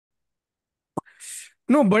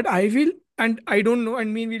No, but I feel, and I don't know,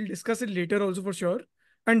 and we'll discuss it later also for sure.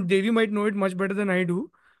 And Devi might know it much better than I do.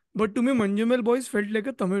 But to me, Manjumal Boys felt like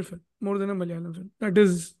a Tamil film more than a Malayalam film. That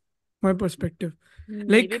is my perspective.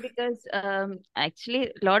 Maybe Like, because actually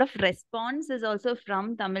a lot of response is also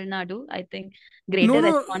from Tamil Nadu. I think no, greater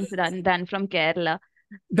no, response than from Kerala.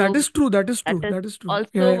 that So is true. That is that true. is That is true.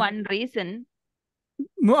 Yeah, also yeah. one reason.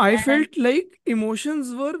 No, I And felt like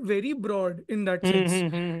emotions were very broad in that sense,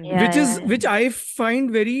 yeah, yeah, which I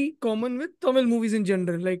find very common with Tamil movies in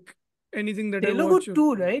general. Like anything that I Telugu watch. too,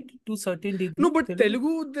 right? To certain No, degree, but Telugu.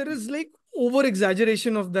 Telugu, there is like over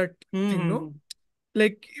exaggeration of that thing, no? Mm-hmm.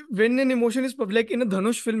 Like when an emotion is like in a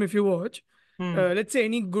Dhanush film, if you watch, Hmm. let's say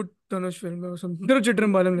any good Dhanush film or something,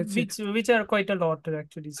 Tiruchitrambalam, let's say. Which are quite a lot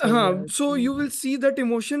actually. So yeah. So you will see that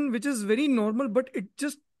emotion, which is very normal, but it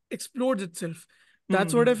just explodes itself.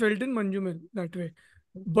 That's what I Mm-hmm. felt in Manjumel that way.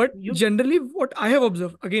 But You generally, what I have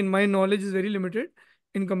observed, again, my knowledge is very limited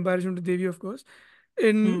in comparison to Devi, of course.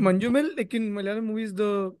 In hmm. Manjumel, like in Malayalam movies,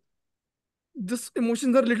 the this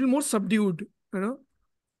emotions are a little more subdued, you know,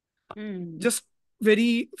 mm. just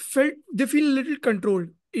very felt they feel a little controlled,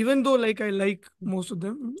 even though like I like most of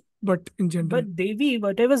them, but in general. But Devi,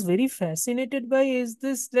 what I was very fascinated by is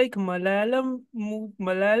this like Malayalam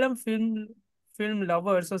film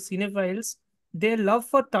lovers or cinephiles, their love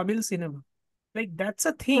for Tamil cinema. Like that's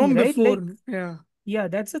a thing, From right? Like before, yeah. yeah,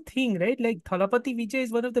 that's a thing, right? Like Thalapathy Vijay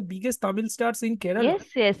is one of the biggest Tamil stars in Kerala. Yes,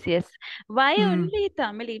 yes, yes. Why Hmm. only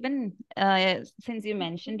Tamil? Even since you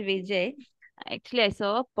mentioned Vijay, actually, I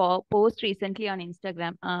saw a post recently on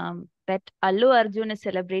Instagram that Allu Arjun is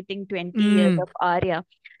celebrating 20 years Hmm. of Arya.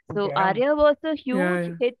 So Damn. Arya was a Yeah, huge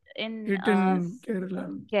yeah. hit in Hit in Kerala.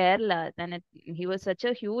 Kerala, and he was such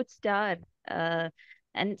a huge star. Uh,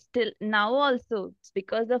 and still now also, it's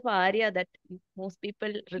because of Arya that most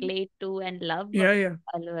people relate to and love Yeah, yeah.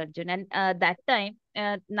 Allu Arjun. And that time,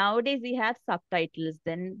 nowadays we have subtitles.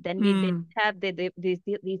 Then we didn't Hmm. have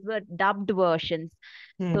these were dubbed versions.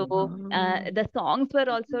 So Hmm. Ah. the songs were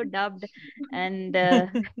also dubbed, and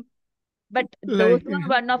but those Like, were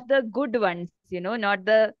one of the good ones, not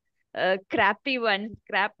the crappy ones,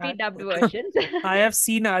 crappy I, dubbed versions. I have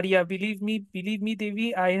seen Arya. Believe me,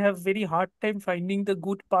 Devi. I have very hard time finding the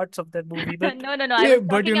good parts of that movie. But No, no, no. I yeah, was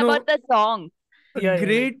but talking about the song. a yeah, yeah,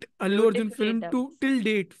 great Allu Arjun Beautifully film dubbed. to till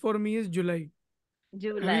date for me is July. Have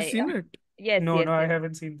you July. seen it? Yes, no, yes, no, I yes.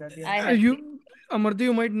 haven't seen that. Yeah. I have seen. Amartya,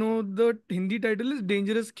 you might know the Hindi title is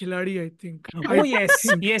Dangerous Khiladi, I think. Oh I yes,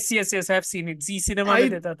 think. yes, yes, yes. I've seen it. Z Cinema में I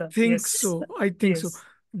देता था. think Yes, so. I think so. yes.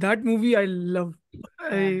 That movie I love. Ah,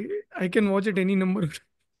 I can watch it any number of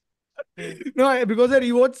yeah. No, because I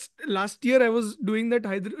rewatched last year. I was doing that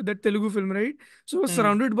Telugu film, right? So I was Hmm.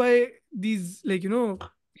 surrounded by these like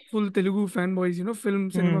full Telugu fanboys,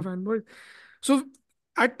 film cinema Hmm. fanboys. So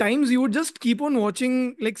at times you would just keep on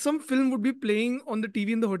watching. Like some film would be playing on the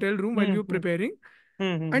TV in the hotel room while Hmm. we were Hmm. preparing,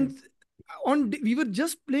 Hmm. Hmm. and we were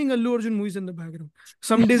just playing Allu Arjun movies in the background.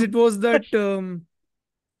 Some days it was that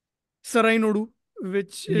Sarai Nodu,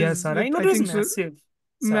 which Yeah, is with I Saraynodu is think so massive.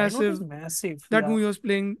 Saraynodu is massive. massive. That Yeah. movie was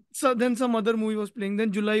playing. So then some other movie was playing.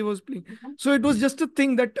 Then July was playing. So it was just a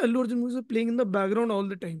thing that Allu Arjun movies were playing in the background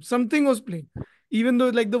all the time. Something was playing, even though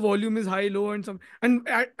like the volume is high, low, and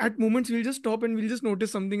at moments we'll just stop and we'll just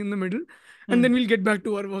notice something in the middle, and then Hmm. we'll get back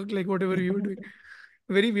to our work like whatever we were doing.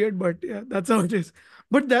 Very weird, but yeah, that's how it is.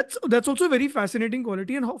 But that's also a very fascinating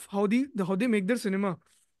quality and how they make their cinema.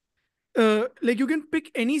 Like you can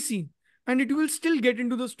pick any scene and it will still get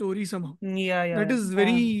into the story somehow. Yeah, That yeah. is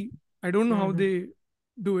very, I don't know how Hmm. they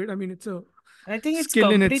do it. I mean, it's a I think it's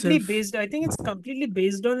skill in completely itself. based. I think it's completely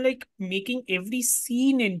based on like making every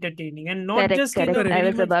scene entertaining and not Correct, just in a correct. I Correct.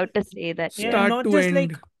 very was much. about to say that. Yeah, and Yeah. Start not to just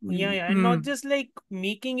like end. yeah, and not Mm. just like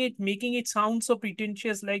making it sound so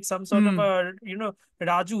pretentious, like some sort of Mm. a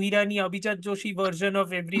Raju Hirani, Abhijat Joshi version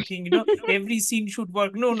of everything. Every scene should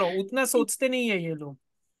work. No, no, utna sochte nahi hai ye log.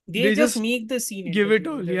 They They just just make the scene give it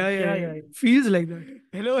entertaining. all. Right? Yeah, yeah, Yeah, yeah. yeah, yeah. Feels like that.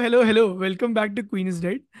 Hello, hello, hello. Welcome back to Queen is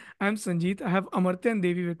Dead. I'm Sanjeet. I have Amartya and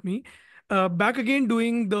Devi with me. Back again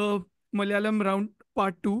doing the Malayalam round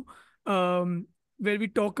part two, where we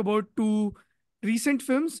talk about two recent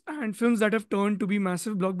films and films that have turned to be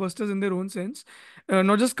massive blockbusters in their own sense,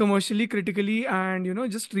 not just commercially, critically, and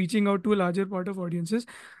just reaching out to a larger part of audiences.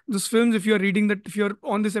 Those films, if you are reading that, if you're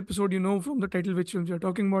on this episode, you know from the title which films you're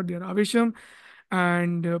talking about. They are Avesham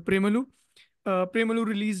and Premalu. Premalu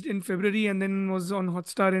released in February and then was on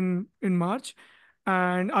Hotstar in March.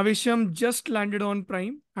 And Avesham just landed on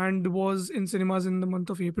Prime and was in cinemas in the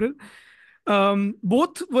month of April.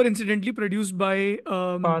 Both were incidentally produced by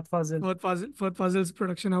Fahadh Faasil. Fahadh Faasil's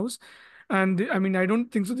production house. And I mean, I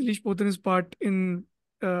don't think so. Dilish Potan is part in.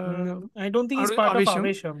 No, I don't think he's part of Avesham.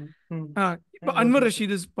 Aavesham. But I don't Anwar think so.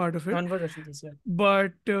 Rashid is part of it. Anwar Rashid is, yeah.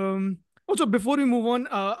 But also, before we move on,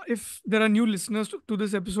 if there are new listeners to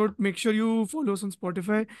this episode, make sure you follow us on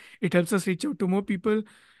Spotify. It helps us reach out to more people.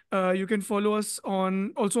 You can follow us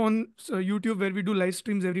on YouTube, where we do live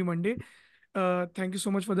streams every Monday. Thank you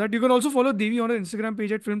so much for that. You can also follow Devi on her Instagram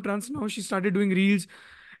page at Film Trans now. She started doing reels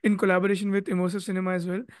in collaboration with Immersive Cinema as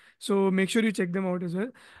well. So make sure you check them out as well.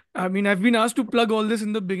 I mean, I've been asked to plug all this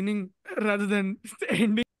in the beginning rather than the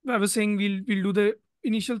ending. I was saying we'll do the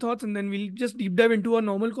initial thoughts and then we'll just deep dive into our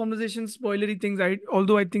normal conversation, spoilery things.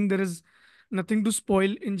 Although I think there is nothing to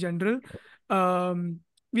spoil in general. Um,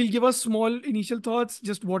 we'll give us small initial thoughts,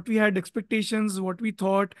 just what we had expectations, what we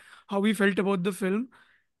thought, how we felt about the film.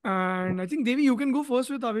 And I think Devi, you can go first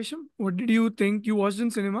with Avesham. What did you think? You watched in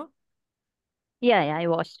cinema? Yeah, I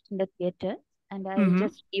watched in the theater, and I Mm-hmm.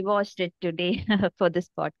 just rewatched it today for this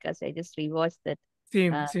podcast. I just rewatched it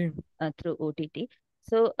Same, uh, same. through OTT.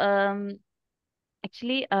 So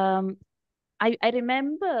actually, I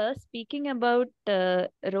remember speaking about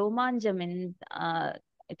Romanjam in I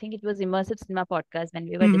think it was Immersive Cinema podcast when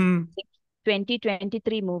we were Mm-hmm. discussing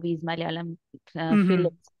 2023 movies, Malayalam Mm-hmm.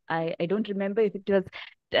 films. I don't remember if it was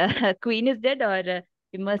Queen is Dead or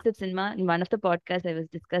Immersive Cinema. In one of the podcasts, I was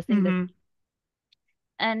discussing this, Mm-hmm.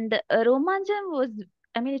 and Romanjam was,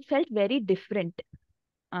 I mean, it felt very different.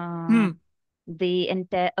 Uh, Hmm. the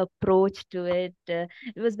entire approach to it,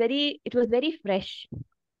 it was very fresh. Hmm.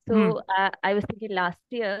 So I was thinking last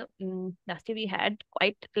year we had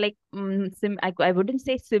quite like I wouldn't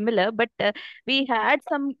say similar, but we had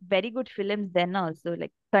some very good films then also,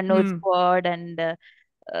 like Kannur Hmm. Squad and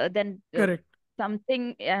then Correct.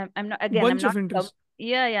 something. I'm not again. I'm Bunch of not. interest.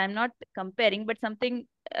 Yeah. I'm not comparing, but something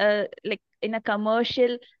like in a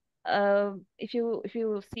commercial. If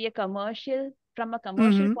you see a commercial from a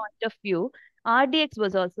commercial Mm-hmm. point of view, RDX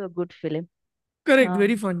was also a good film. Correct. Uh,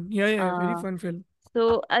 Very fun. Yeah, yeah. Very uh, fun film.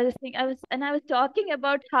 so I was talking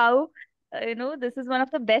about how this is one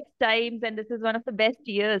of the best times and this is one of the best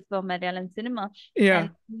years for Malayalam cinema.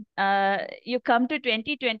 And Yeah. you come to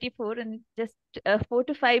 2024 and just 4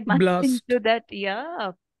 to 5 months Blast. into that,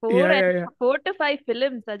 yeah, Yeah, yeah, yeah. 4 to 5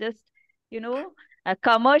 films are just you know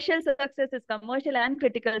commercial successes, commercial and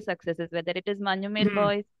critical successes. Whether it is Manumel Hmm.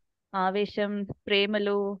 Boys, Avesham,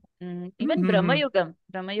 Premalu, even Mm-hmm. Brahmayugam.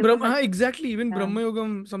 Brahmayugam has Exactly. Even uh, Brahma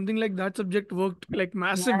Yogam, something like that subject worked like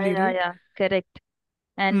massively, right? yeah, correct.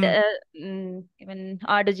 And Hmm. even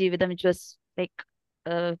Aadu Jeevitham, which was like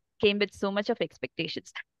came with so much of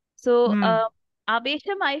expectations. So Hmm.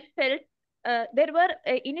 Abesham, I felt there were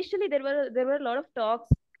initially there were a lot of talks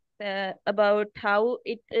about how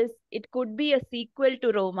it could be a sequel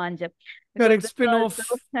to Romanjam because Correct. this Spin also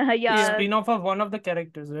off. yeah, Yeah. Spin-off of one of the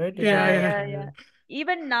characters, right? In Yeah, yeah. yeah. Romantic.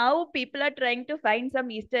 Even now, people are trying to find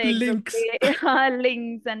some Easter eggs, Links. okay,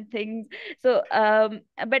 links and things. So,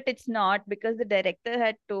 but it's not because the director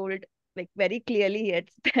had told like very clearly he had,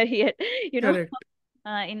 he had you know, Correct.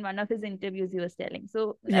 in one of his interviews he was telling.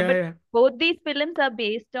 So, Yeah, but yeah. both these films are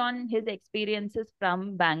based on his experiences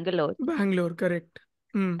from Bangalore. Bangalore. Correct.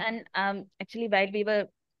 Hmm. And actually, while we were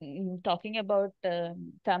talking about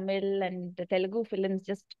Tamil and the Telugu films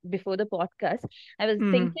just before the podcast, I was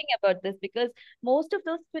Hmm. thinking about this because most of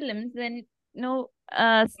those films, when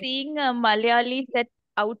seeing a Malayali set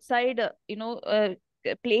outside,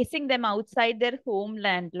 placing them outside their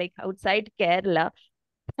homeland, like outside Kerala,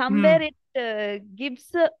 somewhere Hmm. it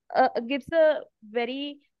gives a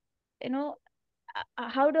very you know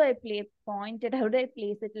how do I play point it? How do I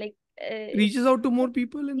place it? Like it Reaches out to more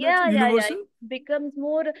people in that yeah. It universal. becomes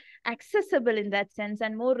more accessible in that sense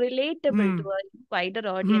and more relatable to Hmm. a wider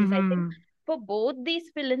Hmm. audience. I think Hmm. for both these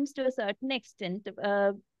films, to a certain extent,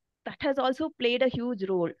 that has also played a huge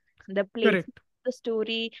role. The placement Correct. of the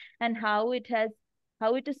story and how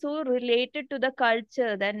it is so related to the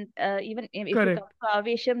culture. Then even if you come Correct. to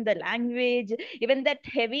Avesham, the language, even that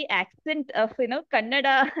heavy accent of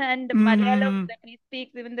Kannada and Malayalam Hmm. that we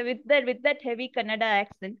speak, even with that heavy Kannada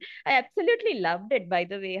accent. I absolutely loved it, by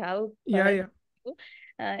the way, how Yeah, Bharat,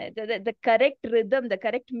 yeah. the correct rhythm, the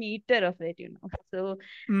correct meter of it. So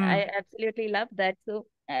I Hmm. absolutely love that. So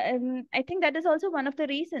I think that is also one of the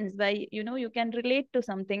reasons why, you can relate to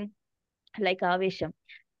something like Avesham.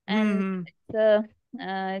 And Hmm.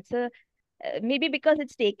 it's a maybe because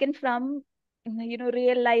it's taken from,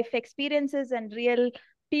 real life experiences and real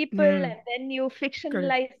people, Hmm. and then you Correct.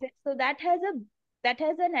 fictionalize it. So that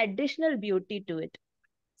has an additional beauty to it.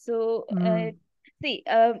 So Hmm. See,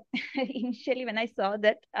 initially when I saw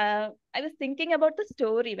that, I was thinking about the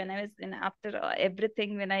story when I was after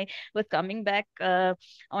everything, when I was coming back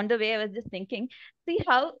on the way, I was just thinking, see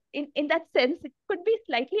how in that sense, it could be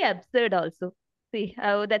slightly absurd also. See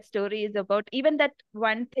how that story is about, even that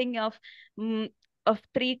one thing mm, of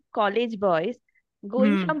three college boys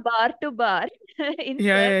going Hmm. from bar to bar in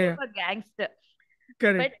Yeah, search yeah, of yeah. a gangster. But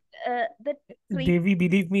Correct. the treat Devi,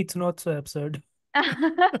 believe me, it's not so absurd.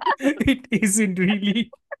 It isn't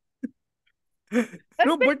really.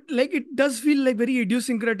 No, but but like it does feel like very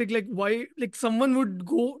idiosyncratic. Like why, like someone would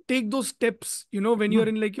go take those steps, when you're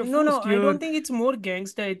in like your No, no, first I year. don't think it's more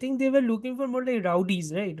gangster. I think they were looking for more like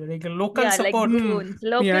rowdies, right? Like a local yeah, like support. Hmm. goons, Yeah,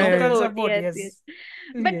 local yeah, Local yeah. support. support, Yes, yes. yes.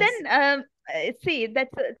 But then, Yes. see,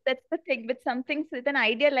 that's the thing with some things, with an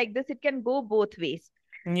idea like this, it can go both ways.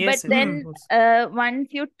 But Yes, yes, of Hmm. then, course. once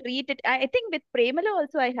you treat it, I think with Premala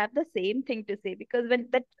also, I have the same thing to say, because when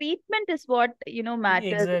the treatment is what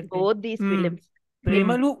matters in Exactly. both these Hmm. films. It Hmm.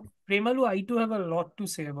 Premalu, I too have a lot to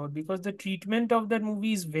say about because the treatment of that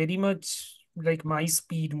movie is very much like my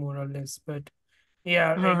speed, more or less. But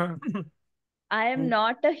yeah, like Uh-huh. I am mm,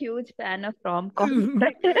 not a huge fan of rom-coms,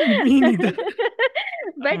 but Me neither.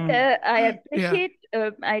 but mm, Yeah.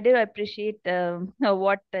 I do appreciate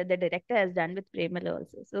what the director has done with Premal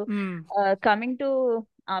also. So, Hmm. coming to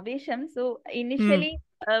Avesham, so Hmm. initially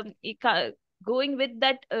going with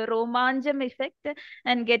that romanjam effect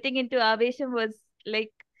and getting into Avesham was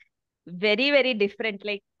like very different.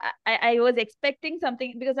 Like I was expecting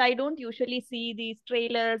something, because I don't usually see these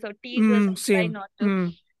trailers or teasers. Hmm. I try Same. not to. Hmm.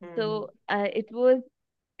 mm, So it was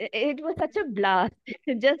such a blast.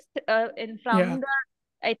 Just in Yeah. from the,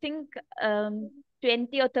 I think, um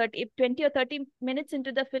 20 or 30 minutes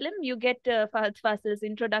into the film, you get Fahadh Faasil's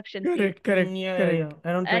introduction scene. Correct. Correct. yeah. Correct.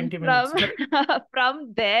 Around And 20 minutes. from Correct.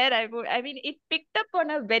 from there, I mean, it picked up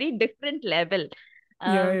on a very different level.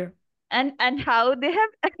 Yeah. Um, Yeah. and how they have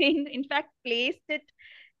in fact placed it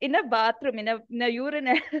in a bathroom, in a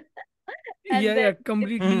urinal. Yeah. And then Yeah.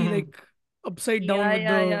 Completely Mm, like upside down yeah, with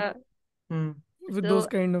yeah, the yeah. mm, with those So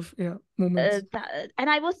kind of moments. and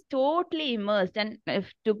I was totally immersed. And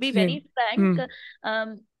if to be Same. very frank, Hmm.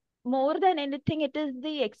 um, more than anything, it is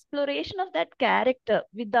the exploration of that character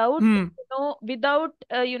without, Hmm.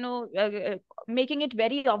 making it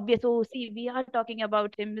very obvious. Oh, see, we are talking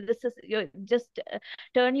about him. This is just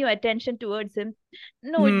turn your attention towards him.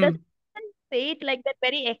 No, it Hmm. doesn't say it like that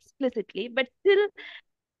very explicitly, but still,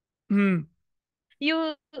 Hmm.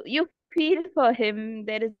 you feel for him.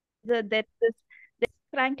 There is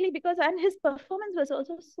frankly, because and his performance was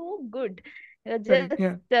also so good. You're Correct. just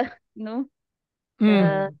Yeah. you know Hmm.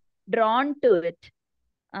 uh, mm. drawn to it.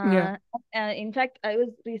 Yeah. In fact, I was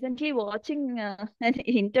recently watching an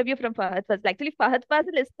interview from Fahad Fasil. Actually, Fahad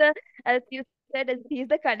Fasil is the, as you said, he's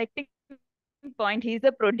the connecting point. He's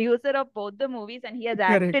the producer of both the movies, and he has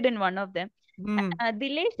acted Correct. in one of them. Hmm.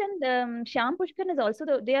 Dilesh and Shyam Pushkar is also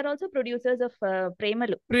they are also producers of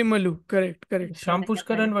Premalu. Premalu. Correct. Correct. Sham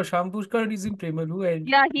Pushkaran is in Premalu and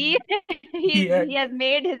Yeah, he yeah, he has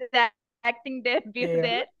made his acting debut yeah.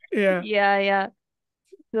 there. Yeah. Yeah, yeah.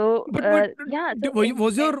 So But yeah, so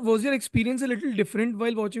was your experience a little different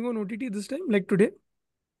while watching on OTT this time, like today?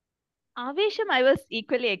 Avesham, I was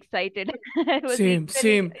equally excited. I was Same. equally,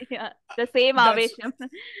 Same. yeah, the same That's Avesham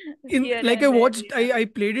in here like I and there. watched. Yeah. I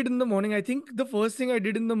played it in the morning. I think the first thing I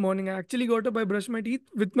did in the morning, I actually got up. I brushed my teeth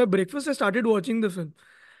with my breakfast. I started watching the film,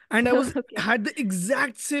 and I was Okay. had the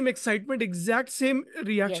exact same excitement, exact same Yes.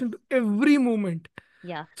 reaction to every moment.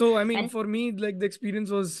 Yeah. So I mean, And for me, like the experience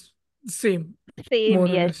was same, same. more or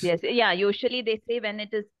Yes, less. yes. Yeah. Usually they say when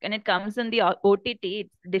it comes in the OTT,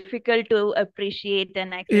 it's difficult to appreciate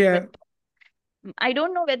and accept. But Yeah. I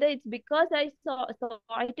don't know whether it's because I saw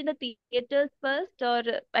it in the theaters first, or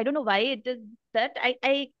I don't know why it is that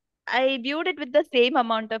I viewed it with the same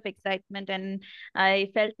amount of excitement, and I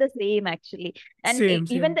felt the same actually. And Same.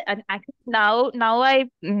 even Same. actually now I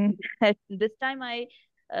this time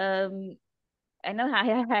um I know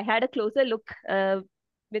I had a closer look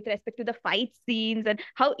with respect to the fight scenes and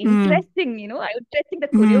how Mm. interesting, how interesting the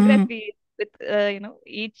Mm. choreography with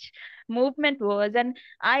each movement was. And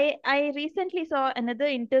I recently saw another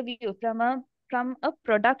interview from a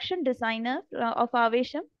production designer of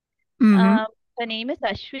Avesham. Mm-hmm. Uh, Her name is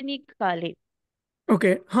Ashwini Kale.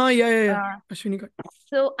 Okay. Huh. Yeah. Yeah. Yeah. Uh, Ashwini.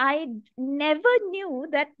 so I never knew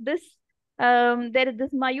that there is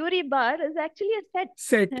this Mayuri bar is actually a Set.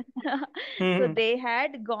 set. So Mm, they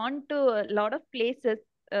had gone to a lot of places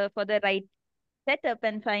for the right setup,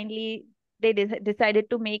 and finally they decided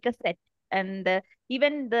to make a set. And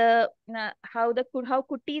even the how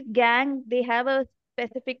Kutti's gang, they have a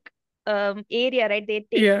specific area, right? They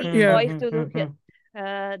take Yeah. these mm, Yeah. boys mm, to mm, mm.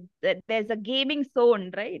 there's a gaming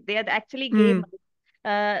zone, right? They are actually Hmm.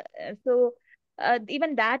 gamers. So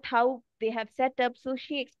even that, how they have set up. So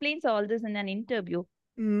she explains all this in an interview.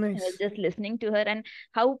 I was Nice. just listening to her, and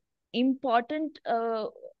how important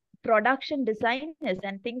production design is,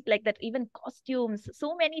 and things like that, even costumes,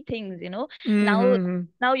 so many things, now Mm-hmm.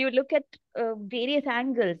 now you look at various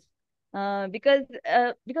angles, because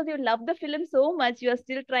you love the film so much, you are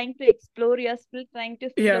still trying to explore, you are still trying to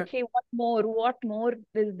see, Yeah. okay, what more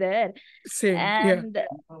is there. Same. Yeah.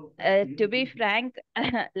 And to be frank,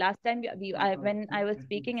 last time when I was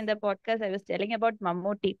speaking in the podcast, I was telling about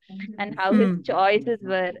Mammootty and how his Hmm. choices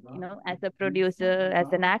were, as a producer,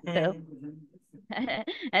 as an actor.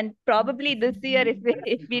 And probably this year,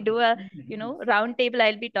 if we do a, round table,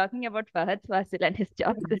 I'll be talking about Fahadh Faasil and his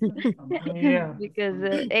choices. Yeah.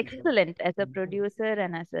 Because excellent as a producer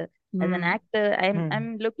and as an Hmm. actor. I'm Hmm. I'm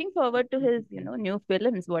looking forward to his, new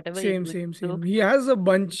films, whatever he's Same, going same, to do. same. He has a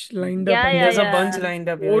bunch lined up, Yeah, I He yeah, has guess. a bunch yeah. lined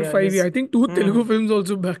up. Yeah, Four, yeah. 5 years. Yes. I think two Telugu Hmm. films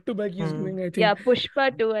also back to back he's Hmm. doing, I Yeah, think. Pushpa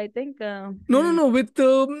too, I think. No, no, no. With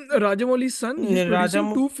Rajamouli's son, he's producing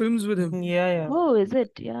Rajam. two films with him. Yeah, yeah. Oh, is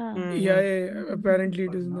it? Yeah. Yeah, Hmm. yeah, yeah. Apparently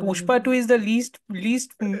it is in the lineup. Pushpa 2 is the least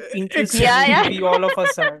interested Yeah, Exactly. yeah. movie all of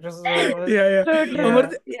us are. So, Yeah, yeah. True, true. yeah.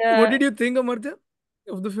 Amartya, what Yeah. did you think, Amartya,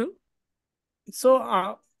 of the film? So,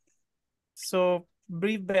 so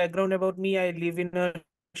brief background about me. I live in a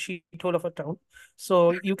shithole of a town. So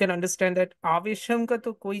you can understand that Aavesham का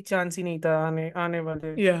तो कोई chance ही नहीं था आने आने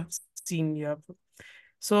वाले Yeah. Scene या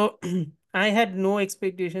so I had no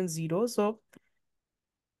expectations, zero. So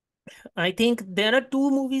I think there are two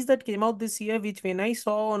movies that came out this year, which when I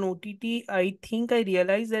saw on OTT, I think I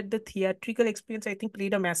realized that the theatrical experience, I think,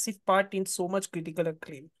 played a massive part in so much critical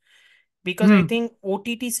acclaim. Because I Hmm. think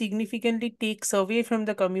OTT significantly takes away from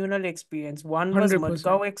the communal experience. One was 100%.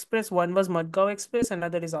 Madgaon Express, one was Madgaon Express,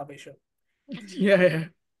 another is Avesham. Yeah, yeah.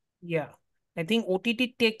 Yeah. I think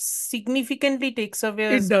OTT significantly takes away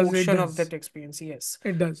a It does. It portion of does. that experience. Yes.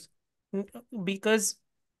 It does. Because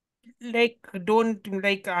like don't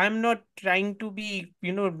like I'm not trying to be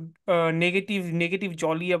negative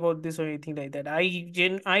jolly about this or anything like that.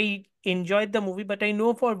 I enjoyed the movie, but I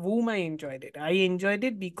know for whom I enjoyed it. I enjoyed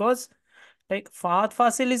it because like Fahad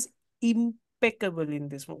Fasil is impeccable in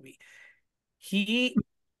this movie. He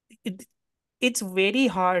it, it's very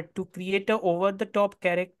hard to create a over the top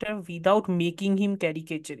character without making him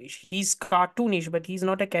caricaturish. He's cartoonish, but he's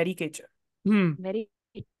not a caricature. Hmm. Very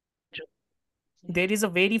true. There is a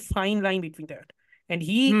very fine line between that. And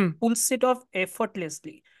he Hmm. pulls it off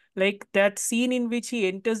effortlessly. Like that scene in which he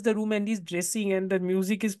enters the room and he's dressing and the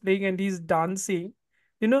music is playing and he's dancing.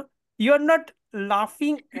 You know, you're not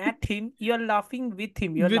laughing at him, you're laughing with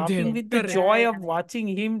him. You're With laughing him. with the Correct. Yeah, joy of yeah, yeah. watching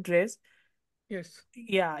him dress. Yes.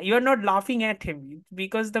 Yeah, you're not laughing at him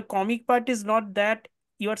because the comic part is not that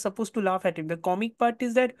you are supposed to laugh at him. The comic part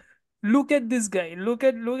is that look at this guy, look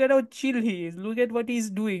at how chill he is, look at what he's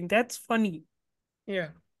doing. That's funny. Yeah.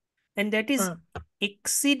 And that is Uh,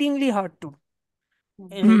 exceedingly hard to.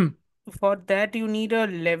 And hmm. for that, you need a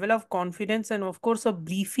level of confidence and, of course, a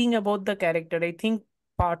briefing about the character. I think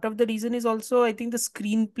part of the reason is also, I think, the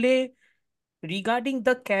screenplay regarding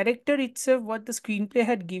the character itself, what the screenplay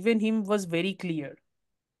had given him was very clear.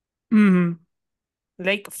 Hmm.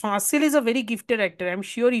 Like Fasil is a very gifted actor. I'm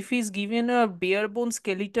sure if he's given a bare bone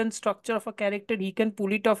skeleton structure of a character, he can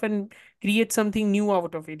pull it off and create something new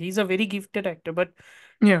out of it. He's a very gifted actor. But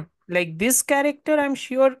Yeah. like this character, I'm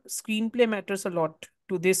sure screenplay matters a lot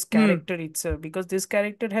to this Hmm. character itself because this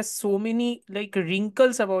character has so many like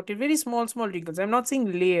wrinkles about it, very small wrinkles. I'm not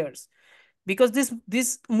saying layers because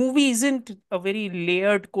this movie isn't a very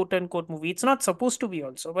layered quote unquote movie. It's not supposed to be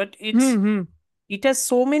also, but Hmm. Hmm. it has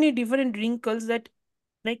so many different wrinkles that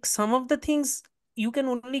like some of the things you can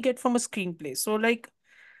only get from a screenplay. So like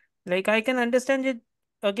I can understand it.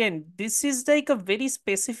 Again, this is like a very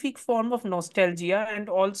specific form of nostalgia, and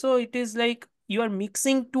also it is like you are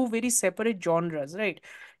mixing two very separate genres, right?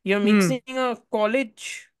 You're Hmm. mixing a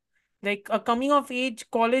college, like a coming of age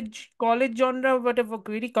college genre, whatever,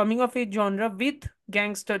 very coming of age genre with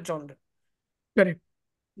gangster genre. Correct.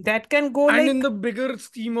 That can go And in like the bigger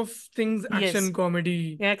scheme of things, yes, action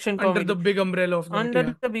comedy action under the comedy big umbrella of that. under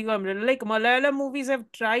Yeah. the big umbrella. Like Malayalam movies have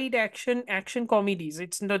tried action comedies.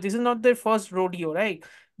 It's no, this is not their first rodeo, right?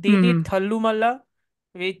 They did Hmm. Thallumalla,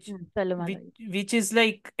 which which Salumalai. which is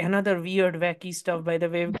like another weird wacky stuff. By the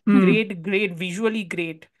way, Hmm. great, visually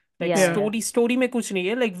great. Like Yeah, Yeah. yeah. story में कुछ नहीं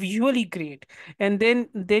है, like visually great. And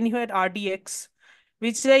then you had RDX,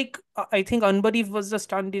 which like I think Anbarif was the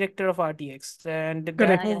stunt director of RDX, and that Yeah,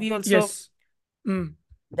 Correct. yeah. movie also Yes. Hmm.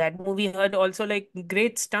 That movie had also like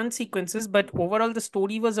great stunt sequences, but overall the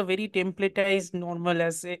story was a very templatized, normal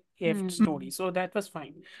as if Hmm. story. So that was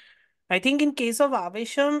fine. I think in case of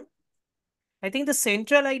Avesham, I think the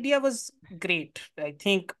central idea was great. I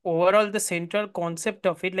think overall the central concept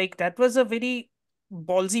of it, like that was a very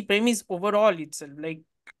ballsy premise overall itself. Like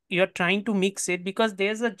you're trying to mix it because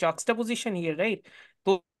there's a juxtaposition here, right?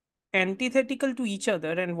 Those two are antithetical to each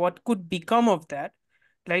other, and what could become of that?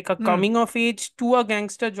 Like a Hmm. coming of age to a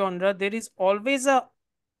gangster genre, there is always a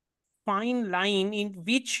fine line in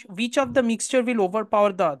which of the mixture will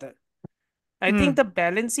overpower the other. I think Hmm. the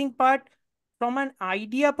balancing part, from an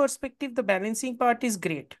idea perspective, the balancing part is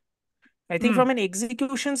great. I think Hmm. from an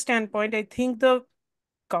execution standpoint, I think the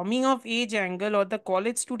coming of age angle or the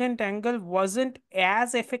college student angle wasn't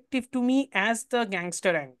as effective to me as the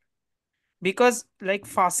gangster angle. Because like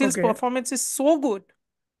Fasil's Okay. performance is so good.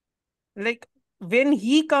 Like when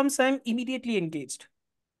he comes, I'm immediately engaged.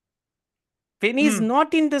 When he's Hmm.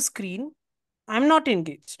 not in the screen, I'm not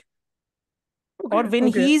engaged. Or Okay. when Okay.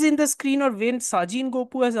 he is in the screen, or when Sajin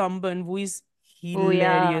Gopu as Amban, who is Oh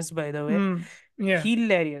yeah. hilarious by the way, Hmm. Yeah.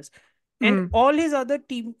 hilarious. And Hmm. all his other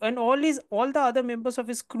team and all the other members of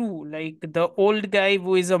his crew, like the old guy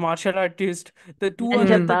who is a martial artist, the two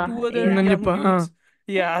other Hmm. the Nanjapa. two other Yeah. young Nanjapa. Huh. dudes,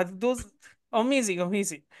 yeah, those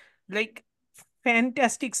amazing, like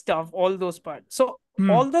fantastic stuff, all those parts. So Hmm.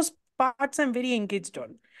 all those parts I'm very engaged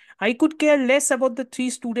on. I could care less about the three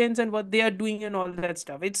students and what they are doing and all that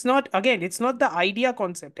stuff. It's not, again, it's not the idea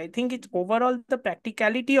concept. I think it's overall the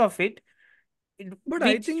practicality of it, But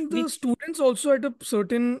I which think the which students also at a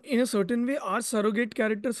certain in a certain way are surrogate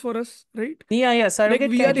characters for us, right? yeah, Like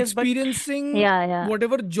surrogate we are characters, but experiencing Yeah, yeah.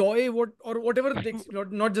 whatever joy, whatever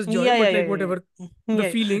not just joy, yeah, yeah, but yeah, like yeah, whatever yeah. the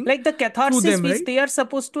Yeah. feeling Like the through catharsis them, which right? they are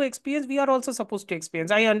supposed to experience, we are also supposed to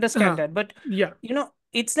experience. I understand Uh, that, but yeah.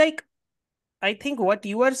 it's like I think what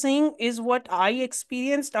you are saying is what I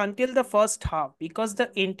experienced until the first half, because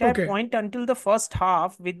the entire Okay. point until the first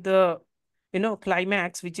half with the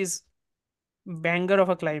climax, which is banger of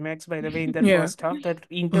a climax by the way in that Yeah. first half, that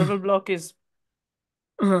interval block is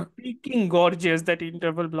Uh, freaking gorgeous, that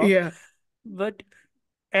interval block. yeah. But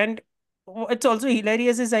and it's also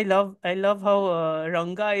hilarious is I love how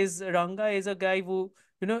Ranga is a guy who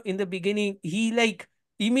in the beginning he like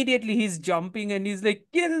immediately he's jumping and he's like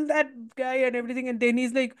kill that guy and everything, and then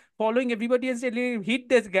he's like following everybody and saying hit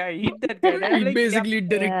that guy, and I'm like yeah, Basically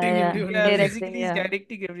Yeah, directing yeah. everyone yeah, else. Directing, basically he's yeah.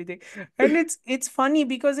 directing everything. And it's funny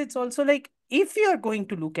because it's also like if you are going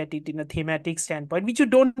to look at it in a thematic standpoint, which you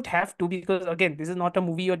don't have to, because again this is not a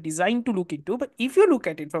movie you're designed to look into, but if you look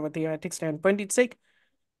at it from a thematic standpoint, it's like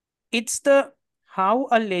it's the how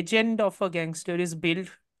a legend of a gangster is built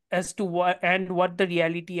as to what the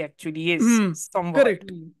reality actually is Hmm. somewhat. Correct.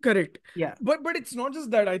 Hmm. Correct. Yeah, But it's not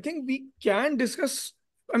just that. I think we can discuss.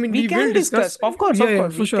 I mean, we we will can discuss. discuss, of course, Yeah, of yeah,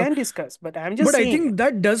 course, for we sure. can discuss, but I'm just But I saying think it.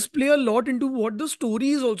 that does play a lot into what the story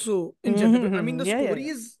is also in general. I mean, the Yeah, yeah, story yeah,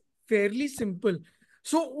 is fairly simple.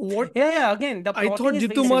 So what yeah. Again, the I thought plotting is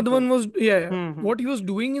Jitu very simple. Madhavan was, yeah, yeah, Hmm. what he was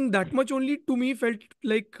doing in that much only to me felt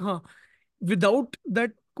like, huh, without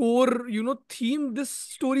that core, theme, this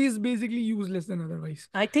story is basically useless than otherwise.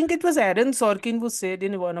 I think it was Aaron Sorkin who said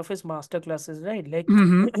in one of his master classes, right? Like,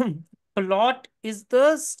 Hmm. plot is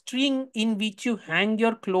the string in which you hang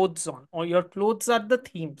your clothes on, or your clothes are the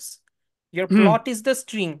themes. Your Hmm. plot is the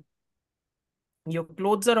string. Your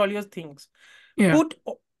clothes are all your things. Yeah. Put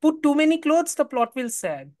put too many clothes, the plot will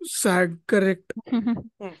sag. Sad. Correct.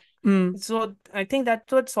 Hmm. Hmm. So I think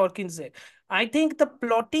that's what Sorkin said. I think the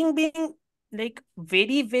plotting being like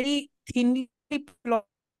very, very thinly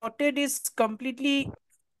plotted is completely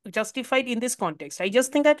justified in this context. I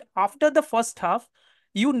just think that after the first half,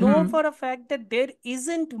 you know for Hmm. a fact that there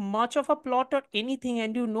isn't much of a plot or anything,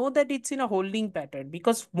 and you know that it's in a holding pattern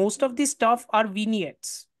because most of the stuff are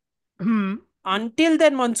vignettes Hmm. until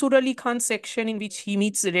that Mansoor Ali Khan section in which he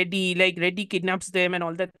meets Reddy, like Reddy kidnaps them and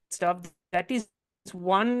all that stuff. That is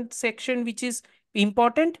one section which is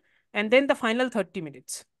important, and then the final 30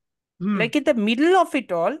 minutes. Like Hmm. in the middle of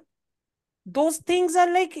it all, those things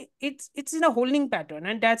are like it's in a holding pattern,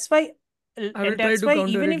 and that's why I will try to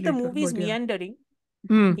counter even it if the later, movie is but yeah. meandering,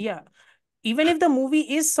 Hmm. yeah, even if the movie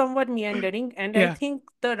is somewhat meandering, and I Yeah. think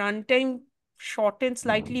the runtime shortened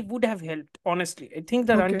slightly would have helped. Honestly, I think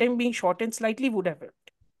the Okay. runtime being shortened slightly would have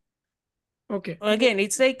helped. Okay. Again,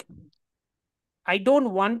 it's like I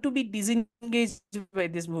don't want to be disengaged by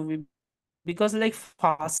this movie because like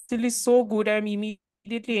Fasil is so good, I'm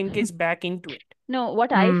immediately engaged back into it. No,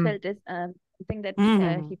 what I Hmm. felt is something that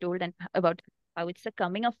Mm-hmm. he told and about how it's a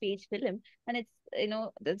coming of age film, and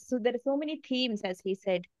it's so there are so many themes as he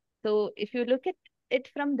said. So if you look at it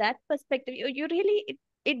from that perspective, you really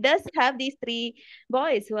it does have these three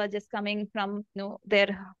boys who are just coming from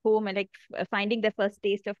their home and like finding their first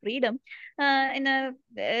taste of freedom in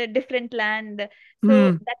a different land.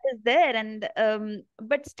 So Hmm. that is there, and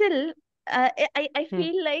but still, I Hmm.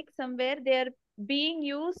 feel like somewhere they are being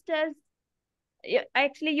used as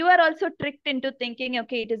actually you are also tricked into thinking,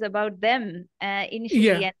 okay, it is about them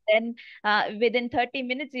initially, Yeah. and then within 30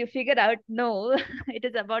 minutes you figure out no, it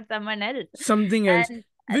is about someone else Something else, and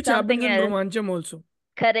which happens something in else. Romancham also.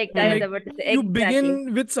 Correct, I was Hmm. Like about to say you exactly.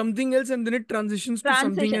 begin with something else and then it transitions to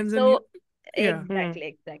something Transition. else, and you, So yeah. Hmm.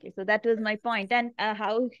 exactly. So that was my point, and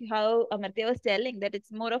how Amartya was telling that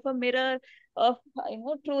it's more of a mirror of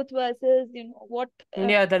truth versus what.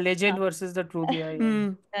 Yeah, the legend Uh, versus the truth. Yeah, yeah. Hmm.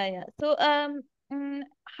 yeah. So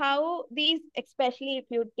how these, especially if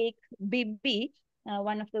you take Bibi,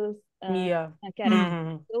 one of those Yeah. characters. Hmm.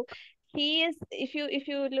 Hmm. So he is, if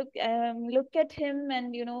you look at him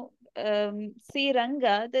and see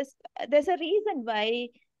Ranga, there's a reason why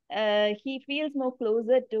he feels more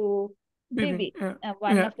closer to Baby. Bibi. Yeah.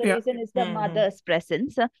 One Yeah. of the Yeah. reason is the Hmm. Hmm. mother's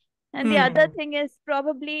presence, and the Hmm. other Hmm. thing is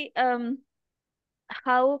probably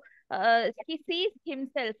how he sees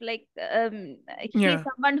himself like he's Yeah.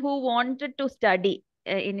 someone who wanted to study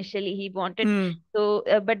initially. He wanted Hmm. so,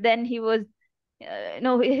 but then he was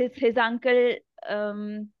no, his uncle.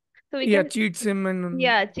 Um, so we Yeah. can, Cheats him and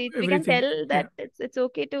we can everything. tell Yeah. that it's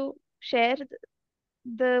okay to share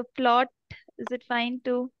the plot. Is it fine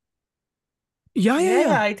to? Yeah. Yeah. Yeah, Yeah.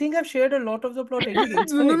 yeah. I think I've shared a lot of the plot anyway.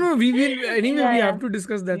 It's No. No. fine. No. We will anyway. Yeah, We yeah. have to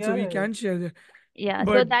discuss that, so Yeah, we yeah, yeah. can share that. Yeah,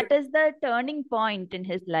 so But that is the turning point in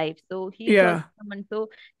his life. So he is also yeah. someone. So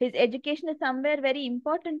his education is somewhere very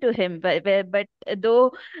important to him. But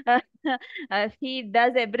though uh, he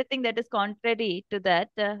does everything that is contrary to that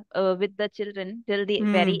with the children till the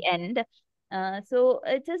very Hmm. end. So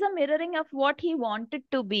it is a mirroring of what he wanted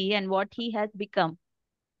to be and what he has become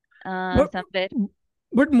But somewhere.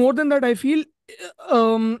 more than that, I feel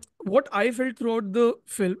what I felt throughout the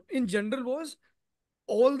film in general was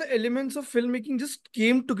all the elements of filmmaking just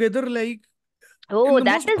came together like in Oh, the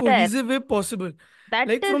that most is there. cohesive way possible, That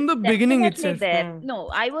like is from the beginning definitely itself. there. Hmm. No,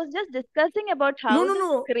 I was just discussing about No, how no, the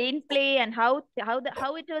no. screenplay and how it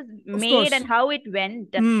was Of made and course. how it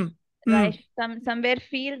went. Hmm. Hmm. I somewhere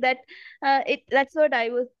feel that that's what I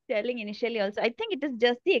was telling initially also. I think it is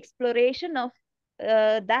just the exploration of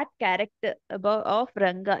that character about of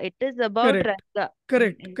Ranga. It is about Correct. Ranga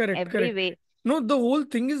Correct. in Correct. every Correct. way. No, the whole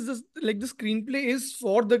thing is just like the screenplay is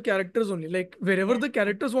for the characters only. Like wherever Yeah, the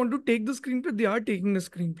characters want to take the screenplay, they are taking the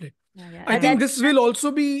screenplay. yeah. I And think that's this will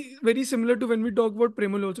also be very similar to when we talk about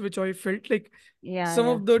Premalu also, which I felt like some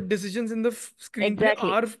yeah. of the decisions in the screenplay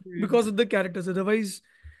Exactly. are Hmm. because of the characters. Otherwise,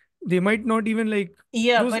 they might not even like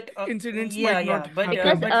Yeah, those but incidents yeah, might yeah, not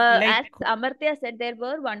Because happen. as like Amartya said, there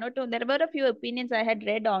were a few opinions I had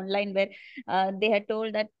read online where they had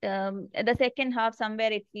told that the second half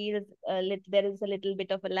somewhere it feels there is a little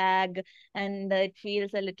bit of a lag, and it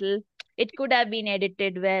feels a little, it could have been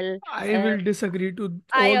edited well. I Uh, will disagree to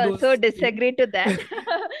I all also those things. disagree to that,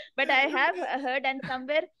 but I have heard, and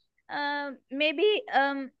somewhere maybe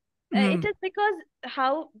it Hmm. is because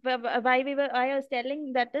why I was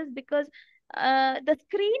telling that is because the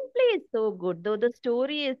screenplay is so good, though the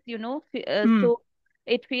story is Hmm. so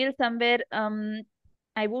it feels somewhere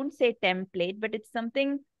I won't say template, but it's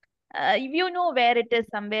something where it is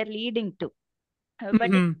somewhere leading to.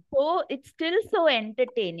 But Hmm. it's still so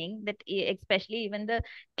entertaining that especially even the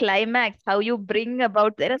climax, how you bring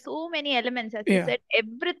about, there are so many elements, as you Yeah. said,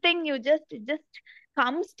 everything it just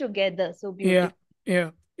comes together so Yeah. beautifully.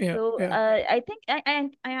 Yeah. Yeah. So Yeah. I think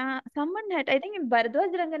someone had, I think in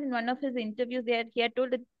Bharadwaj Rangan, in one of his interviews, he had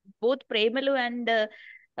told that both Premalu and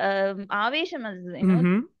Avesham is,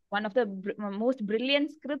 Hmm. one of the most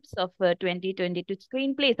brilliant scripts of 2022,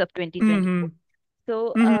 screenplays of 2022. Hmm.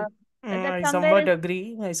 So Hmm. that I somewhere somewhat is.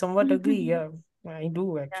 agree. I somewhat agree. Yeah, I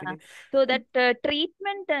do Yeah. actually. So that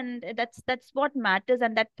treatment, and that's what matters,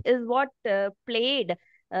 and that is what played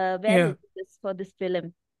well Yeah. for this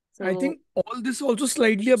film. I So think all this also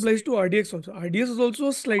slightly applies to RDX also. RDX is also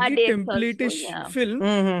a slightly RDX also, template-ish yeah. film,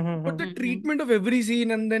 but the Mm-hmm. treatment of every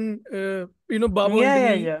scene and then Babu Yeah,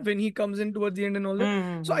 yeah, Antony yeah. when he comes in towards the end and all that.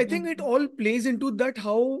 So I Mm-hmm. think it Mm-hmm. all plays into that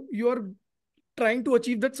how you are trying to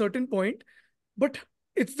achieve that certain point, but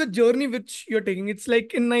it's the journey which you're taking. It's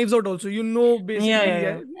like in Knives Out also, Yeah, basically, yeah,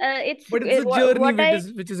 yeah, yeah. It's but it's the journey what I.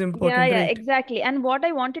 which is Yeah, important, yeah, right? exactly. And what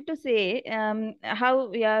I wanted to say, how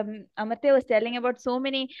Amartya was telling about so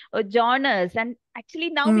many genres, and actually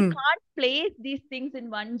now we Mm, can't place these things in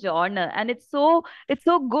one genre, and it's so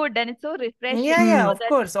good and it's so refreshing Yeah, to yeah. mm, know Of that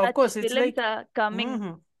course, of such course. It's films like. are coming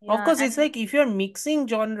Mm-hmm. Of Yeah, course, it's and like if you're mixing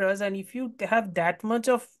genres and if you have that much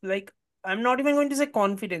of like, I'm not even going to say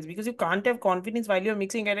confidence because you can't have confidence while you're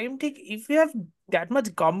mixing. And I don't think if you have that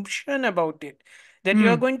much gumption about it, that you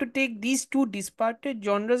are Hmm. going to take these two disparate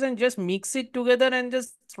genres and just mix it together and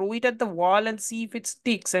just throw it at the wall and see if it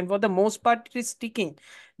sticks. And for the most part, it is sticking.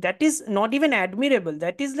 That is not even admirable.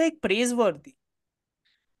 That is like praiseworthy.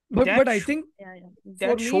 But That I sh- think yeah, yeah. for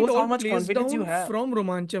that me it shows how all much plays confidence you down have. from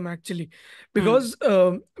Romancham actually, Hmm. because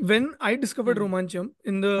when I discovered Hmm. Romancham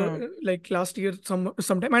in the Hmm. like last year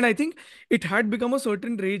sometime, and I think it had become a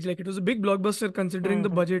certain rage, like it was a big blockbuster considering Hmm. the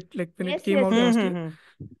Hmm. budget, like when it Yes, came yes, out yes. Hmm. last Hmm. year. Hmm.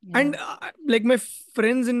 Yeah. And like my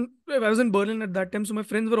friends in I was in Berlin at that time, so my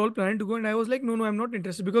friends were all planning to go, and I was like, no, I'm not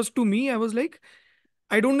interested, because to me I was like,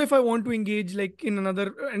 I don't know if I want to engage like in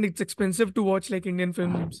another, and it's expensive to watch like Indian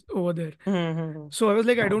films over there. Hmm. Hmm. Hmm. So I was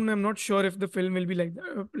like, I don't know, I'm not sure if the film will be like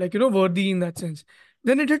like worthy in that sense.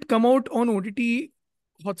 Then it had come out on OTT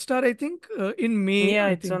Hotstar, I think, in May, Yeah,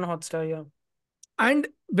 I it's on think. Hotstar. Yeah. And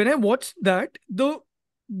when I watched that, the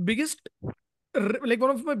biggest like one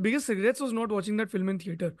of my biggest regrets was not watching that film in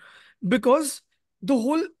theater, because the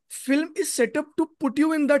whole film is set up to put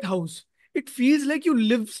you in that house. It feels like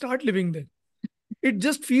you start living there. It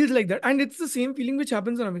just feels like that, and it's the same feeling which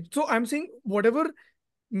happens on Amit. So I'm saying whatever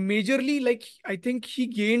majorly like I think he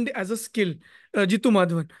gained as a skill, Jitu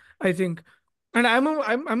Madhavan, I think, and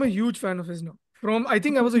I'm a huge fan of his now. From I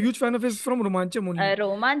think I was a huge fan of his from Romancham only.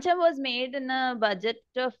 Romancham was made in a budget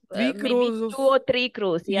of Three maybe crores of 2 or 3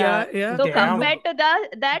 crores. Yeah. yeah, yeah, So and Damn. compared to that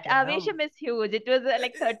Damn. Avesham is huge. It was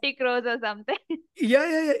like 30 crores or something.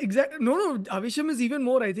 yeah, exactly. No, Avisham is even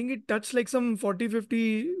more. I think it touched like some 40,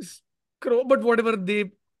 50 crore, but whatever they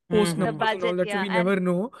post The Mm-hmm. numbers and all budget, that, so yeah. we And never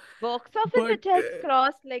know. box office, But it has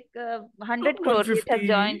crossed like 100 crores. It has 150,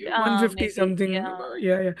 joined, 150 maybe. something. Yeah.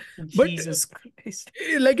 Yeah. But Jesus Christ.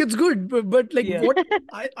 like it's good, but like Yeah. what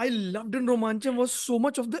I loved in Romancham was so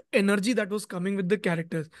much of the energy that was coming with the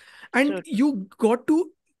characters, and True, true. you got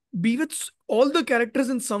to be with all the characters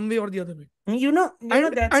in some way or the other way.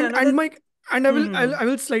 That's And another. my and Mm-hmm. I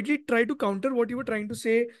will slightly try to counter what you were trying to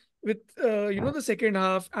say with the second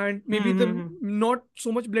half and maybe the Mm-hmm. not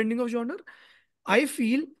so much blending of genre. I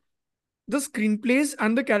feel the screenplays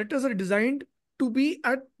and the characters are designed to be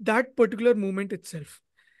at that particular moment itself,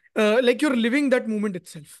 like you're living that moment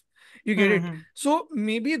itself, you get it? Mm-hmm. So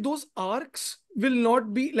maybe those arcs will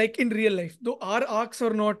not be like in real life, though our arcs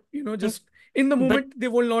are not just in the But moment, they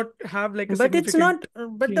will not have like a but it's significant not.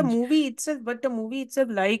 change. But the movie itself,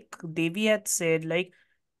 like Devi had said, like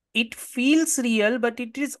it feels real, but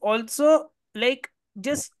it is also like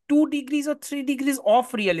just 2 degrees or 3 degrees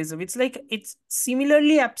off realism. It's like it's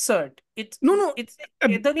similarly absurd. It's No, it's like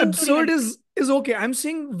tethering to absurd reality. is okay. I'm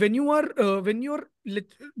saying when you are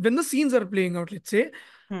when the scenes are playing out, let's say,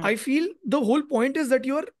 Hmm. I feel the whole point is that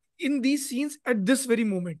you are in these scenes at this very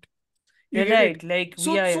moment. You Yeah, get it? right. Like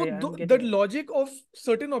So I'm that getting it. logic of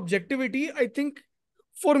certain objectivity, I think,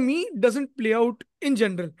 for me doesn't play out in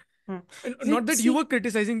general. Hmm. And See, not that you see, were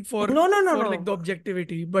criticizing no, no, no, for no. like the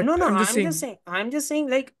objectivity, but No, no, I'm just saying. I'm just saying,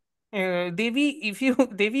 like, Devi, if you,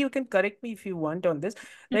 Devi, you can correct me if you want on this.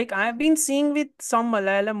 Like, I've been seeing with some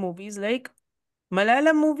Malayalam movies, like,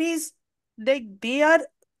 Malayalam movies, like, they are,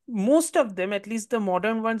 most of them, at least the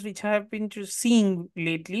modern ones which I have been seeing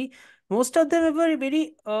lately, most of them have a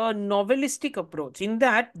very novelistic approach in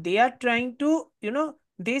that they are trying to,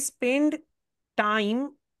 they spend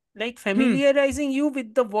time like Hmm. familiarizing you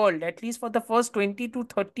with the world, at least for the first 20 to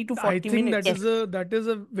 30 to I 40 think minutes. that is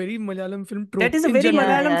a very Malayalam film That trope is a in very general.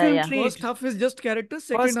 Yeah, Malayalam yeah, film yeah. First trait. half is just characters,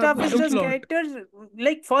 second First half half is is the just plot. characters,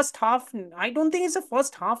 like first half. I don't think it's a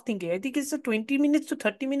first half thing. I think it's a 20 minutes to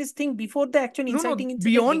 30 minutes thing before the actual No, inciting incident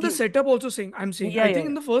beyond the begins. setup also saying, I'm saying, Yeah, I yeah, think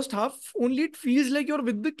in yeah. the first half, only it feels like you're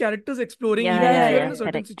with the characters exploring, Yeah, even Yeah, if yeah, you're yeah, in yeah. a yeah.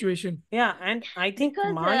 certain Correct. situation. Yeah, and I think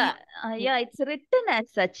Because my yeah, it's written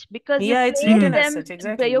as such, because you yeah, it's place written Hmm. as them, such,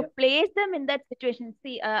 exactly. you Yeah. place them in that situation.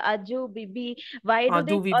 See, Aju, Bibi, why do Adu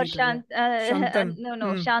they, or Vividu, yeah. Shant, Shantan. no,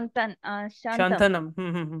 Hmm. Shantam. Shantanam.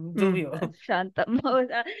 Jo Hmm. bhi ho. Shantam.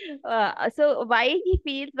 So why he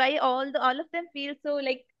feels, why all of them feel so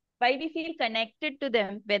like, why we feel connected to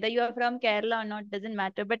them, whether you are from Kerala or not, doesn't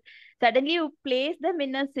matter. But suddenly you place them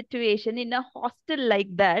in a situation, in a hostel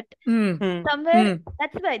like that, Hmm. Hmm. somewhere. Hmm.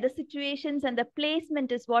 That's why the situations and the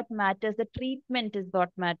placement is what matters. The treatment is what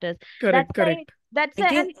matters. Correct, That's why. correct. That's I why,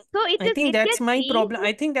 and think so it I is. think It that's gets my problem. easy.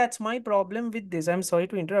 I think that's my problem with this. I'm sorry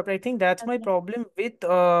to interrupt. I think that's my Okay. problem with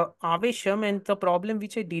Avesham and the problem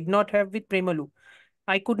which I did not have with Premalu.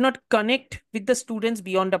 I could not connect with the students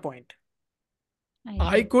beyond a point. I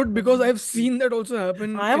I guess could, because so. I've seen that also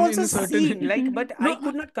happen I have in also a certain. seen, like, but I No,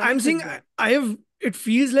 could not I'm connect saying with them. I have. It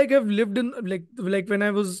feels like I've lived in, like when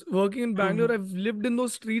I was working in Bangalore, Mm-hmm. I've lived in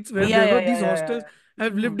those streets where Yeah, there yeah, were yeah, these yeah, yeah, hostels. yeah.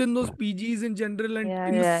 I've Mm-hmm. lived in those PGs in general and Yeah,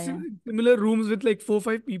 in the yeah, yeah. similar rooms with like 4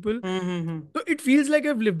 5 people. Mm-hmm. So it feels like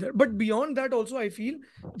I've lived there. But beyond that, also I feel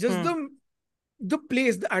just the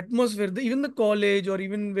place, the atmosphere, even the college or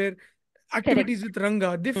even where Correct. activities with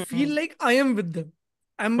Ranga, they feel Mm-hmm. like I am with them.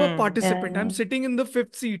 I'm a Yeah, participant. I'm yeah. sitting in the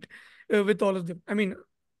fifth seat with all of them. I mean,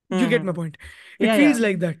 you get my Mm-hmm. point. It Yeah, feels yeah.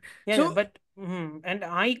 like that. Yeah, yeah, So, but and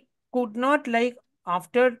I could not, like,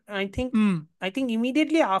 after, mm, I think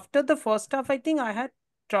immediately after the first half, I think I had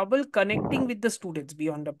trouble connecting with the students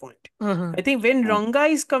beyond a point. uh-huh. I think when Ranga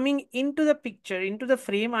is coming into the picture, into the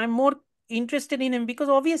frame, I'm more interested in him because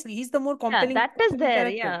obviously he's the more Yeah, that is compelling there.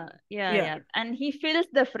 character. Yeah, yeah, Yeah, yeah. And he fills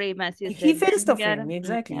the frame, as you he said. fills the Yeah, frame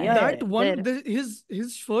exactly. yeah, Yeah, yeah. yeah, That yeah. one, There.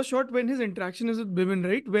 his first shot when his interaction is with Bimin,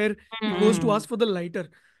 right, where he goes to Mm-hmm. ask for the lighter.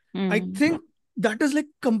 I Mm. think that is like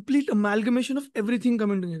complete amalgamation of everything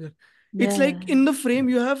coming together. It's Yeah. like in the frame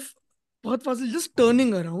you have Fahadh Faasil just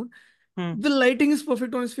turning around. Hmm. The lighting is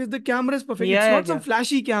perfect on his face. The camera is perfect. It's Yeah, not yeah, some yeah.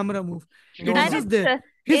 flashy camera move. It No, is And no, just no. there.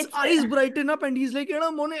 His it's eyes brighten up and he's like,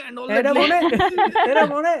 "Eda mone," and all that. Era Like, mone, era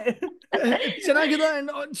mone. Chanagida,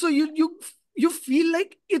 and so you feel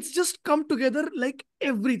like it's just come together, like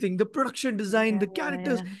everything, the production design, yeah, the yeah,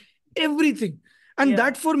 characters, yeah. everything. And Yeah.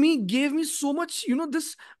 that for me gave me so much,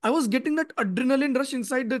 this, I was getting that adrenaline rush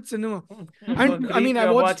inside that cinema. And I Great. mean,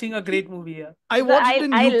 You're watching a great movie. Yeah. I So watched it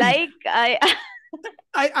in I UP. like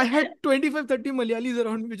I I had 25 30 Malayalis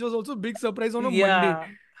around me, which was also a big surprise on a Monday. Yeah.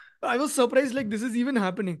 I was surprised like this is even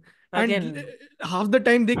happening. And Again. half the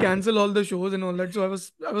time they cancel all the shows and all that. So I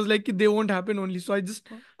was like they won't happen only. So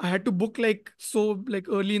I had to book like so like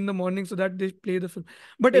early in the morning so that they play the film.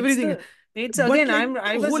 But It's everything, the it's but again, like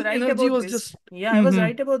I the was whole right energy about was this. just Yeah, I was hmm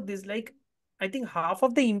right about this. Like, I think half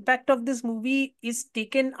of the impact of this movie is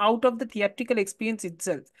taken out of the theatrical experience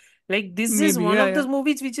itself. Like, this is maybe, one yeah, of yeah. those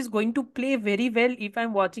movies which is going to play very well if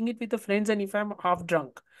I'm watching it with the friends and if I'm half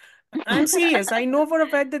drunk. I'm serious. I know for a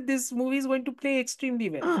fact that this movie is going to play extremely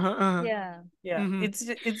well. Uh-huh, uh-huh. yeah. Yeah, hmm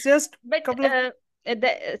it's just But couple of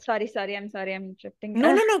sorry, I'm sorry, I'm interrupting.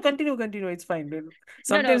 no, no, no. Continue. It's fine. No, no,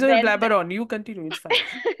 Sometimes I will when blabber on. You continue. It's fine.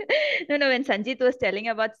 no, no, when Sanjeet was telling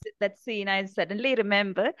about that scene, I suddenly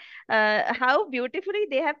remember how beautifully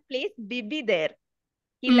they have placed Bibi there.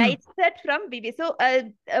 He Mm. lights that from Bibi. So,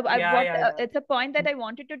 Yeah, what yeah, yeah. it's a point that I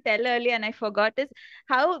wanted to tell earlier and I forgot is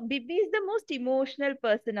how Bibi is the most emotional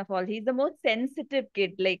person of all. He's the most sensitive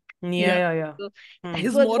kid. Like, Yeah, Yeah. yeah, yeah. so that Hmm.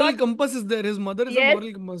 His was moral what. compass is there. His mother is a Yes,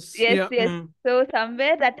 moral compass. yes, Yeah. yes. Hmm. So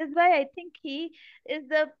somewhere that is why I think he is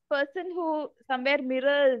the person who somewhere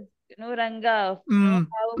mirrors, Ranga, Mm.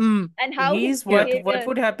 how Mm. and how his He's Yeah. what behavior.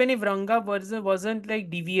 would happen if Ranga wasn't like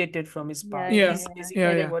deviated from his Yeah, path. yeah, Yeah. He's yeah, Yeah. basically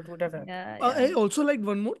like Yeah. what would have happened. yeah, yeah. I also liked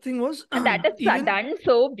one more thing was And that is even done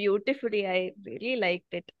so beautifully. I really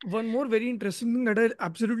liked it. one more very interesting thing that I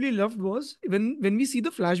absolutely loved was when we see the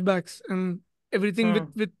flashbacks and everything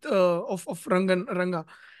with Hmm. of Ranga,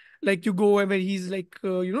 like you go where he's like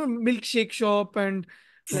milkshake shop and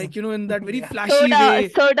like in that very Yeah. flashy Soda, way,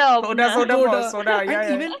 soda opener. Soda boss, soda, soda. and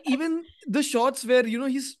Yeah, yeah. even the shots where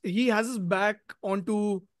he has his back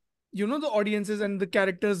onto the audiences and the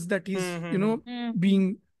characters that he's Mm-hmm. Mhm.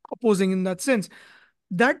 being opposing in that sense.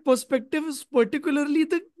 That perspective is particularly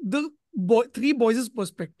the three boys'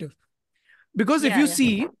 perspective, because if Yeah, you yeah.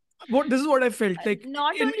 see what this is what I felt like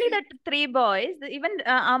Not in only that three boys, even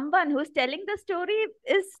Amban, who's telling the story,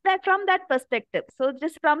 is that from that perspective. So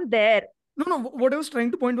just from there. no, no, what I was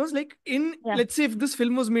trying to point was like in, Yeah. let's say if this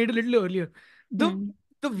film was made a little earlier, the Hmm.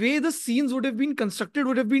 the way the scenes would have been constructed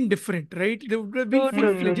would have been different, right? They would have been True,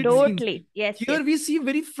 true, true. full-fledged Mm-hmm. scenes. Totally. Yes, yes. Here we see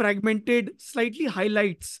very fragmented, slightly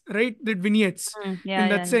highlights, right? The vignettes Yeah, in yeah,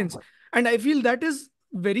 that yeah. sense. And I feel that is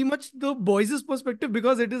very much the boys' perspective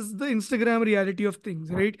because it is the Instagram reality of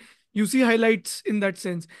things, right? You see highlights in that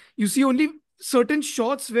sense. You see only certain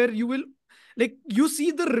shots where you will like you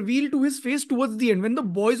see the reveal to his face towards the end when the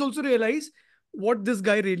boys also realize what this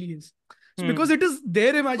guy really is. So because Hmm. it is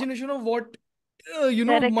their imagination of what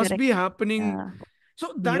Correct, must correct. be happening. Yeah.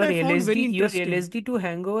 So that I found very Your interesting. LSD to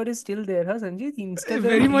hangover is still there, huh, Sanjay? Instagram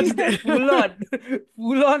Very much reels are there. full on,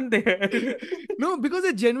 full on there. No, because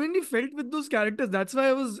I genuinely felt with those characters. That's why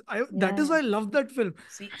that Yeah, is yeah. why I love that film.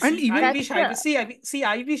 And See, I even That's wish I was. See,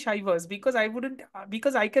 I wish I was because I wouldn't.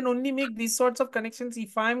 Because I can only make these sorts of connections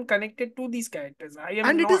if I'm connected to these characters. I am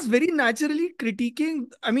and it is not. very naturally critiquing.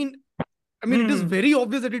 I mean, it is Hmm. very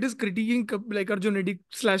obvious that it is critiquing like Arjun Reddy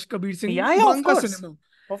 / Kabir Singh Yeah, yeah, of Banga course. cinema.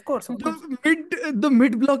 Of course, of course. The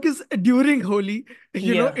mid block is during Holi.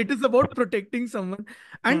 Yeah. It is about protecting someone,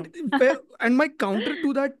 Hmm. and and my counter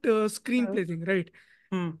to that Oh, screenplay thing, right?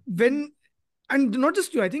 Hmm. When and not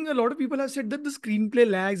just you, I think a lot of people have said that the screenplay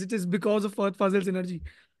lags. It is because of Fahadh Faasil's energy.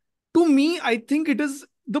 To me, I think it is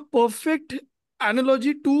the perfect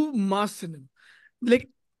analogy to mass cinema. Like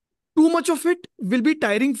too much of it will be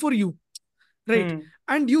tiring for you, right? Hmm.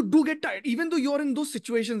 And you do get tired even though you're in those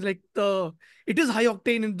situations, like the it is high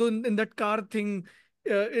octane in that car thing,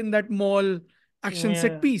 in that mall action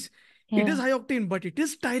set Yeah. piece. It is yeah. high octane, but it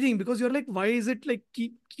is tiring because you're like, why is it like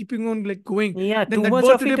keeping on like going? Yeah. Then Too that much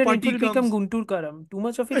of birthday it and it party will become comes. Guntur Karam. Too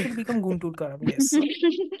much of it will become Guntur Karam. Yes.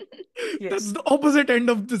 That's Yes. the opposite end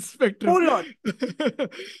of the spectrum. Whole lot.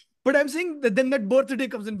 But I'm saying that then that birthday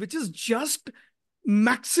comes in, which is just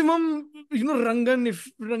maximum,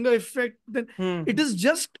 Ranga effect. Then it Hmm. is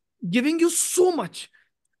just giving you so much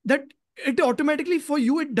that it automatically for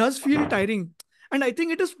you it does feel tiring. And I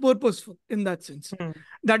think it is purposeful in that sense. Hmm.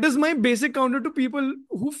 That is my basic counter to people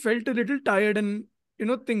who felt a little tired and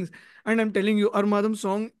things. And I'm telling you, Armadam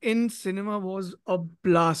song in cinema was a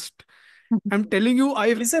blast. I'm telling you,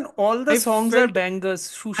 Listen, all the I songs are felt bangers.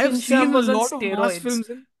 I've Shushin Sham seen a was on lot of mass steroids. films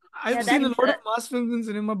in Yeah, I've seen a that's lot of mass films in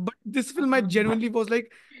cinema, but this film I uh, genuinely was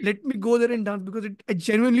like, let me go there and dance because I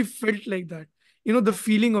genuinely felt like that. The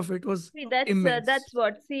feeling of it was see, immense. that's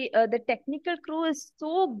what. See, the technical crew is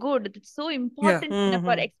so good. It's so Yeah, important in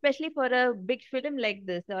Hmm. especially for a big film like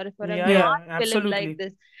this or for a Yeah, yeah, mass yeah, film like absolutely.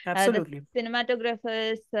 this. The Absolutely.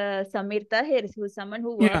 cinematographer is Samir Tahir, who's someone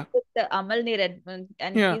who yeah, worked with Amal Nirad,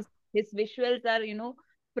 and yeah. his visuals are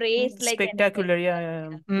praised like anything. Spectacular, yeah, yeah, yeah.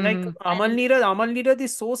 Yeah. Like Hmm. And Amal Neerad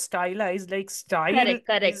is so stylized. Like style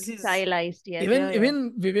correct, is his. stylized. Yes, Even Yeah, yeah.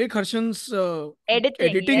 even Vivek Harshan's editing.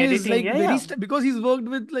 editing Yes, is Editing, like yeah, very yeah. because he's worked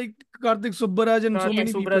with like Karthik Subbaraj and so Karthik yes,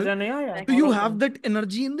 many people. Subrajan, yeah, yeah. So All you of exactly. have them. that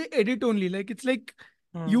energy in the edit only. Like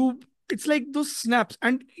Hmm. you, it's like those snaps,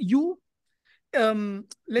 and you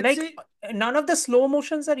let's Like say none of the slow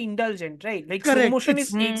motions are indulgent, right? Like slow correct. motion is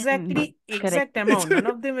It's Mm, exactly correct. exact it's amount. None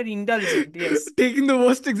of them are indulgent. Yes. taking the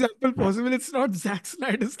worst example possible. It's not Zack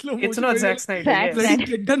Snyder's slow It's motion not where you're Zack like, Snyder, Zack yes. bloody Snyder.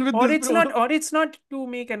 get done with this, bro. Or it's not to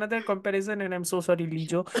make another comparison, and I'm so sorry,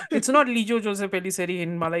 Lijo. It's not Lijo Joseph Pellicer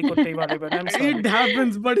in Malai Kottai Wale, but I'm It sorry.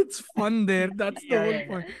 happens, but it's fun there. That's the Yeah, whole yeah,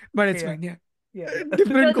 point. yeah. But it's Yeah, fine. Yeah, yeah, yeah. So,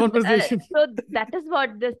 different conversation. so that is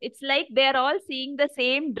what this. It's like they're all seeing the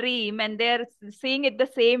same dream and they're seeing it the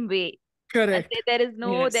same way. And Correct. Yes, there's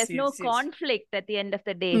no yes, yes. conflict at the end of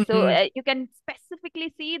the day. So Hmm. you can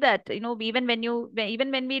specifically see that even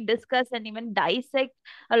even when we discuss and even dissect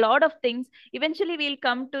a lot of things, eventually we'll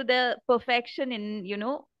come to the perfection in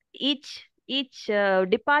each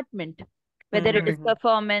department, whether it is Correct. Mm-hmm.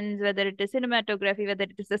 performance, whether it is cinematography, whether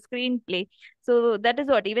it is a screenplay. So that is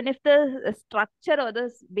what, even if the structure or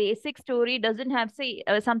the basic story doesn't have, say,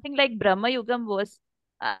 something like Brahma Yugam was,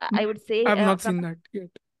 I would say, I've not from seen that yet.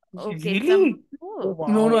 okay, some Really? Oh,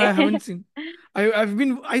 oh, No, no, wow. I okay. haven't seen. I've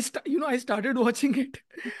been I started watching it.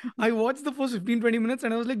 I watched the first 15-20 minutes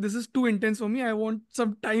and I was like, this is too intense for me. I want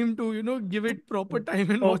some time to, give it proper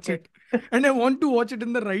time and watch Okay. it. And I want to watch it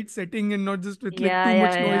in the right setting and not just with like Yeah, too yeah,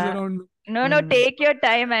 much noise yeah. around me. No, no, Mm. take your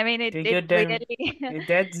time. I mean, Take it your time. really.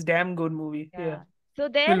 That's damn good movie. Yeah. Yeah. So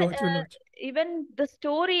there, We'll watch. even the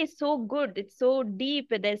story is so good. It's so deep.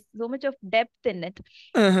 There's so much of depth in it.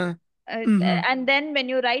 Uh-huh. Mm-hmm. And then when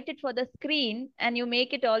you write it for the screen and you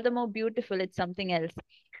make it all the more beautiful, it's something else.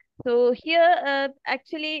 So here,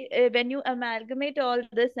 actually, when you amalgamate all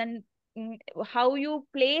this and how you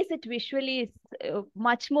place it visually is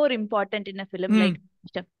much more important in a film like Mm.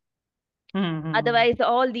 Aavesham. Mm-hmm. Otherwise,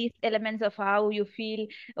 all these elements of how you feel,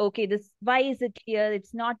 okay, this, why is it here?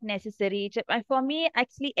 It's not necessary. For me,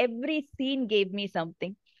 actually, every scene gave me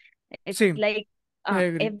something. It's Same. like I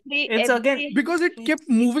agree. It's again, every Because it kept it,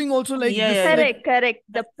 moving also like yeah, this, yeah, yeah. like correct,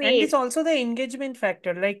 the And it's pace. also the engagement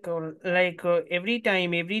factor. Every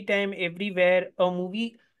time, everywhere, a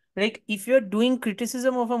movie. Like if you're doing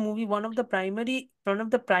criticism of a movie, one of the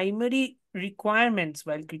primary requirements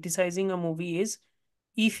while criticizing a movie is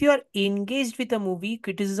if you are engaged with a movie,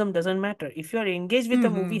 criticism doesn't matter. If you are engaged with a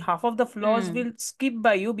movie, mm-hmm. half of the flaws Mm, will skip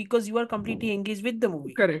by you because you are completely engaged with the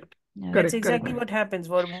movie. Correct. yeah. That's Correct. Correct. exactly Correct. what happens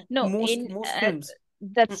for No, most films.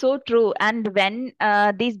 that's so true. And when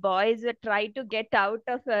these boys try to get out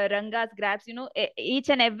of Ranga's grasp, each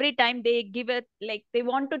and every time they give it, like they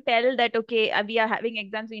want to tell that, okay, we are having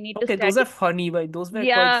exams, we need to Okay, those are study. funny, by those were quite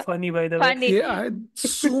Yeah, funny, by the way. funny. Yeah, I had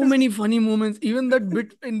so many funny moments. Even that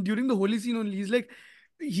bit in during the holy scene only. He's like,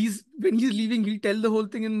 he's when he's leaving, he'll tell the whole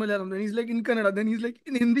thing in Malayalam. Then he's like in Kannada. Then he's like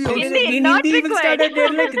in Hindi Then also. Hindi, in not Hindi he will start. start, and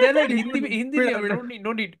they're like Hindi, Hindi, Hindi. Hindi, Beda, no beda. need,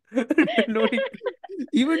 no need, no need.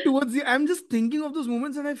 Even towards the, I'm just thinking of those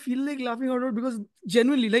moments and I feel like laughing out loud because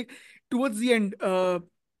genuinely, like towards the end,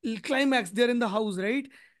 climax, they're in the house, right?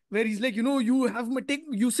 Where he's like, you have my take,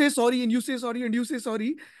 you say sorry and you say sorry and you say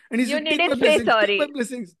sorry, and he's You like, take my needn't say blessings, take my sorry.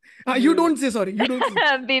 blessings. You don't Mm. say sorry, you don't say,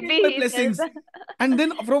 take Bibi, my he tells. blessings. And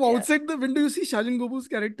then from Yeah. outside the window, you see Shajan Gobu's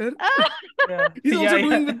character. Yeah. He's Yeah. also Yeah.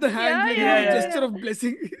 doing with the hands, Yeah, like, yeah, Yeah. the yeah, Yeah. gesture yeah. of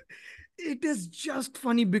blessing. It is just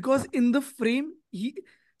funny because in the frame, he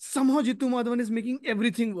somehow Jitu Madhavan is making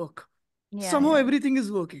everything work. Yeah, Somehow yeah. everything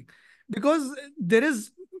is working because there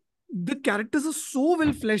is, the characters are so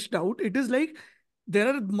well fleshed out. It is like there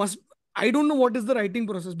are must, I don't know what is the writing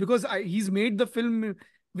process because he's made the film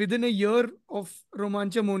within a year of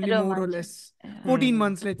Romancham only, more or Romantic. less Yeah. 14 Mm.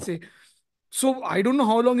 months, let's say. So I don't know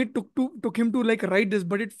how long it took him to like write this,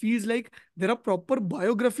 but it feels like there are proper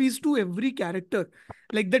biographies to every character.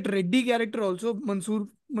 Like that Reddy character also, Mansoor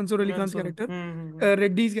Ali Khan's Mansoor. character, Mm-hmm.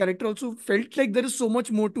 Reddy's character also felt like there is so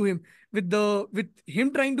much more to him, with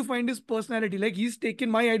him trying to find his personality. Like he's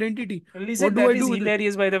taken my identity. What Listen, do I that do is with it?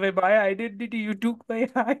 hilarious, by the way. My identity, you took my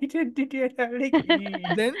identity, and I'm like,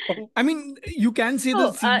 Then oh, I mean, you can say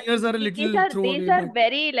the So, seniors are a these little are throwaway, but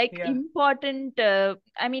very like yeah. important.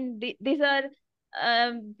 I mean, these are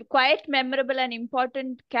quite memorable and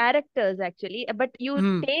important characters actually. But you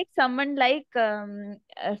hmm, take someone like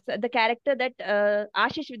the character that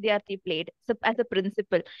Ashish Vidyarthi played, so as a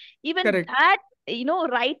principal. Even correct. that,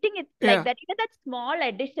 writing it like Yeah, that. Even that small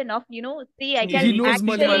addition of, see, I Yeah, can he he can knows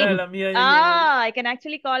speak actually. Malayalam. Malayalam. Yeah, yeah, yeah, yeah. Ah, I can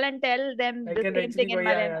actually call and tell them I the can same actually thing go. in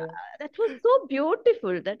Yeah, Malayalam. yeah, yeah. That was so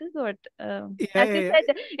beautiful. That is what, Yeah, as yeah, you yeah.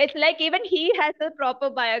 said, it's like even he has a proper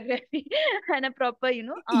biography and a proper,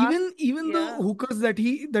 arc. Even the Yeah. hookers that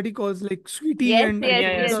he calls like Sweetie Yes, and yes, Yeah,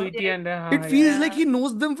 yeah, yes, Amrita, sweetie yes. and it yeah, feels yeah. like Yeah. he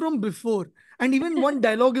knows them from before. And even one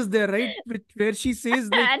dialogue is there, right? Where she says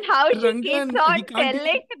like And how she keeps Rangan, on he can't even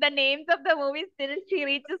telling the names of the movies till she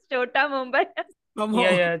reaches Chota Mumbai. Yeah, somehow.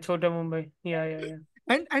 yeah, Chota Mumbai. Yeah, yeah, yeah.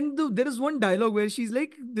 There is one dialogue where she's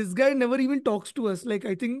like, "This guy never even talks to us." Like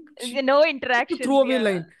I think No it's a interactions. throwaway Yeah.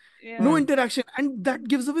 line, no Yeah. Hmm. interaction, and that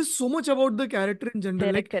gives away so much about the character in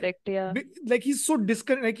general. Correct, correct. Yeah. Like he's so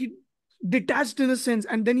disconnected, like he detached in a sense,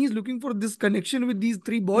 and then he's looking for this connection with these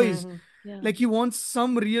three boys. Hmm. Yeah. Like he wants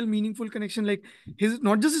some real meaningful connection, like his,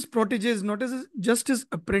 not just his proteges, not as just his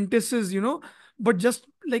apprentices, but just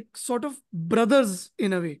like sort of brothers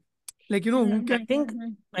in a way, like who Mm-hmm, can I think mm-hmm.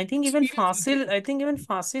 I think even experience Fasil everything. I think even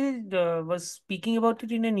Fasil was speaking about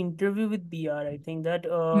it in an interview with BR. I think that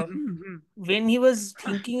Mhm. when he was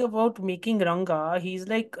thinking about making Ranga, he's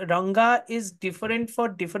like Ranga is different for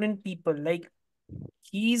different people. Like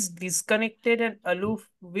he's disconnected and aloof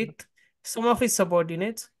with some of his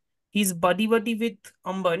subordinates. He's buddy with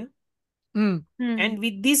Amban. Mm, Hmm. And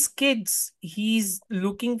with these kids, he's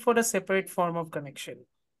looking for a separate form of connection.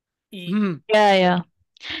 He, mm, Yeah, yeah.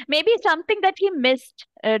 Maybe something that he missed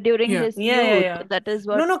during yeah. his yeah, yeah, youth. yeah. That is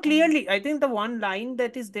No, what. no, clearly. I think the one line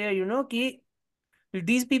that is there, ki,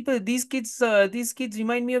 these kids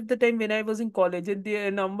remind me of the time when I was in college, and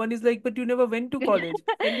Amban is like, but you never went to college.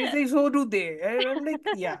 And he's like, so do they. And I'm like,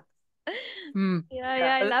 yeah, Mm. Yeah, yeah.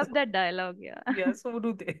 yeah, I love that dialogue. Yeah. yeah, so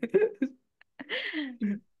do they.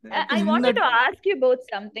 I In wanted that, to ask you both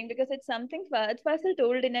something because it's something Fahadh Faasil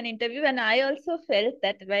told in an interview, and I also felt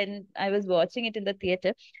that when I was watching it in the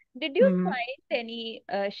theater. Did you mm, find any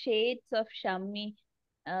shades of Shammi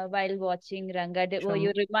while watching Ranga? Were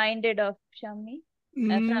you Sham- reminded of Shammi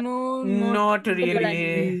from no, not Not Principal and really.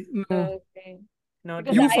 really. No. Okay. Not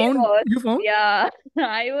Because You I really. found was, you found? yeah,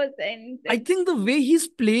 I was I like, think the way he's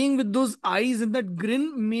playing with those eyes and that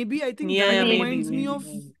grin, maybe I think Yeah, that yeah, maybe, maybe, reminds me maybe, maybe.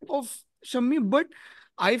 maybe. of Shammi, but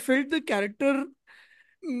I felt the character,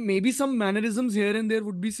 maybe some mannerisms here and there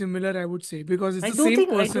would be similar, I would say, because it's the same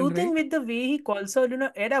I person, do right? think with the way he calls out,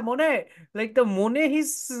 Era Mone, like the Mone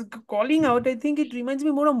he's calling out, I think it reminds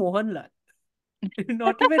me more of Mohanlal. Oh,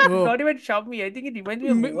 Not even Shavmi. I think it reminds me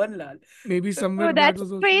of may- Mohanlal. maybe Oh, somewhere that that's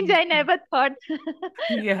was also strange. I never thought.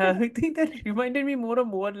 Yeah, I think that reminded me more of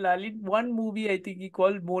Mohanlal. In one movie, I think he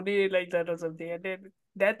called Monet like that or something, and then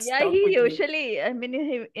that Yeah, stuck he with me. usually, I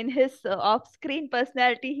mean, in his off-screen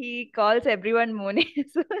personality, he calls everyone Moni.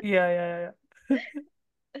 So, Yeah, yeah, yeah.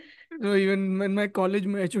 no, even in my college,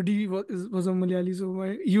 my HOD was a Malayali,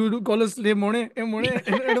 so he would call us "Le Mone, Mone,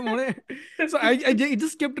 Mone." So it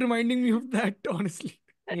just kept reminding me of that, honestly.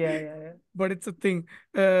 Yeah, yeah, yeah. But it's a thing.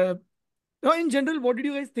 Uh, Now, in general, what did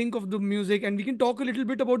you guys think of the music? And we can talk a little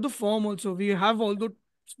bit about the form also. We have although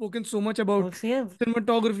spoken so much about Also, yeah.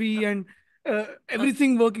 cinematography and Uh,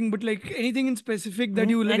 everything working, but like anything in specific that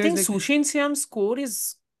you I guys think like, Sushin Syam's score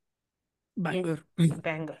is banger.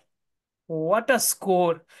 banger. what a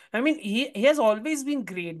score. I mean, he has always been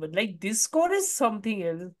great, but like this score is something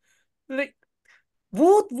else. Like,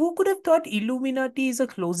 who could have thought Illuminati is a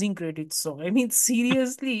closing credits song? I mean,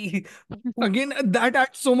 seriously. Again, that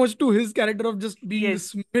adds so much to his character of just being the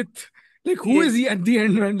Yes, smith. Like, who is yes. he at the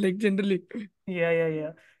end, man? Like, generally. Yeah, yeah,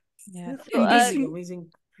 yeah. Yeah. So Amazing, Interesting.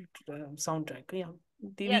 amazing soundtrack. Yeah.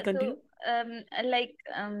 Devi, yeah, continue. so like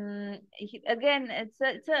again,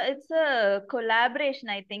 it's a collaboration.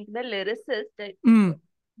 I think the lyricist Mm.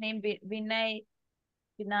 named Vinayak,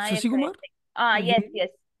 Shashi I Kumar? think. Ah, yes, Vin- yes,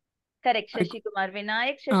 correct. I, Shashi Kumar,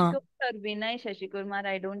 Vinayak Shashi uh, Kumar or Vinay Shashi Kumar.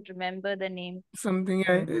 I don't remember the name. something.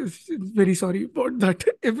 Mm-hmm. Very sorry about that.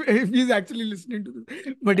 If he's actually listening to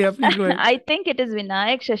this. But yeah, please go ahead. I think it is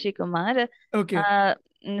Vinayak Shashi Kumar. Okay.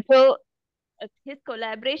 So his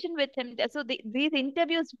collaboration with him. So these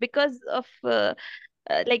interviews, because of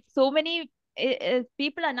like so many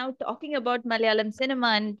people are now talking about Malayalam cinema,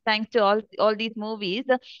 and thanks to all these movies.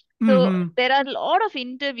 So Mm-hmm. there are a lot of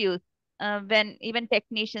interviews when even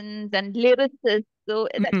technicians and lyricists. So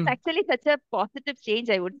that's Mm-hmm. actually such a positive change,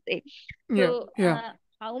 I would say. Yeah. So Yeah.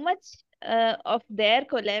 how much of their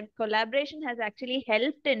collaboration has actually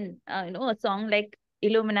helped in a song like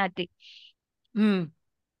Illuminati? Mm.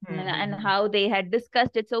 And Mm-hmm. how they had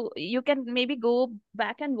discussed it. So you can maybe go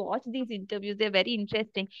back and watch these interviews. They're very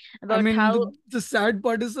interesting I about mean, how the sad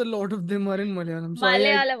part is a lot of them are in Malayalam. So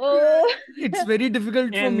Malayalam. Oh, it's very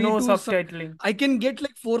difficult for And me no to. subtitling. I can get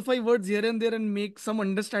like 4 or 5 words here and there and make some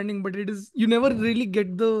understanding, but it is you never really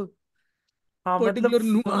get the हाँ मतलब particular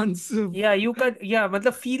nuance. yeah, you can, yeah,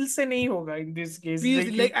 मतलब feel से नहीं होगा in this case, Feels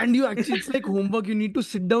like like, you. and you actually, it's like homework. You need to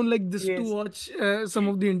sit down like this to Yes. watch some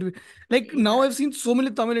of the interviews. Like now, yeah. I've seen so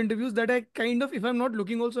many Tamil interviews that I kind of, if I'm not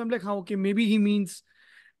looking, also I'm like, how okay, maybe he means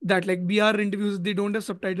that like BR interviews they don't have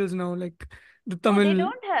subtitles now. Like the Oh, they Tamil,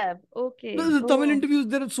 don't have. no, Okay. the Tamil Oh, interviews,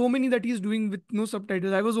 there are so many that he's doing with no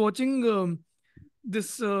subtitles. I was watching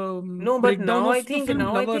this No, but breakdown now I of the think film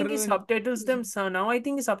now I think he Lover. And subtitles them. So now I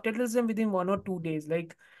think he subtitles them within 1 or 2 days.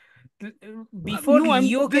 Like before no, I'm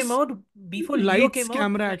Leo came this out, before Leo lights came out,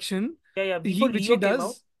 camera yeah, action yeah, yeah. he Before which he Leo came out,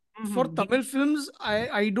 does for Tamil films.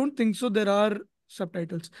 I don't think so. There are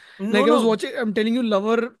subtitles. no, Like I was no. watching. I'm telling you,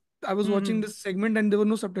 Lover. I was watching Mm-hmm. this segment and there were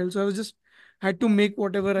no subtitles. So I was just had to make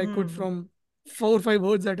whatever I could Mm-hmm. from 4 or 5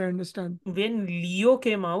 words that I understand. When Leo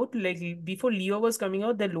came out, like before Leo was coming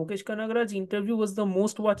out, that Lokesh Kanagaraj's interview was the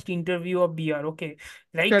most watched interview of BR. Okay,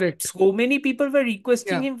 like Correct. so many people were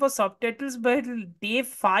requesting Yeah. him for subtitles, but day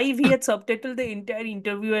 5 he had subtitled the entire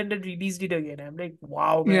interview and then released it again. I'm like,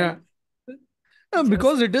 wow, Yeah. man, just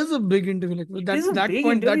Because it is a big interview. Like it is a that big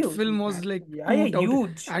point, that interview. film Yeah, was like yeah, yeah, too touted,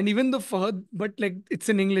 huge. and even the Fahad, but like it's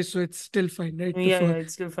in English, so it's still fine, right? The Yeah, yeah, Fahad,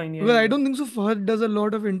 it's still fine. Yeah, because yeah, I yeah. don't think so. Fahad does a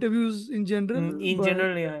lot of interviews in general, In but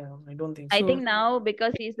general, yeah, yeah, I don't think I so. think so now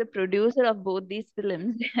because he's the producer of both these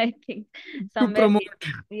films, I think to somewhere promote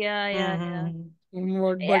yeah, yeah, yeah. Mm-hmm.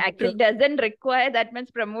 what, Yeah, but actually doesn't require that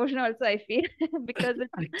much promotion also, I feel, because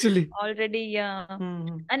it's actually, already, yeah.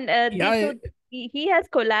 Mm-hmm. And yeah, he has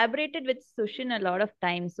collaborated with Sushin a lot of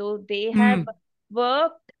times, so they have mm,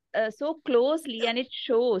 worked so closely, and it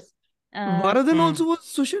shows. uh, Varadan Mm. also was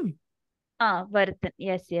Sushin. Vardhan,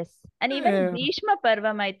 yes, yes. And even Yeah, Bhishma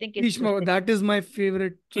Parvam, I think it's Bhishma, Sushin. that is my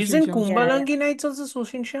favorite Sushin Isn't Shyam Yeah, song. yeah. Kumbalangi Nights also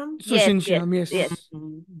Soshin Sham? Yes, Sushin yes, Shyam, yes. yes.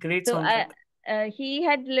 Great So soundtrack. he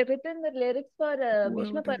had written the lyrics for Whoever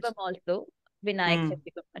Bhishma that is. Parvam also, Vinayak Mm.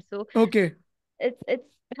 Shetty. So Okay, it's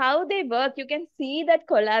how they work. You can see that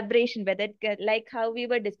collaboration, whether like how we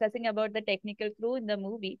were discussing about the technical crew in the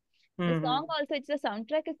movie. The song Mm-hmm. also, it's the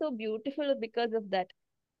soundtrack is so beautiful because of that.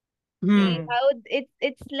 hmm, Mm-hmm. How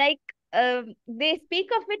it's like they speak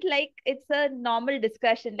of it like it's a normal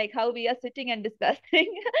discussion, like how we are sitting and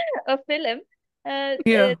discussing a film. Uh, uh,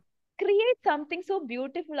 yeah, Create something so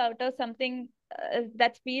beautiful out of something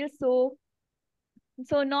that feels so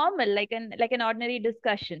normal, like an ordinary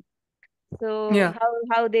discussion. So yeah.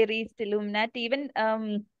 how they reached Illuminati, even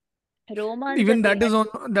romance Even that they that is had.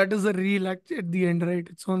 on. That is a reel at the end, right?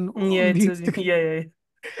 It's Yeah, on it's the a, Instagram. yeah, yeah,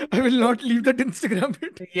 I will not leave that Instagram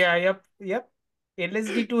bit. yeah, yep, yep.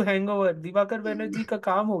 LSD to hangover. Diwakar Banerjee का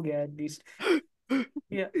काम हो गया at least.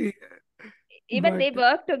 Yeah. Yeah, Even but they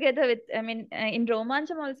work together with, I mean, in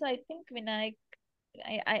romancem also, I think Vinayak,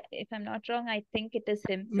 if I'm not wrong, I think it is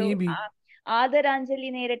him. So maybe.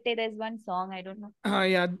 Adaranjali Nerette, there's one song, I don't know.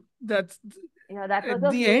 Yeah, that's Yeah, that was at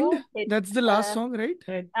a the end. huge hit. That's the last song, right?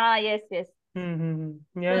 Right. Yes, yes.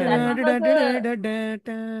 Mm-hmm. Yeah, So yeah, that yeah. one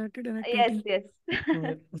was a, yes, yes.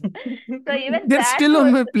 Yeah. So even They're that still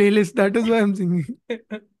on was, my playlist. That is why I'm singing.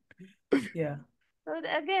 Yeah. so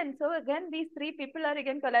again, these three people are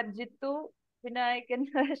again collab. Jittu. Vinayak and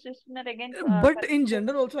Shushnar again. But in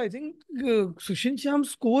general, also, I think Sushin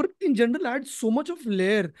Shyam's score in general adds so much of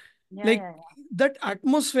layer. Yeah, Like yeah, yeah. that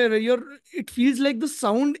atmosphere where it feels like the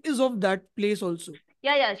sound is of that place also.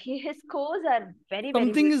 Yeah, yeah. His scores are very, very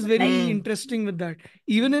Something is beautiful. Like, very Hmm. interesting with that.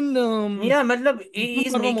 Even in Yeah, matlab,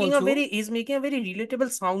 Vishnu Parvam also. he's making a very relatable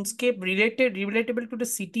soundscape, relatable to the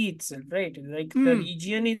city itself, right? Like the Hmm.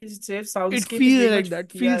 region itself, It soundscape is very feels much, like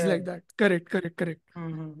that. yeah, Feels yeah. like that. Correct, correct, correct.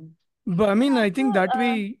 Mm-hmm. But I and mean, I think also, that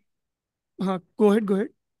way. Go ahead, go ahead.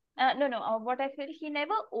 no, no. What I feel, he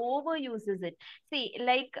never overuses it. See,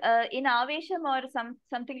 like in Avesham or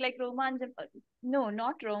something like Romanjam. No,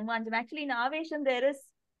 not Romanjam. Actually, in Avesham,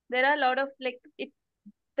 there are a lot of like it.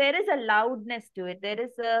 There is a loudness to it. There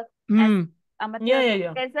is a, as Hmm. Amartya Yeah, yeah, said,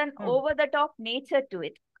 yeah. there's an Hmm. over the top nature to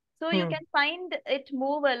it. So you Hmm. can find it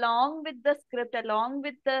move along with the script, along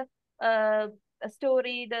with the uh,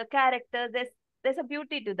 story, the character. There's a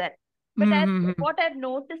beauty to that. But Hmm. as Hmm. Hmm. what I've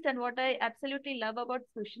noticed and what I absolutely love about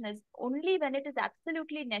Sushan is only when it is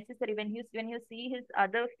absolutely necessary, when you see his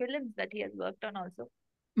other films that he has worked on also,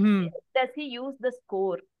 Hmm. does he use the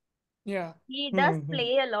score? Yeah. He does Hmm.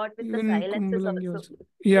 play a lot with the Even silences Kumbalangi also. also.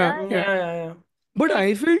 Yeah, Yeah, Yeah, yeah. yeah. yeah, yeah. But So it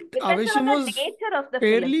I felt depends on Avesham the was nature of the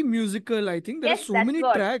film. fairly musical. I think there are Yes, so that's many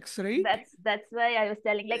what. tracks, right? That's why I was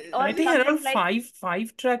telling. Like, or I think something around like,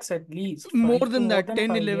 five tracks at least. More Five to than more that, than 10,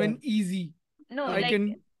 five, yeah. 11, easy. no, I Hmm. like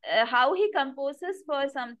can. how he composes for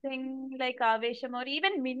something like Avesham or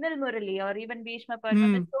even Minnal Murali or even Bhishma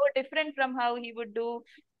Padmam is Hmm. so different from how he would do,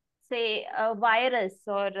 say, Virus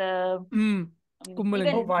or Hmm. Oh, even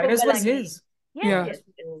Kumbalangi. Virus was Kumbalangi. his. Yes, Oh, Yeah. yes,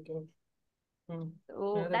 that's yes. okay. Hmm.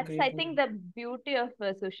 So Another that's, great I think, movie. the beauty of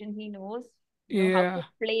Sushin. He knows, how to Yeah.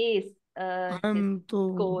 place his I'm to.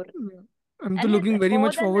 score. Yeah. I'm to And his looking very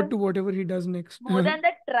much forward to whatever he does next. more than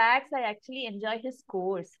the tracks, I actually enjoy his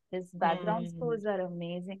scores. His background Hmm. scores are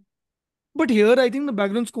amazing. But here, I think the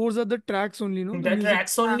background scores are the tracks only, no? The The music.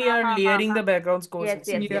 tracks Ha, only ha, are ha, ha, layering ha. the background scores. Yes, yes,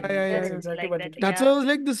 Yeah, yes. yeah, Exactly. yeah, That's yeah. Correct. exactly Like what that. it is. That's Yeah. why I was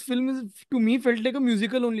like, this film is to me felt like a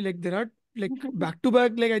musical only. Like there are like back to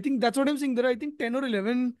back. Like I think that's what I'm saying. There are I think 10 or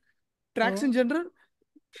 11 tracks in Hmm. general.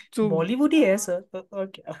 So Bollywood ही है sir.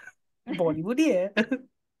 Okay. Bollywood ही है.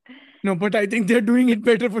 no, but I think they're doing it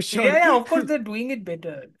better for Yeah, sure. yeah, of course they're doing it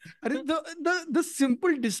better. The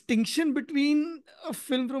simple distinction between a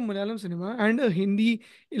film from Malayalam cinema and a Hindi,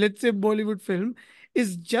 let's say Bollywood film,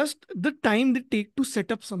 is just the time they take to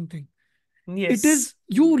set up something. It is Yes.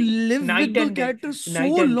 you live with Night the and day. characters so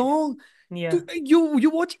Night and day. long. Yeah. You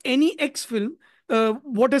watch any X film.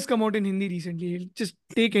 What has come out in Hindi recently? Just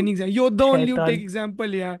take any example. You're the only you take Shaitan.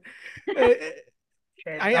 example. Yeah, uh,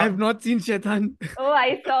 I have Shaitan. not seen Shaitan. Oh,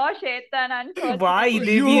 I saw Shaitan, Why,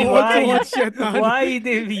 unfortunately, You Devi? also Why? watch Shaitan. Why,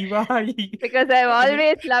 Devi? Why? because I've I mean,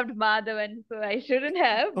 always loved Madhavan, so I shouldn't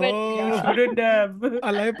have. But You oh, yeah, shouldn't have.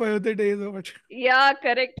 Alay Payote days of it. yeah,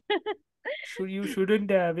 correct. You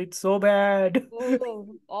shouldn't have. It's so bad.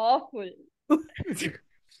 Oh, awful.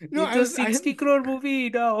 No, It's a I 60 am. crore movie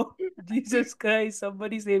now. Jesus Christ,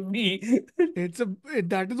 somebody save me. It's a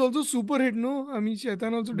that is also super hit. No, I mean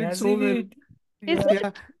Shaitan also did so Massive well. hit. Is Yeah. it?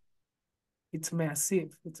 Yeah, It's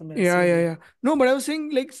massive. It's a yeah, massive yeah, hit. yeah. No, but I was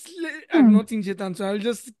saying like I've not seen Shaitan, so I'll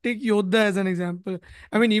just take Yodha as an example.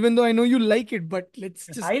 I mean, even though I know you like it, but let's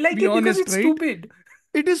just I like be it because honest, it's right? stupid.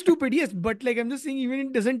 It is stupid, yes, but like I'm just saying, even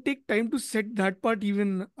it doesn't take time to set that part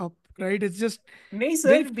even up, right? It's just No, very,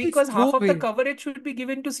 sir, very because half of the throwaway. coverage should be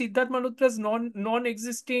given to Siddharth Malhotra's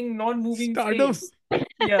non-existing, non-moving Stardom. face.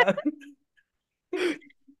 Yeah.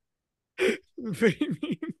 Very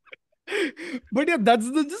mean. But yeah, that's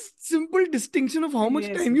the just simple distinction of how much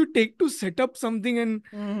Yes. time you take to set up something and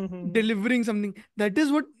Mhm. delivering something. That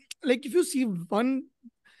is what, like, if you see one,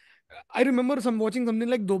 I remember watching something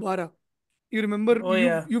like Dobara. You remember Oh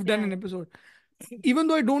yeah. you've done Yeah, an yeah. episode. Even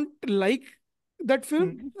though I don't like that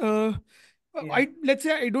film, Mm, uh, yeah. I let's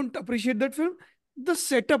say I don't appreciate that film. The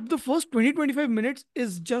setup, the first 20-25 minutes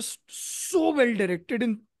is just so well directed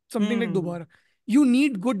in something like Hmm. Dobara. You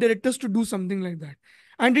need good directors to do something like that.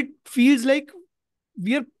 And it feels like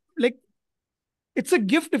we are like it's a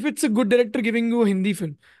gift if it's a good director giving you a Hindi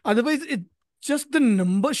film. Otherwise, it just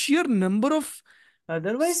the sheer number of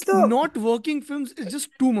Otherwise, the not working films is just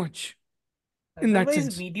too much in that otherwise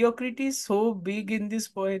sense. mediocrity is so big in this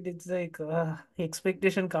point. It's like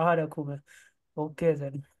expectation kaha rakhu main? Okay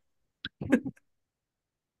then.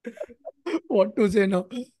 What to say now?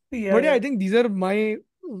 Yeah, But yeah, yeah. I think these are my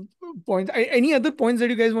points. Any other points that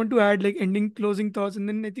you guys want to add, like ending, closing thoughts, and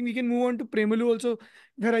then I think we can move on to Premalu also,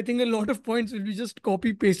 where I think a lot of points will be just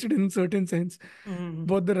copy pasted in certain sense Mhm.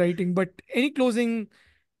 about the writing. But any closing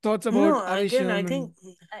thoughts about No, again, Avisham and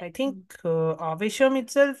I, I think Avesham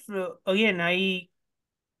itself. Again, I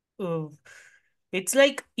uh, It's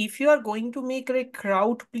like if you are going to make like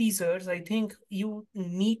crowd pleasers, I think you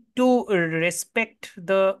need to respect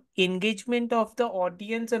the engagement of the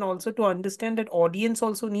audience and also to understand that audience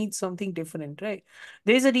also needs something different, right?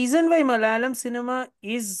 There's a reason why Malayalam cinema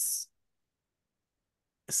is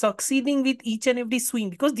succeeding with each and every swing,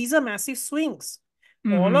 because these are massive swings.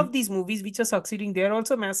 All Mm-hmm. of these movies which are succeeding, they are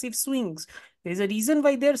also massive swings. There's a reason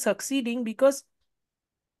why they're succeeding, because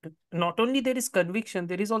not only there is conviction,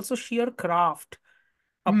 there is also sheer craft.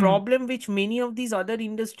 A Hmm. problem which many of these other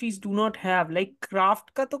industries do not have. Like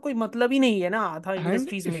craft का तो कोई मतलब ही नहीं है ना आधा And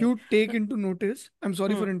industries if में. you take into notice, I'm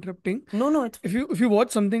sorry Hmm. for interrupting. No, no, it's If you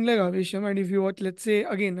watch something like Avesham, and if you watch, let's say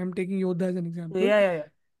again, I'm taking Yodha as an example, yeah, yeah, yeah.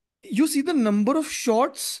 you see the number of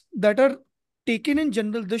shots that are taken in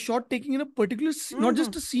general, the shot taking in a particular, not Mm-hmm.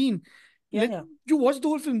 just a scene. Yeah, Let yeah. you watch the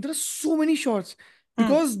whole film. There are so many shots Hmm.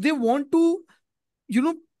 because they want to, you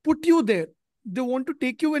know, put you there. They want to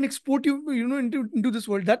take you and export you, into this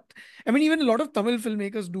world. That, I mean, even a lot of Tamil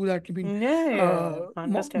filmmakers do that. I mean, Yeah, yeah, Mari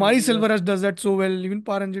understandable. Yes. Selvaraj does that so well. Even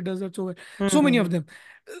Paranjit does that so well. So many Mm-hmm. of them.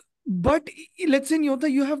 But let's say in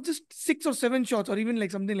Yodha, you have just 6 or 7 shots, or even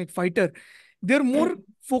like something like Fighter. They're more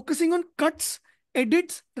focusing on cuts,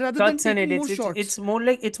 edits, rather than Cuts and taking more edits. shots.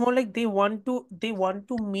 It's more like they want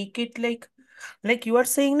to make it like you are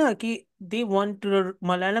saying na ki they want to,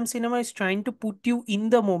 Malayalam cinema is trying to put you in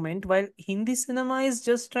the moment, while Hindi cinema is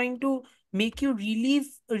just trying to make you relieve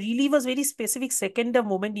a very specific second of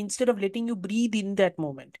moment instead of letting you breathe in that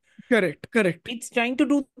moment. Correct, correct, It's trying to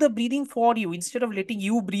do the breathing for you instead of letting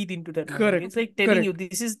you breathe into that moment. It's correct, like telling you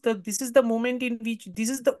correct. this is the moment in which this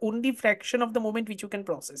is the only fraction of the moment which you can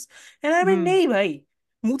process. And I mean, Hmm. नहीं भाई,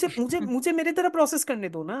 मुझे मुझे मुझे मेरे तरह process करने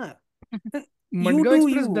दो ना. You Madgaon do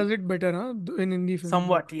Express you. does it better, huh? In Hindi films, though.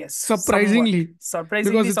 Somewhat, yes. Somewhat. Surprisingly, because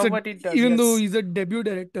Surprisingly, it's a somewhat it does, even though yes. he's a debut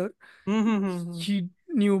director, Mm-hmm. he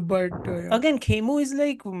knew, but yeah, Again, Khemu is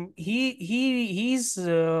like he's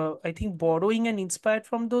I think borrowing and inspired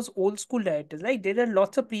from those old school directors. Like there are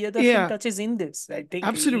lots of Priyadarshan yeah, touches in this. I think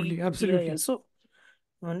absolutely, yeah, yeah. absolutely. So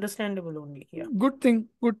understandable only. Yeah. Good thing,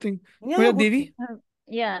 good thing. Oh Yeah, yeah, good thing. Devi.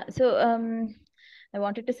 Yeah. So I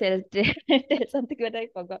wanted to say tell something, but I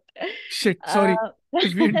forgot. Shit, sorry Uh,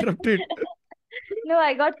 if we interrupted. no,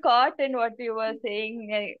 I got caught in what you were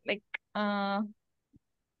saying. Like,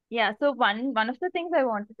 yeah. So one of the things I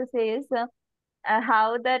wanted to say is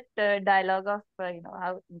how that dialogue of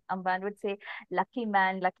how Amban would say lucky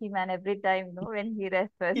man" every time when he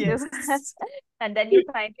refers to, Yes. and then you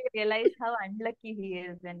finally realize how unlucky he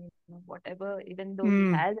is when whatever, even though he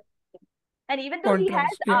Hmm. has, and even though he has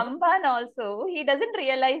Contrast. Yeah, Amban also, he doesn't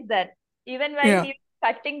realize that. Even while yeah. he's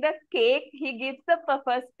cutting the cake, he gives the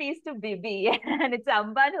first piece to Bibi, and it's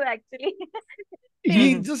Amban who actually He takes.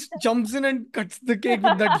 Mm-hmm. just jumps in and cuts the cake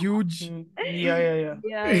with that huge Yeah, yeah, yeah.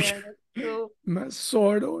 Yeah, yeah. That's so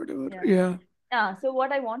sword or whatever. yeah. Yeah. So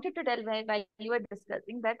what I wanted to tell while you were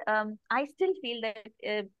discussing that, I still feel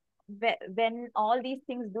that when all these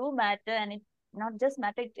things do matter, and it not just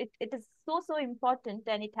matter, it is so important,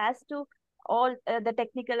 and it has to all the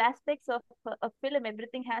technical aspects of a film,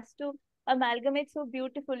 everything has to amalgamate so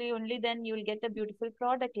beautifully. Only then you will get a beautiful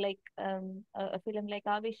product like a film like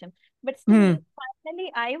Avesham. But still, Hmm.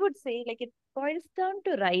 finally, I would say like it boils down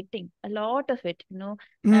to writing. A lot of it, Hmm. Um,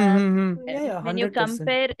 Hmm. Hmm. Yeah, yeah, when you 100%.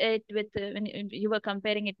 compare it with when you were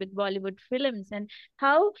comparing it with Bollywood films, and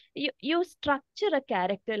how you structure a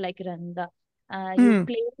character like Ranga, you Hmm.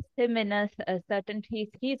 place him in a certain,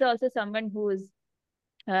 he's also someone who's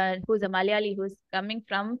a Malayali, who's coming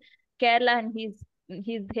from Kerala, and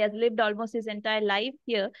he has lived almost his entire life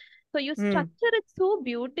here. So you Hmm. structure it so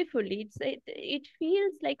beautifully. It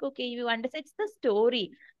feels like okay, you understand. It's the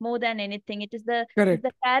story more than anything. It is the Correct.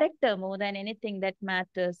 character more than anything that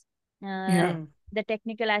matters. Uh, Yeah. Hmm. the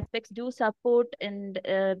technical aspects do support, and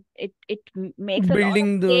it makes a lot of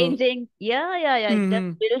Building the. changing. Yeah, yeah, yeah. It just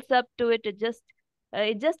Hmm. builds up to it.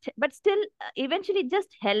 But still, eventually, it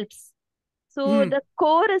just helps. So Hmm. the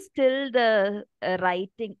core is still the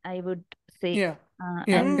writing, I would say, Yeah.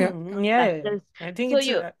 Yeah. and Yeah. Yeah, that yeah, yeah. is I think so it's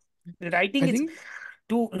you. writing. I It's think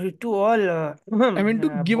to all I mean, to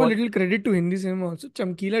give a little credit to Hindi cinema also,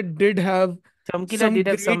 Chamkila did have Chamkila some did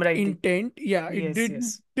have some great writing. intent. Yeah, it Yes, did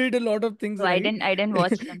yes. did a lot of things So I right. didn't I didn't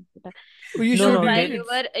watch them. You No, So should. no, while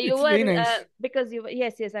they. It's very nice. because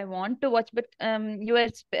yes, I want to watch, but you were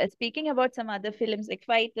speaking about some other films like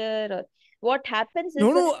Fighter, or what happens is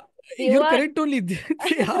No, no, you you're are. correct only.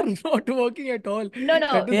 They are not working at all. No, no.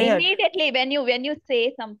 That is. Yeah, yeah. Immediately when you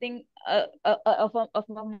say something of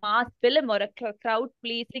a mass film or a crowd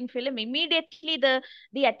pleasing film, immediately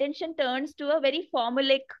the attention turns to a very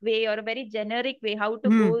formulaic way or a very generic way how to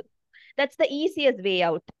Hmm. go. That's the easiest way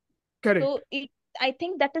out. Correct. So I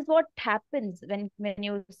think that is what happens when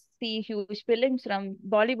you see huge films from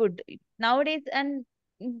Bollywood nowadays, and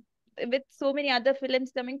mm, with so many other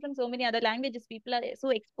films coming from so many other languages, people are so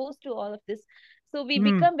exposed to all of this. So we Hmm.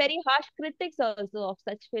 become very harsh critics also of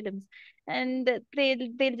such films, and they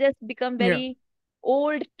just become Yeah. very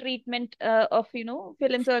old treatment of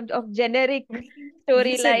films of generic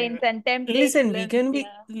storylines Listen, and template films.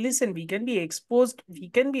 we can be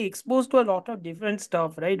exposed, to a lot of different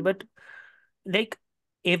stuff, right? But like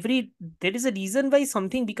every there is a reason why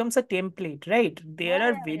something becomes a template, right? There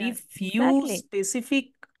are very Yeah, few exactly. specific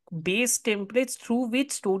base templates through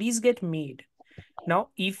which stories get made. Now,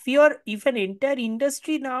 if an entire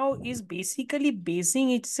industry now is basically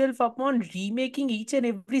basing itself upon remaking each and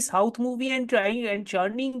every South movie and trying and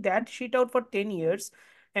churning that shit out for 10 years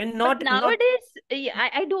and But not nowadays,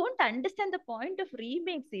 I don't understand the point of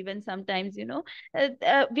remakes even sometimes, we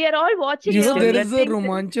are all watching There listen, is a interesting films.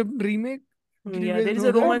 Romancham remake. Did you yeah, guys there is know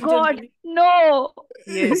a that? Oh Romanchan God, remake. no,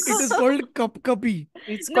 It is Yes, called Cup Cuppy.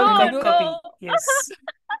 it's called no, You Cup know, no. Cuppy. Yes.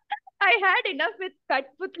 I had enough with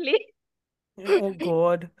Katputli. Oh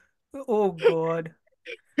God. Oh God.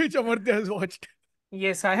 which Amartya has watched.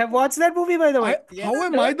 Yes, I have watched that movie, by the way. How Yes.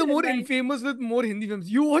 am I Don't the more remind. infamous with more Hindi films?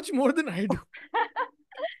 You watch more than I do.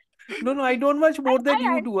 No, no, I don't watch more than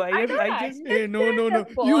you do. I I don't just Hey, no, understand no, the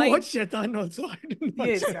no. You watch point. Shaitan also. I didn't watch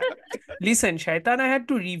yes. Shaitan. Listen, Shaitan, I had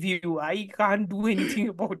to review. I can't do anything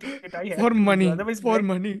about it. I had For to review. money. Otherwise, For blind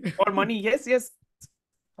money. for money. Yes, yes.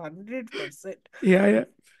 100%. Yeah, yeah.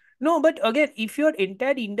 No, but again, if your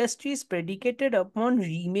entire industry is predicated upon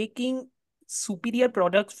remaking superior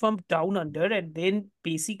products from down under and then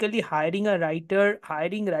basically hiring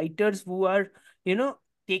writers who are, you know,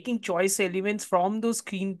 taking choice elements from those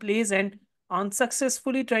screenplays and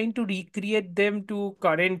unsuccessfully trying to recreate them to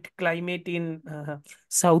current climate in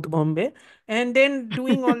South Bombay, and then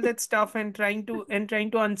doing all that stuff and trying to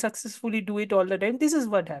unsuccessfully do it all the time. This is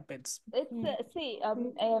what happens. It's see,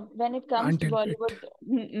 when it comes Can't to help it.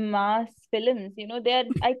 Bollywood mass films, they're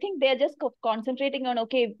I think they're just concentrating on,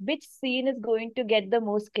 okay, which scene is going to get the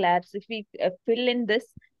most claps. If we fill in this,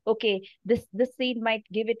 okay, this scene might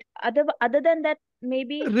give it. Other than that,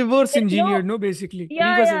 maybe Reverse there's no, engineered, no, basically.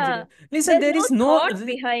 yeah, Reverse yeah, engineer. Listen, there's no thought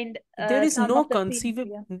behind there is some of no the scenes.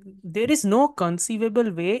 conceivable Yeah. there is no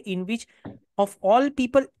conceivable way in which of all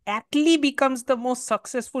people Atlee becomes the most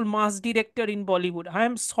successful mass director in Bollywood. I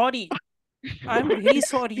am sorry. I am very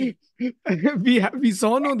sorry. We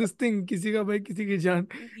saw no this thing, Kisi Ka Bhai Kisi Ki Jaan,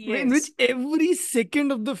 in which Yes. every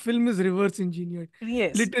second of the film is reverse engineered.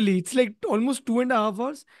 Yes. Literally, it's like almost 2.5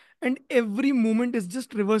 hours, and every moment is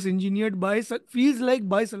just reverse engineered by feels like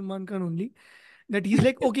by Salman Khan only. That he's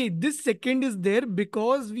like, okay, this second is there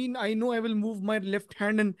because I know I will move my left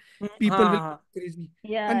hand and people will go हाँ, crazy.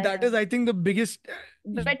 And Yeah, that yeah. is, I think, the biggest.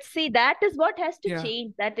 But see, that is what has to Yeah.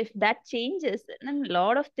 change. That if that changes, then a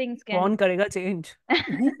lot of things can. कौन करेगा change?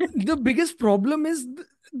 Who the biggest problem is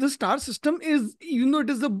the star system is, it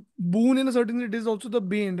is the boon in a certain, it is also the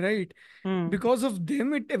bane, right? Hmm. Because of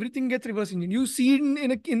them, everything gets reverse engineered. You see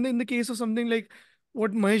it in the case of something like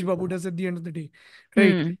what Mahesh Babu does at the end of the day,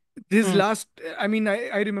 right? Hmm. This Hmm. last, I mean,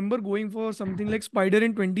 I remember going for something like Spider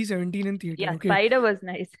in 2017 in theater. Yeah, Okay, Spider was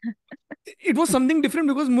nice. it was something different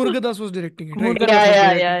because Murugadas was directing it, right? Murugadas was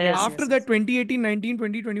Yeah, directing. yeah, Yes, yeah. After yes, that, yes. 2018, 19,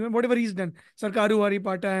 20, 21, whatever he's done, Sarkaru Wari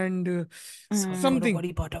Pata and Sarkar Mm. something.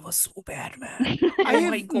 Varipata was so bad, man. I Oh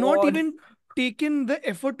my have not God. even taken the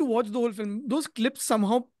effort to watch the whole film. Those clips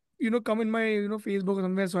somehow, come in my, Facebook or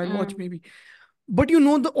somewhere, so I'll watch Mm. maybe. But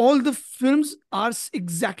all the films are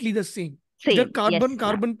exactly the same. They're Same, yes.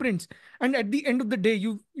 carbon prints, and at the end of the day,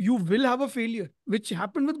 you will have a failure, which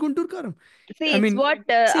happened with Guntur Karam. See, I it's mean, what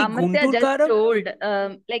See, Amartya Guntur just Karam. told.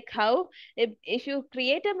 Like how if you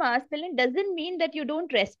create a mass film, doesn't mean that you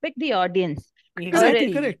don't respect the audience. Or correct,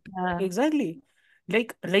 Exactly. correct, Exactly.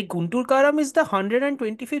 Like Guntur Karam is the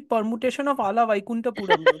 125th permutation of Ala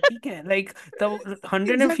Vaikuntapuram, bro. ठीक है? Like the exactly.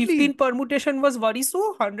 115th permutation was Varisu,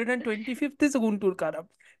 125th is Guntur Karam.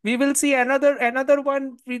 We will see another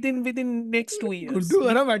one within next 2 years. Guntur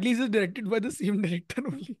Karam at least is directed by the same director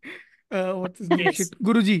only. What's his name? Yes. Shit,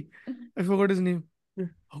 Guruji. I forgot his name.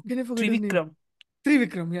 How can I forget his name? Trivikram.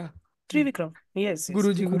 Trivikram, yeah. Yeah. Trivikram. Yes, yes.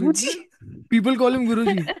 Guruji, Guruji. Guruji. People call him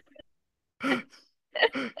Guruji.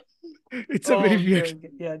 It's a very Oh, okay, weird. okay.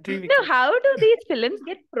 Yeah, No, Trivikram. how do these films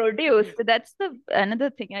get produced? That's the another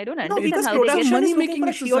thing. I don't No, understand because how they It's a get. production money is looking making for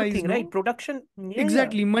a sure exercise, thing, right? no? Production. Yeah, yeah.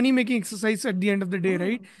 Exactly. Money making exercise at the end of the day,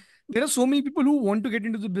 right? Mm. There are so many people who want to get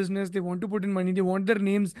into the business. They want to put in money. They want their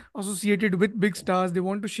names associated with big stars. They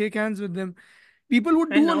want to shake hands with them. People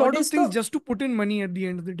would And do a lot of nowadays, things though, just to put in money at the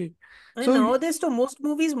end of the day. and So nowadays, though, most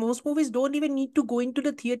movies don't even need to go into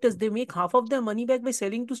the theaters. They make half of their money back by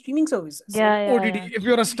selling to streaming services. Yeah, yeah, OTT, yeah. if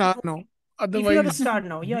you're a star now. If you're a Otherwise, star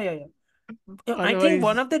now, yeah, yeah, yeah. I think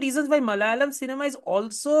one otherwise, of the reasons why Malayalam cinema is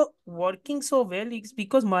also working so well is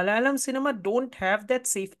because Malayalam cinema don't have that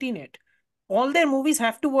safety net. All their movies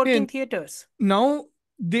have to work in again, theaters. now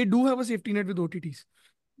they do have a safety net with OTTs.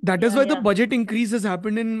 That is Yeah, why the yeah. budget increase has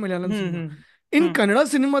happened in Malayalam Hmm, cinema. hmm, In hmm. Kannada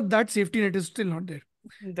cinema, that safety net is still not there.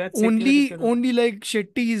 That safety net is Only, still not. only like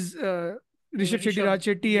Shetty's, Rishabh Shetty, Rishabh, Raj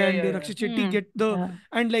Shetty, yeah, and yeah, yeah. Rakshit Shetty Hmm. get the, Yeah.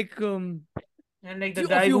 and like And like the few, a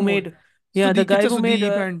guy few who more. made, yeah, the guy Sudikitha who made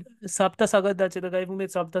Sudeep and Sapta Sagaddache, the guy who made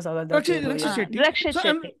Sapta Sagaddache, Rakshit yeah. Shetty. Rakshit So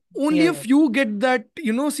I'm Shetty. only Yeah, a yeah. few get that,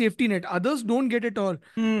 safety net. Others don't get it all.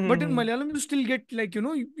 Hmm, But hmm, in hmm. Malayalam, you still get like,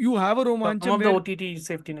 you have a Some romancham of the where OTT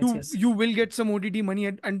safety nets, you yes. you will get some OTT money,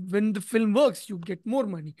 and when the film works, you get more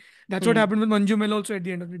money. That's what Hmm. happened with Manju Mel also at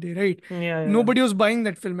the end of the day, right? Yeah, yeah, yeah. Nobody was buying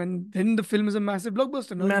that film, and then the film is a massive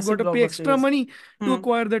blockbuster. Now you've got Massive to pay blockbuster, extra yes. money to Hmm.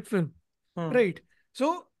 acquire that film, Hmm. right?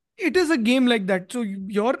 So it is a game like that. So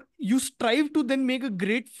you strive to then make a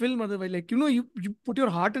great film. Otherwise, like you put your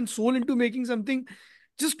heart and soul into making something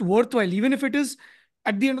just worthwhile, even if it is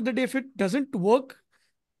at the end of the day, if it doesn't work,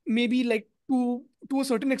 maybe like to a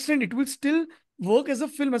certain extent, it will still work as a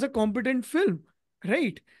film, as a competent film,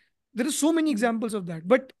 right? There are so many examples of that.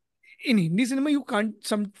 But in Hindi cinema, you can't.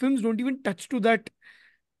 Some films don't even touch to that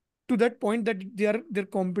point that they're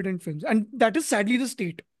competent films, and that is sadly the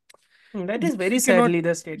state, That is which very we cannot sadly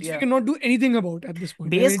the state, which we yeah. cannot do anything about at this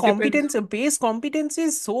point. I mean, Base it depends. competence, base competence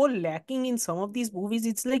is so lacking in some of these movies.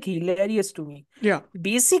 It's like hilarious to me. Yeah,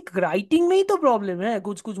 basic writing में ही तो problem है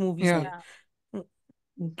कुछ कुछ movies yeah. में Yeah.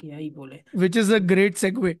 क्या ही बोले. Which is a great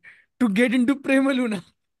segue to get into Premaluna.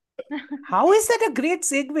 How is that a great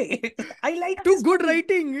segue? I like To this good movie.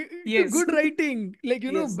 writing, to Yes. good writing, like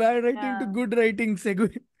Yes. bad writing to Yeah. good writing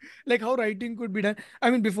segue, like how writing could be done.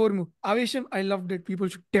 I mean, before Avesham, I loved it.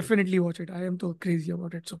 People should definitely watch it. I am so crazy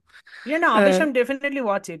about it. So, Yeah, no, uh, Avesham definitely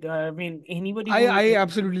watch it. I mean, anybody I who.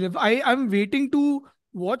 absolutely love. I'm waiting to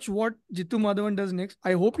watch what Jitu Madhavan does next.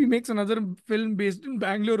 I hope he makes another film based in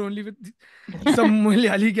Bangalore only with some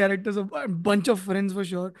Malayali characters, a bunch of friends for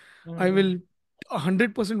sure. I Mhm. will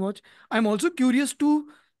 100% watch. I'm also curious to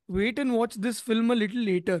wait and watch this film a little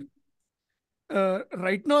later.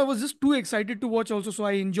 Right now I was just too excited to watch also, so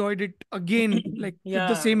I enjoyed it again, like with the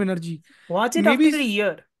Yeah. same energy. Watch it Maybe after a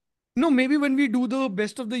year. no, maybe when we do the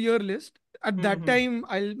best of the year list, at that Mm-hmm. time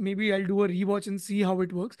I'll do a rewatch and see how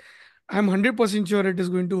it works. I'm 100% sure it is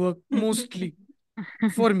going to work mostly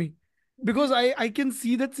for me, because I can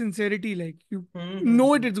see that sincerity, like you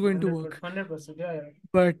know it Mm-hmm. is going to 100%. work. 100%. Yeah, yeah.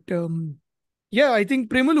 But yeah, I think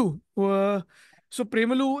Premalu. So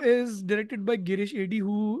Premalu is directed by Girish Edi,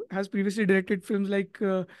 who has previously directed films like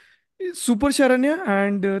Super Sharanya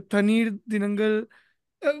and Thanir Dinangal.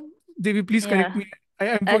 Uh, Devi, please correct Yeah. me.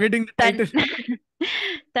 I'm forgetting the Tan title.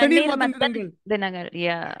 Thanir Tannir Matan Mattan Dinangal. Dinagar.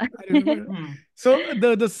 Yeah. I remember. Hmm. So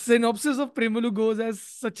the synopsis of Premalu goes as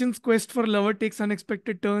Sachin's quest for lover takes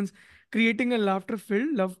unexpected turns, creating a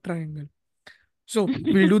laughter-filled love triangle. So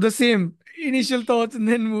we'll do the same. Initial thoughts and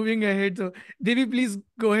then moving ahead. So Devi, please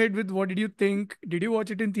go ahead with what did you think? Did you watch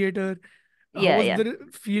it in theater? How Yeah, was yeah. the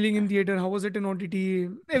feeling in theater? How was it in OTT?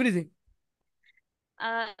 Everything.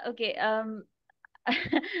 Okay.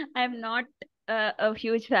 I'm not a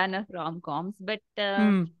huge fan of rom-coms, but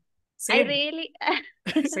Hmm. I Same. really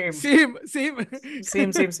Same.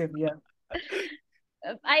 Same, same. Same. Yeah.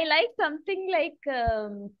 I like something like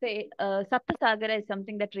say Sapta Sagara is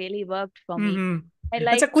something that really worked for me. Hmm. I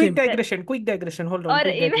That's a like quick Same. the digression. Quick digression. Hold on. or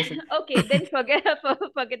Quick even digression. okay, then forget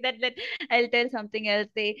forget that. I'll tell something else.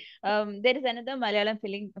 Say there is another Malayalam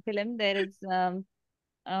film. There is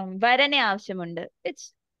Varane Avashamundu, which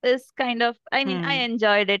is kind of, I mean, I Hmm.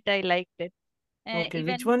 enjoyed it. I liked it. Okay.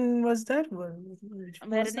 Which Even one was that? Which one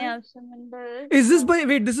was Varane that? Avashamundu is Is this by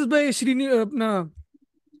wait? This is by Srini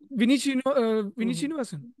Vinit Mm-hmm.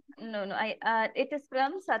 Srinivasan. no, no. I it is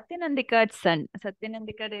from Satyanandika's son.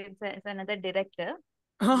 Satyanandika is another director.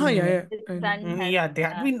 Yeah, yeah. His I know. son has. Yeah,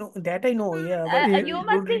 that Uh, we know. That I know. Yeah, but Yeah. you must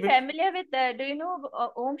don't be remember. familiar with. Do you know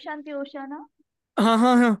Om Shanti Oshana?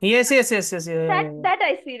 Yeah. Yes. Yeah. That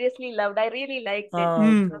I seriously loved. I really liked it.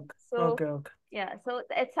 Hmm. Okay. So Okay. yeah, so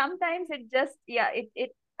sometimes it just yeah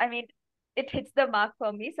it I mean it hits the mark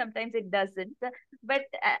for me. Sometimes it doesn't. But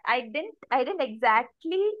I didn't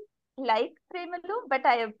exactly like Premalu, but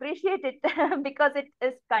I appreciate it because it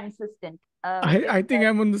is consistent. I think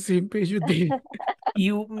I'm on the same page with Devi.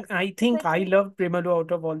 I think I love Premalu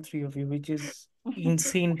out of all three of you, which is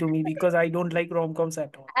insane to me because I don't like rom-coms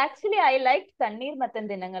at all. Actually, I liked Kannir Matan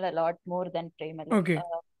Dinangal a lot more than Premalu. Okay.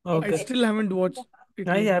 I Okay. still haven't watched it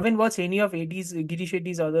I yet. haven't watched any of Girish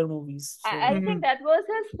Shetty's other movies. So, I think Mm-hmm. that was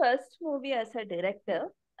his first movie as a director,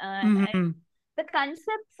 and Mm-hmm. the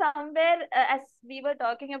concept somewhere, as we were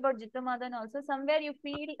talking about Jittu Madan also, somewhere you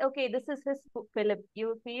feel okay, this is his film.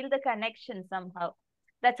 You feel the connection somehow.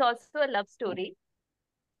 That's also a love story.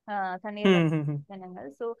 Thanneer hmm.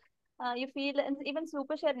 Mathanangal. So you feel, and even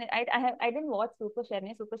Super Sharni. I didn't watch Super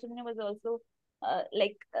Sharni. Super Sharni was also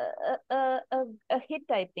like a hit,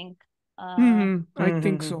 I think. Uh, Mm-hmm. I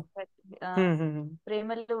think Hmm. so. but Hmm.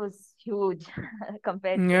 Premalu was huge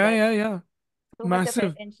compared to Yeah, that. yeah, yeah. Too much of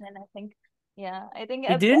Massive. attention, I think. Yeah, I think.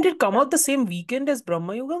 It didn't it come out the same weekend as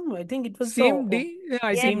Brahma Yugam? I think it was the Same day. Yeah,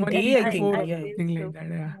 I yes, think same one yes, week day, I before think. or I Yeah. feel something like so. that.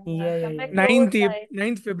 Yeah. Yeah, yeah, Somewhere yeah. close 9th, by.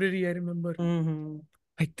 9th February, I remember. Hmm.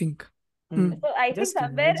 I think. Hmm. Mm. So I think Just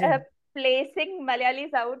somewhere imagine. placing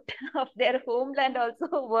Malayalis out of their homeland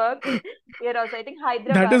also worked here also. I think That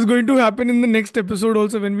Hyderabad. is going to happen in the next episode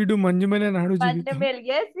also when we do Manjumal and Adu Jeevitam. Mandamel,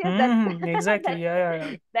 yes, yes, that's Hmm. Exactly. that's Yeah, yeah,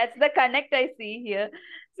 yeah. that's the connect I see here.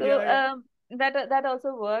 So Yeah, yeah. that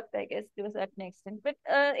also worked, I guess, to a certain extent. But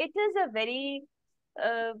it is a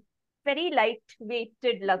uh, very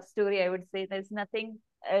light-weighted love story, I would say. There's nothing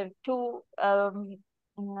too uh,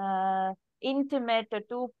 intimate or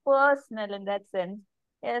too personal in that sense.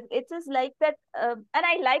 It is like that, and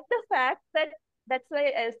I like the fact that that's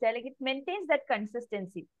why I was telling it maintains that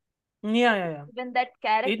consistency. Yeah, yeah, yeah. Even that It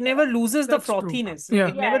character. never loses the That's true. frothiness. Yeah.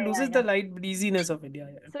 It Yeah, never yeah, loses the yeah. light breeziness of it. Yeah,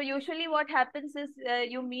 yeah. So usually what happens is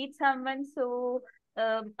you meet someone so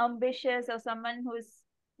ambitious or someone who's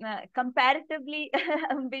comparatively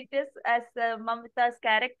ambitious as Mamata's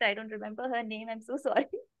character. I don't remember her name. I'm so sorry.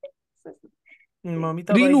 So-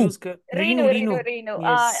 Mamita Reenu. Baidu's Renu, Reenu, Renu, Reenu. Renu.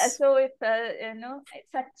 Yes. So if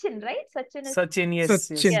Sachin, right? Sachin is Sachin, yes, yes.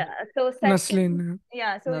 Sachin. yeah. So Sachin, Naslin.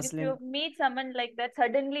 yeah. So if Naslin. you meet someone like that,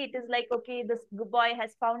 suddenly it is like, okay, this boy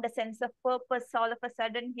has found a sense of purpose. All of a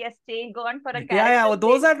sudden, he has changed, gone for a Yeah, character yeah.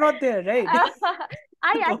 Those change. are not there, right?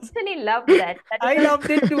 I Those. actually loved that. That is I a loved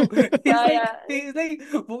it too. yeah, yeah, He's like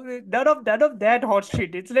none of that hot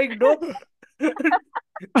shit. It's like no,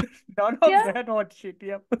 none of yeah. that hot shit.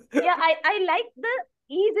 Yep. Yeah, I like the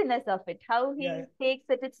easiness of it, how Yeah, he yeah. takes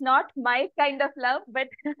it. It's not my kind of love, but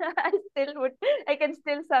I can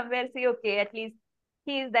still somewhere see, okay, at least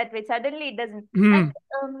he is that way. Suddenly it doesn't. And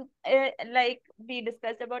Hmm. like we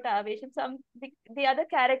discussed about Avesham, the other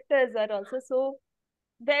characters are also so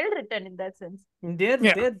well written in that sense. Yeah.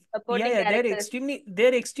 Yeah, Supporting yeah, characters.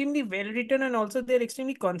 they're extremely well written and also they're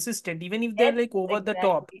extremely consistent, even if they're Yes, like over the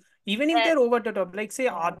top. exactly. Even if That, they're over the top, like say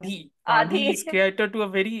yeah. Adi is Adi. created to a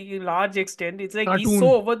very large extent. It's like he's so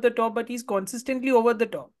Cartoon. over the top, but he's consistently over the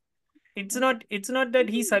top. It's not that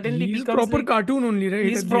he suddenly He's becomes proper like cartoon only, right?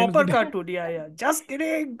 he's At the end of the proper day. cartoon. Yeah, yeah. Just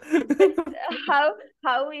kidding. It's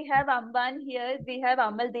how we have Amban here, we have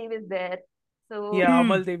Amal Dev is there. So Yeah, Hmm.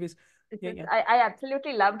 Amal Davis. this Yeah, is yeah. I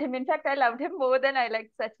absolutely loved him. In fact, I loved him more than I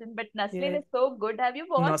liked Sachin. But Naslin Yeah. is so good. Have you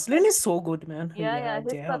watched Naslin it? is so good, man. Yeah, Yeah, yeah.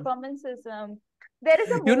 His damn. performance is there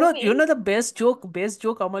is a You movie. know the best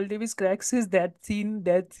joke Amal Davis cracks is that scene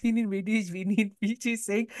in which he's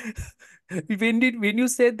saying when you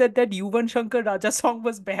said that Yuvan Shankar Raja song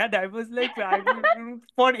was bad, I was like,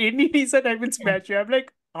 for any reason I will smash you. I'm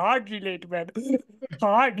like, hard relate, man.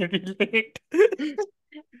 Hard relate.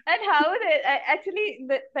 And how they actually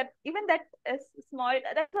that even that small,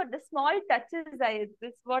 that's what the small touches I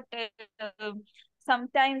this what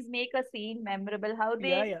sometimes make a scene memorable, how Yeah,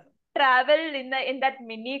 they yeah. travel in that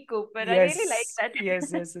Mini Cooper. I really like Yes. that.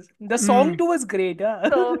 Yes, yes, yes. The song Hmm. too was great, huh?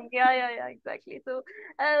 So yeah, yeah, yeah, exactly. So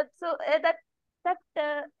that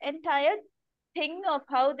entire thing of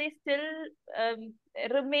how they still um,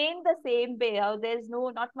 remain the same way, how there's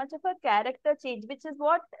not much of a character change, which is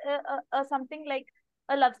what something like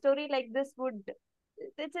a love story like this would.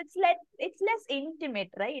 It's less intimate,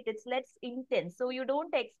 right? It's less intense, so you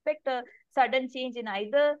don't expect a sudden change in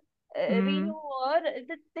either Renu Hmm. or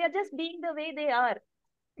they're just being the way they are.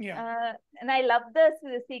 Yeah. uh, and I love the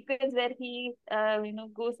sequence where he,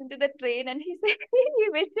 goes into the train and he says he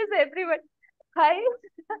wishes everyone hi,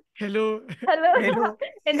 Hello. hello, Hello.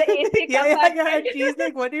 in the AC Yeah, yeah, yeah. compartment. And she's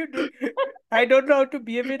like, what are you doing? I don't know how to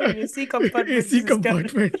behave in an AC compartment, AC sister.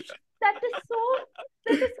 compartment. that is so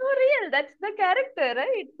that is so real. That's the character,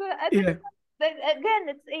 right? So and Yeah. again,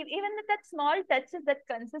 it's even with that small touches, that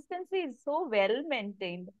consistency is so well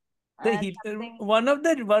maintained. something. One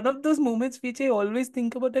of those moments which I always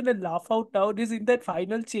think about and I laugh out loud is in that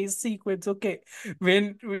final chase sequence. Okay,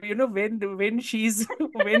 when when she's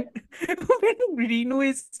when Renu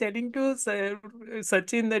is telling to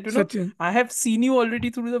Sachin that Sachin. I have seen you already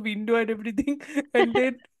through the window and everything, and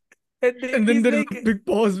then And then he's there is like, a big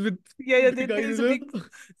pause with yeah, the there guys is as a well. big.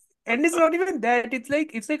 And it's not even that. It's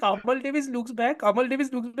like Amal Davis looks back. Amal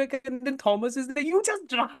Davis looks back, and then Thomas is like, "You just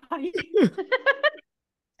drive."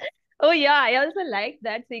 Oh yeah, I also like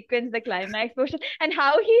that sequence, the climax portion, and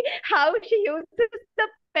how she uses the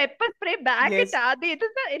pepper spray back at Yes. Adi. It is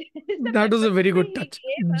the That was pepper a very spray good he touch.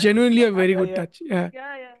 gave her. Genuinely a very Yeah, good yeah, touch. Yeah.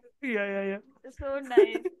 Yeah, yeah, yeah. so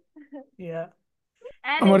nice. Yeah.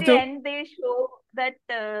 And in the Amartya, end, they show that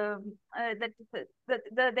there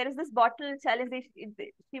is this bottle challenge.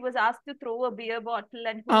 She was asked to throw a beer bottle,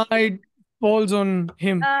 and who it falls on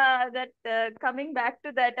him. that coming back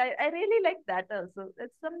to that, I really like that also.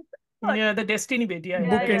 It's some thought. Yeah, the destiny bit. Yeah, The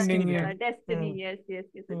yeah, destiny Bookending, bit. yeah. destiny. Mm. Yes, yes,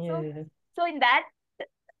 yes. So, Yeah. so in that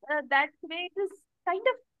way, it is kind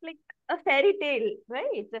of like a fairy tale,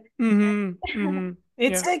 right? Mm-hmm. Mm-hmm.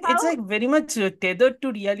 It's Yeah. And like how it's like very much tethered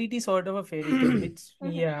to reality, sort of a fairy tale. Which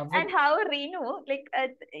yeah, but and how Renu, like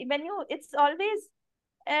when it's always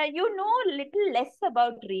you know little less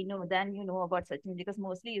about Renu than you know about Sachin, because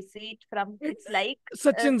mostly you see it from it's It's like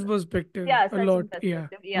uh, Sachin's perspective yeah, a lot. Sachin Yeah.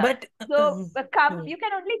 perspective, yeah. but So yeah. you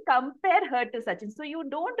can only compare her to Sachin, so you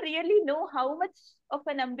don't really know how much of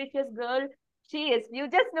an ambitious girl she is. You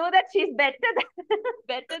just know that she's better than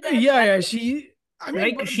better than Yeah, yeah. Sachin. I mean,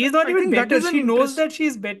 Like she's not I even think that better. is an She knows interest. that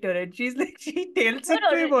she's better, and she's like she tells No, it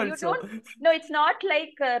to no, him you also. don't. No, it's not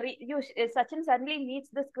like Sachin suddenly meets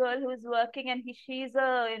this girl who is working, and she's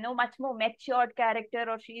a much more matured character,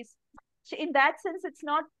 or in that sense, it's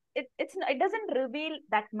not. It doesn't reveal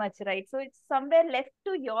that much, right? So it's somewhere left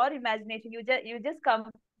to your imagination. You just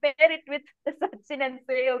compare it with Sachin and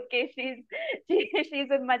say, okay,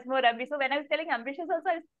 she's a much more ambitious. So when I was telling ambitious, also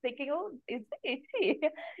I was thinking, oh, is she?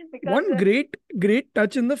 Because One great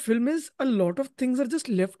touch in the film is a lot of things are just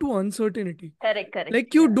left to uncertainty. correct, correct,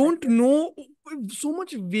 Like you yeah, don't know, so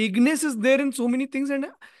much vagueness is there in so many things, and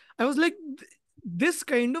I was like, this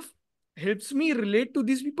kind of helps me relate to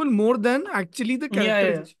these people more than actually the Yeah, yeah,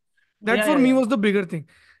 characterization. That yeah, for yeah, me yeah. was the bigger thing.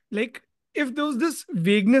 Like if there was this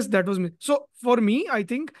vagueness that was me. So for me, I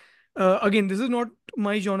think again, this is not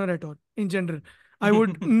my genre at all. In general, I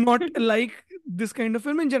would not like this kind of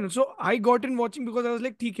film in general. So I got in watching because I was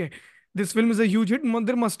like, "Okay, this film is a huge hit.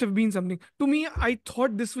 There must have been something." To me, I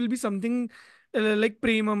thought this will be something like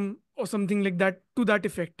Premam or something like that, to that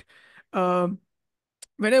effect. Um,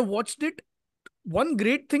 when I watched it, one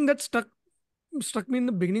great thing that struck me in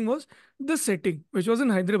the beginning was the setting, which was in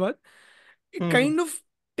Hyderabad. It Hmm. kind of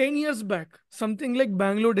 10 years back, something like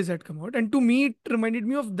Bangalore Days had come out, and to me, it reminded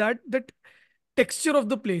me of that texture of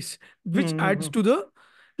the place, which adds Hmm. to the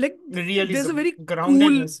like. There's a Realism, very cool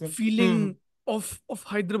groundedness. Hmm. feeling of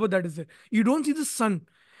Hyderabad that is there. You don't see the sun.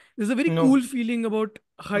 There's a very No. cool feeling about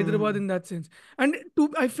Hyderabad Hmm. in that sense. And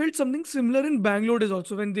I felt something similar in Bangalore Days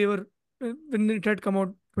also, when it had come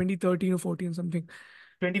out 2013 or 14 something. To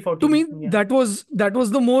 2014. me, Yeah. that was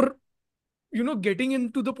the more, getting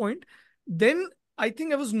into the point. Then I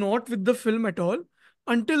think I was not with the film at all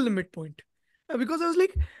until the midpoint. Because I was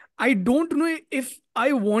like, I don't know if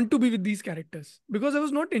I want to be with these characters, because I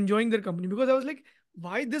was not enjoying their company, because I was like,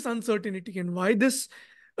 why this uncertainty and why this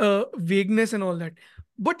vagueness and all that.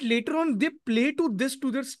 But later on, they play to this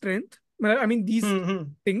to their strength. I mean, these Hmm.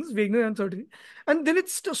 things, vagueness and uncertainty, and then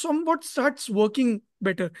it's somewhat starts working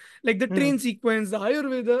better, like the Hmm. train sequence, the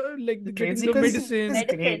Ayurveda, like The train getting the sequence is medicine,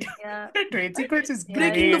 great. medicine, yeah, The train sequence is yeah,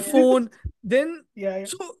 breaking yeah, the great. yeah. phone. Then Yeah, yeah.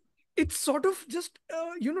 so it sort of just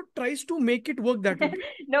tries to make it work that way.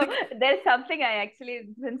 No, Like, there's something I actually,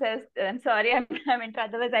 I'm sorry, I'm in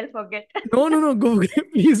trouble, otherwise I'll forget. no, no, no, go.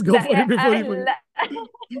 Please go for Yeah, it before you forget.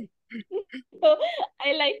 so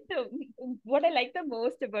I like the what I like the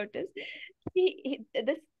most about is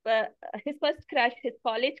this uh, his first crush, his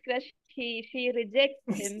college crush. She rejects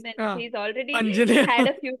him, and Ah, she's already Anjali. had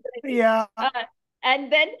a few drinks. Yeah.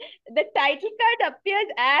 And then the title card appears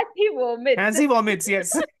as he vomits. As he vomits,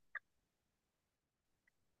 yes.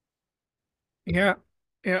 Yeah,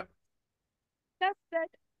 yeah, That's that.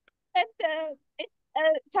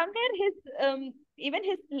 And somewhere his even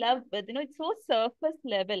his love, but it's so surface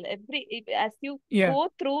level. As you yeah, go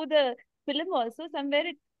through the film, also somewhere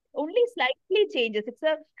it only slightly changes.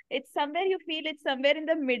 It's somewhere you feel it's somewhere in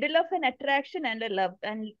the middle of an attraction and a love,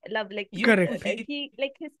 like You correct. feel he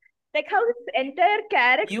like his like how his entire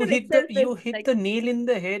character itself is you hit like. the nail in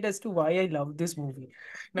the head as to why I love this movie.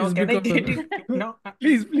 Now Is can I because get it? Now,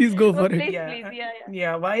 please go Oh, for it. please, yeah, please, yeah, yeah.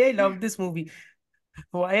 yeah. Why I love this movie?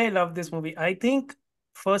 Why I love this movie? I think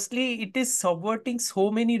firstly, it is subverting so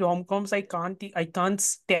many rom-coms. I can't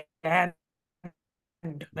stand.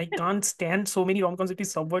 I can't stand so many rom-coms. It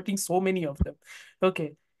is subverting so many of them.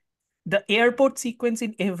 Okay. The airport sequence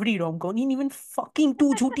in every rom-com, in even fucking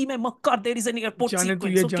Two Jhooti Main Makkar, there is an airport sequence. जाने तू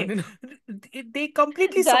Okay, ये जाने ना. they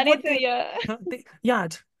completely subvert Jane that. to, yeah. Yeah,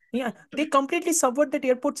 yeah, they completely subvert that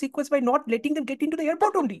airport sequence by not letting them get into the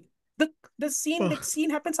airport only. The scene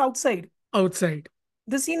happens outside. Outside.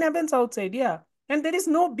 The scene happens outside, yeah. And there is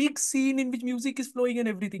no big scene in which music is flowing and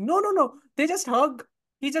everything. No, no, no. They just hug.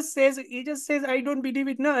 He just says, I don't believe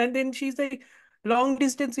it now. And then she's like, long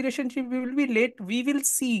distance relationship, we will be late. We will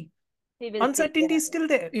see. We will see. Uncertainty Yeah, is still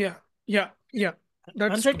there. Yeah, yeah, yeah.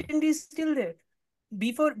 That's true. Uncertainty is still there.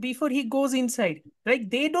 Before he goes inside. Like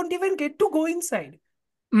they don't even get to go inside.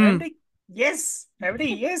 I'm Mm. like, yes. I'm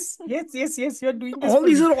like, yes, yes, yes, yes. You're doing this All for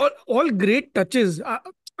these me. are all great touches.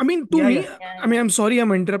 I mean, to Yeah, me, yeah. yeah, I mean, yeah. I'm sorry,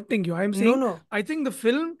 I'm interrupting you. I'm No, saying, no. I think the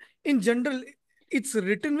film in general, it's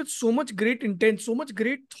written with so much great intent, so much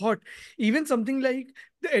great thought. Even something like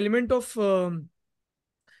the element of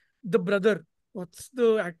the brother. What's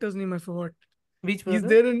the actor's name? I forgot. Which He's brother?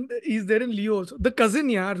 there in he's there in Leo also. The cousin,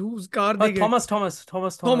 yaar, whose car they get. Thomas.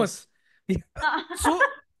 Thomas. So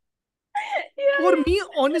Yeah, for me,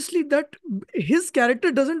 honestly, that his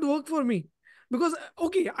character doesn't work for me, because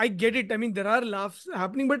okay, I get it. I mean, there are laughs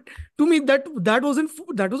happening, but to me, that was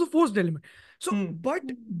a forced element. So Hmm. but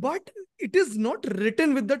it is not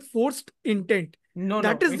written with that forced intent. No,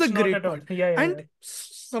 That no, is the it's not great at all. part. Yeah, yeah, yeah. And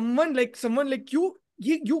someone like you,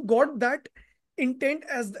 you got that intent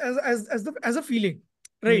as a feeling,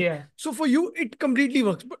 right? Yeah. So for you it completely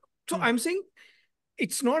works. But so Hmm. I'm saying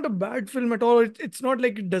it's not a bad film at all. It's not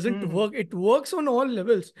like it doesn't Hmm. work. It works on all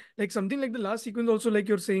levels. Like something like the last sequence, also, like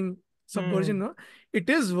you're saying, subversion, Hmm. no? It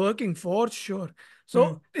is working for sure. Hmm.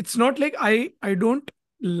 So it's not like I don't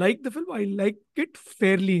like the film. I like it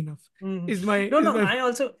fairly enough. Hmm. Is my No, is no. my I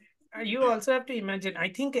also, you also have to imagine. I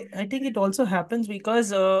think it also happens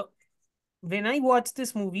because when I watched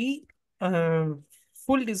this movie, uh,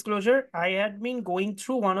 full disclosure, I had been going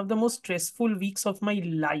through one of the most stressful weeks of my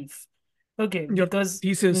life. Okay, your because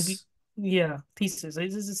thesis? yeah, thesis.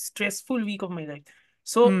 This is a stressful week of my life.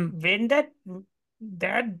 So Mm, when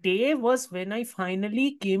that day was when I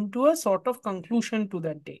finally came to a sort of conclusion to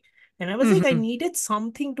that day, and I was like, I mm-hmm, needed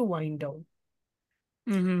something to wind down.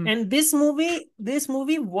 mm-hmm, And this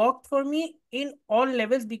movie worked for me in all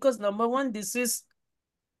levels because number one, this is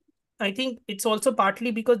I think it's also partly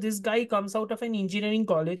because this guy comes out of an engineering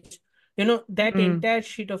college. That mm, entire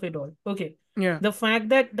shit of it all. Okay. yeah, The fact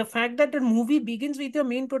that the movie begins with your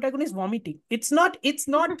main protagonist vomiting. It's not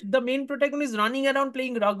the main protagonist running around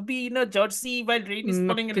playing rugby in a jersey while rain is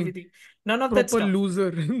falling and nothing. everything. None of that Proper stuff.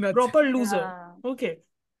 loser. That's it. Proper loser. yeah. Okay.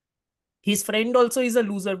 His friend also is a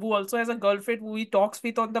loser who also has a girlfriend who he talks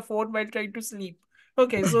with on the phone while trying to sleep.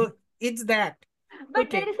 Okay, so it's that.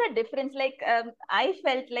 But there Okay. is a difference. Like, I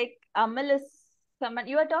felt like Amal is someone.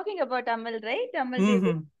 You are talking about Amal, right? Amal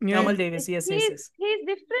Davis. Mm-hmm. Yeah, He's Amal Davis, yes, yes, he's yes. he's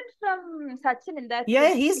different from Sachin in that Yeah,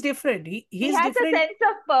 sense. he's different. He He's has a different. sense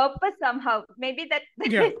of purpose somehow. Maybe that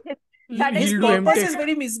yeah. that His is He'll do that purpose MTech. is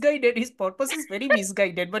very misguided. His purpose is very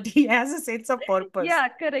misguided, but he has a sense of purpose. yeah,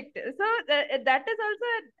 correct. So that is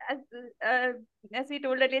also as we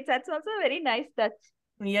told earlier, that's also a very nice touch.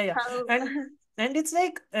 Yeah, yeah. How And it's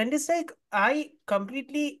like I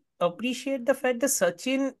completely appreciate the fact that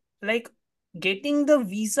Sachin, like, getting the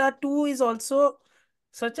visa too is also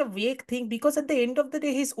such a vague thing because at the end of the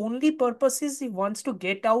day his only purpose is he wants to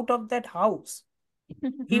get out of that house.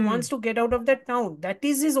 He wants Hmm. to get out of that town. That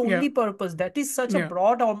is his Yeah, only purpose. That is such a yeah.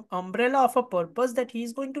 broad umbrella of a purpose that he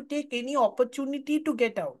is going to take any opportunity to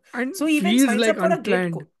get out. So And he even feels signs like up for a gate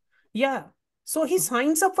unplanned. course. Yeah. So he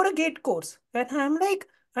signs up for a gate course. And I'm like,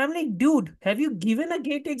 dude, have you given a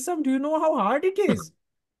gate exam? Do you know how hard it is?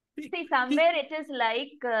 see, He, somewhere it is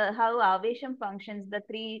like how Avesham functions, the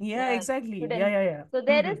three yeah, exactly. Yeah, students. yeah, yeah. So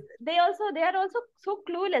Mhm. they are also so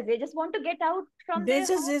clueless. They just want to get out from They their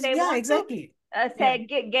just, home. is They yeah, want to exactly. Yeah. say,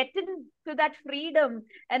 get into that freedom.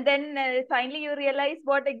 And then finally you realize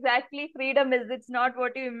what exactly freedom is. It's not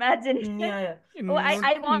what you imagined. Yeah, yeah. Oh, Not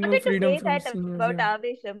I no wanted to freedom say from that seniors. about Yeah.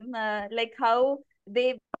 Avesham, like how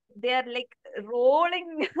they are like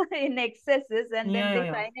rolling in excesses, and Yeah, then yeah, they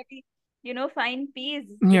yeah. finally, find peace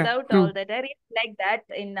Yeah. without all True. that. I really like that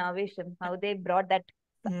in Avesham, how they brought that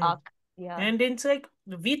Mm. arc. Yeah. And it's like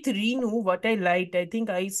with Reenu, what I liked, I think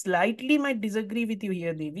I slightly might disagree with you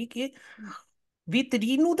here, Devi. with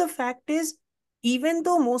Reenu, the fact is, even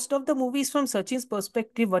though most of the movies from Sachin's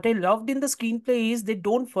perspective, what I loved in the screenplay is they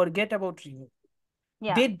don't forget about Reenu.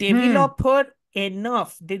 Yeah. They Hmm. develop her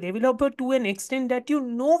enough. They develop her to an extent that you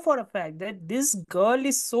know for a fact that this girl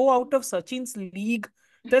is so out of Sachin's league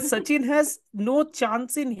that Sachin has no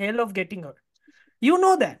chance in hell of getting her. You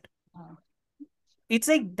know that. It's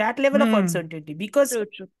like that level of Hmm. uncertainty, because True,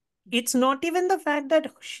 true. it's not even the fact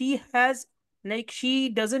that she has, like, she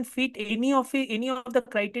doesn't fit any of the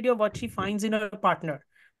criteria of what she finds in a partner,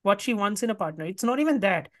 what she wants in a partner. It's not even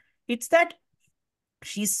that. It's that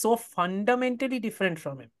she's so fundamentally different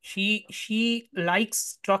from him. She likes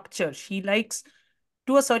structure. She likes,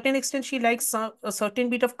 to a certain extent, she likes a certain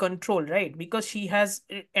bit of control, right? Because she has,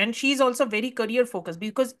 and she's also very career focused,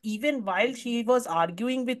 because even while she was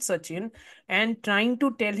arguing with Sachin and trying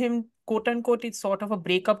to tell him, quote unquote, it's sort of a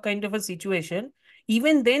breakup kind of a situation,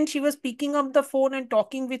 even then she was picking up the phone and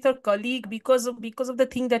talking with her colleague because of the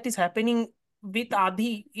thing that is happening with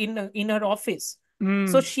Adi in her office. So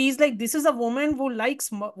Hmm. she's like, this is a woman who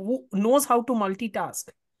who knows how to multitask,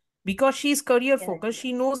 because she's career Correct. focused.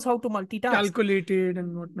 She knows how to multitask. Calculated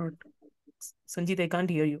and whatnot. Sanjeet, I can't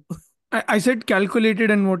hear you. I said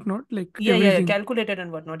calculated and whatnot, like Yeah, everything. calculated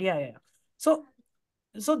and whatnot. Yeah. So,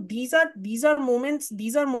 these are moments.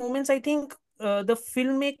 I think the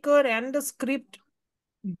filmmaker and the script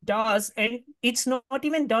does, and it's not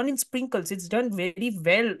even done in sprinkles. It's done very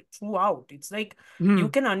well throughout. It's like you Hmm.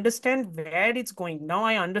 can understand where it's going. Now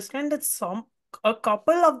I understand that a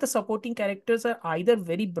couple of the supporting characters are either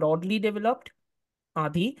very broadly developed,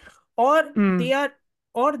 Adi, or Hmm. they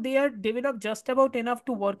are developed just about enough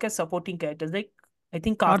to work as supporting characters. Like, I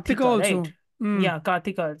think Kartika Karthika, right? also. Hmm. Yeah,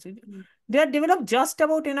 Karthika. Mm. They are developed just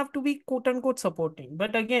about enough to be quote unquote supporting.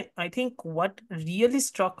 But again, I think what really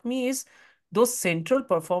struck me is those central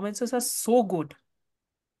performances are so good.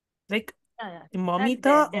 Like, Yeah, that's there,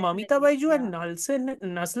 Mamita definitely. Baiju Yeah.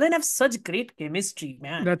 and Naslan have such great chemistry,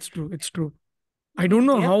 man. That's true. It's true. I don't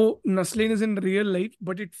know They have how Naslin is in real life,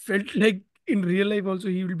 but it felt like in real life also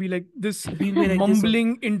he will be like this He'll be like this one.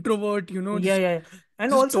 mumbling introvert, Yeah, just yeah, yeah.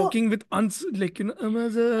 And just also, talking with like I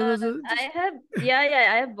just have,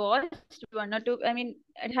 I have watched one or two. I mean,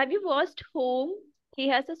 have you watched Home? He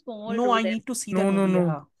has a small no, role I there. need to see that no, no, movie. no.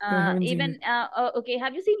 Yeah. I haven't seen Even it. okay,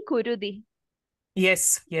 have you seen Kurudi? I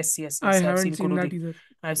I've haven't seen seen that Kurudi. either.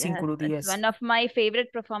 I've seen Yes, Kurudi, it's yes. one of my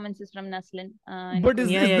favorite performances from Naslin in But is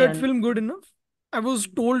Yeah, is Kurudi. yeah, that yeah. film good enough? I was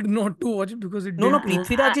told not to watch it because it No, didn't work.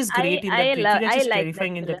 Prithviraj is great in that. Prithviraj I is like that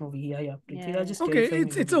terrifying in that film. movie. Yeah. Prithviraj Yeah. is Okay, terrifying in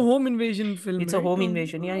it's that it's a movie. home invasion film, It's a right? home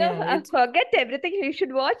invasion. Yeah, No, yeah. It's forget everything. You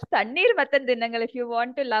should watch Tannir Matan Dinangal if you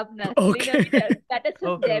want to love Naslin. I mean, Okay. that is his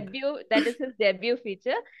okay, okay. debut. That is his debut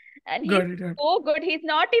feature, and he's Got it. Yeah. so good. He's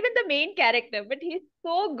not even the main character, but he's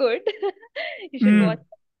so good. You should watch.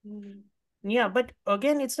 Mm. Mm. Yeah, but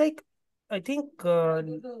again, it's like, I think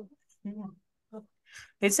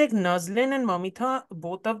it's like Nazlan and Mamita,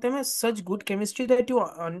 both of them have such good chemistry that you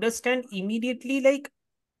understand immediately. Like,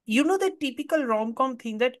 you know, the typical rom-com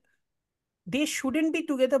thing that they shouldn't be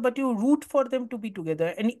together, but you root for them to be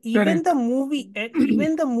together. And Correct. even the movie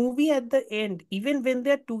at the end, even when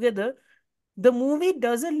they're together, the movie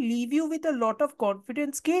doesn't leave you with a lot of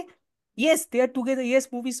confidence. Ke, yes, they are together. Yes,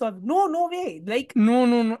 movie solved. No, no way. Like, No,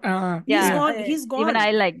 no, no. he's Yeah. Yeah, gone. He's even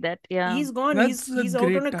I gone. like that. Yeah. He's gone. That's a He's out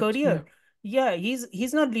on great a touch. Yeah. career. Yeah,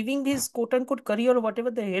 he's not living his quote unquote career, or whatever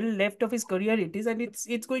the hell left of his career it is, and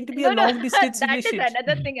it's going to be a No, no, long distance that is relationship.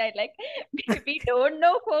 another thing I like. We don't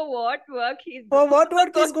know for what work he's For what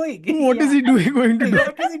work going. he's going? What is Yeah. he doing going to do?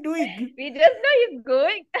 What is he doing? We just know he's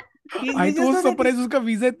going. We I तो just was know that surprised he's उसका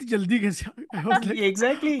visa इतनी जल्दी कैसे आ गया. I was like,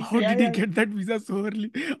 exactly. how did he get that visa so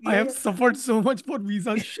early? I have Yeah. suffered so much for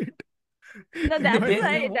visa shit. No, No, that's I don't They,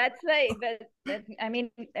 why. know. That's why. But I mean,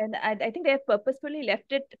 and I think they have purposefully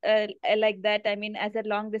left it like that. I mean, as a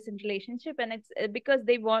long distance relationship, and it's because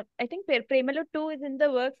they want. I think Premalu 2 is in the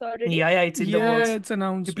works already. yeah, it's in the Yeah, works. it's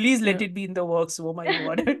announced. Please let Yeah. it be in the works. Oh my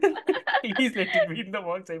god. Please let it be in the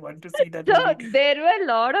works. I want to see that So movie. there were a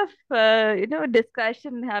lot of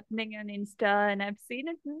discussion happening on Insta, and I've seen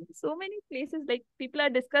it in so many places. Like people are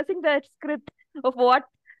discussing the script of what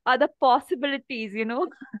are the possibilities.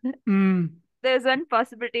 Mm. There's one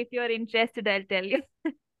possibility. If you're interested, I'll tell you.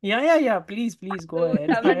 Yeah. Please go So ahead.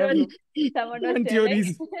 I have no. someone was And telling,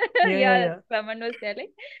 theories. yeah, Yeah. someone was telling,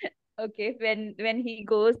 okay, when he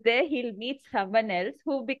goes there, he'll meet someone else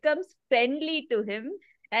who becomes friendly to him,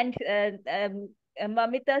 and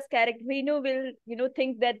Mamita's character Renu will,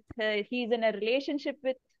 think that he's in a relationship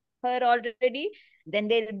with her already. Then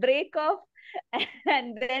they'll break off,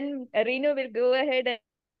 and then Renu will go ahead and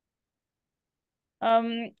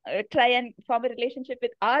try and form a relationship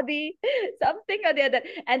with Adi, something or the other.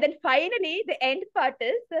 And then finally, the end part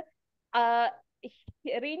is uh,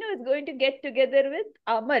 Renu is going to get together with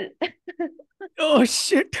Amal. Oh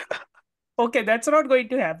shit. Okay, that's not going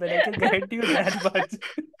to happen. I can guarantee you that much.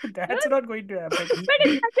 That's not going to happen. But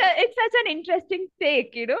it's such an interesting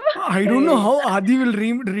take, you know. I don't know how Adi will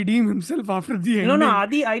redeem himself after the No, ending.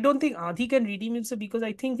 Adi, I don't think Adi can redeem himself because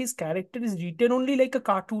I think his character is written only like a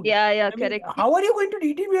cartoon. Yeah, I mean, correct. how are you going to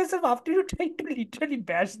redeem yourself after you try to literally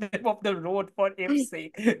bash them off the road for F's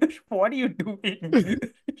sake? What are you doing?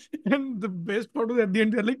 And the best part was at the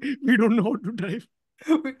end, they're like, we don't know how to drive.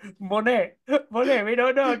 Monet, we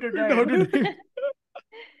don't know how to We don't know how to drive. drive.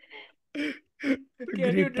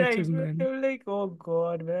 Can you Great touches, drive? man. I'm like, oh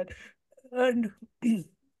God, man. And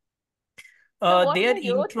So what their do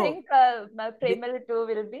you intro, think they, Premalu 2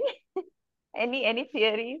 will be? Any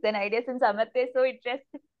theories and ideas, since Amartya is so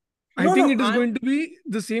interested? I no, think no, it is I'm going to be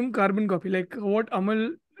the same carbon copy, like what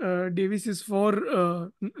Amal Davis is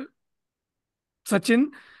for Sachin.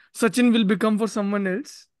 Sachin will become for someone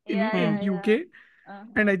else Yeah, hmm. in yeah, yeah. UK,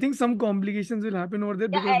 and Uh-huh. I think some complications will happen over there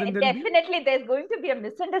Yeah, because then there'll be definitely there's going to be a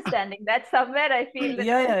misunderstanding. That somewhere I feel that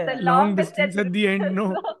Yeah, it's yeah, a yeah. long long distance distance at the end. relationship,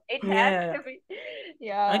 No, so it Yeah, has yeah, yeah. to be.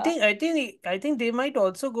 Yeah. I think they might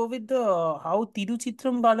also go with the how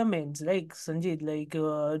Tiruchitram Balam ends, like Sanjit, like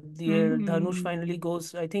the Dhanush mm, finally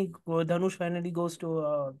goes. I think Dhanush finally goes to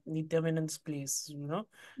Nitya Menon's place.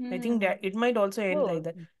 I think Hmm. that it might also end like Oh,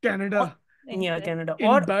 that. Or Canada yeah, interesting. Canada.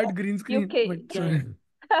 in bad green screen. UK. But Yeah, yeah.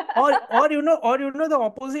 sorry, The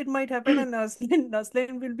opposite might happen, and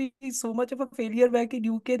Naslin will be so much of a failure back in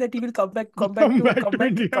UK that he will come back to India.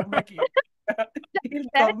 come back here. He'll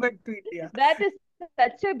That come back to India. that is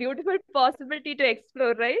such a beautiful possibility to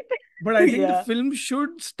explore, right? But I think the Yeah. film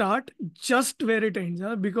should start just where it ends,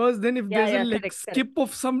 huh? Because then if Yeah, there's a yeah, like correct, correct. skip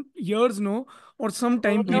of some years, no, or some Oh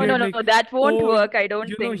time no, No, no, no, period, no, like, that won't oh, work. I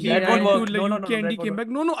don't think. he that won't went to work. like No, UK and he that came won't back.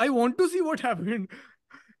 work. No, I want to see what happened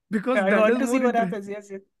because I that want is to see more what interesting. happens.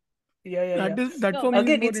 Yes, yes. Yeah. That No, for me is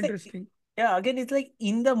Again, more it's like interesting. yeah, again, it's like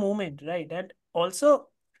in the moment, right? And also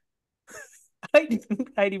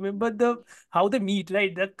I remember the how they meet,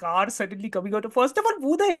 right? The car suddenly coming out. First of all,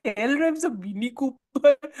 who the hell drives a Mini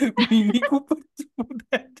Cooper? Mini Cooper through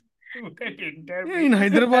that entire Yeah, place. in I'm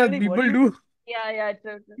Hyderabad, like, what do people you? do. yeah,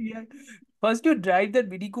 true, true. Yeah. First you drive that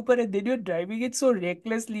Mini Cooper and then you're driving it so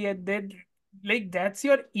recklessly and then like that's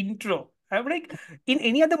your intro. I'm like, in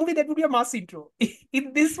any other movie that would be a mass intro.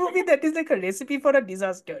 In this movie, that is like a recipe for a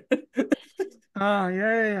disaster. Ah,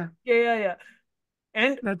 yeah. Yeah.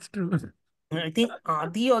 And That's true. I think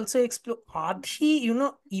Adi also explore Adi,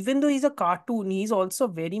 even though he's a cartoon, he's also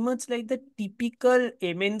very much like the typical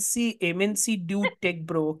MNC dude tech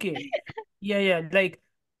bro. Okay. Yeah. Like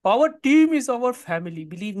our team is our family.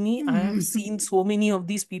 Believe me, I have seen so many of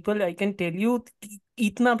these people. I can tell you,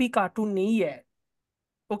 इतना भी cartoon नहीं है.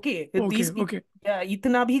 Okay, Okay, these people, okay. yeah,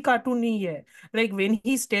 इतना भी cartoon नहीं है. Like when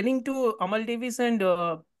he's telling to Amal Davis and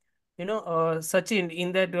Sachin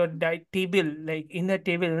in that table, like in that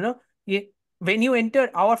table, yeah, when you enter,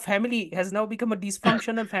 our family has now become a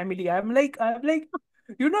dysfunctional family.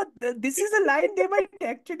 This is a line they might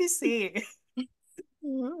actually say.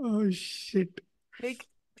 Oh shit. Like,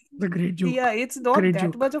 The great yeah, joke. it's not Great that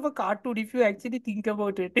joke. much of a cartoon if you actually think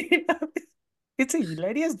about it. It's a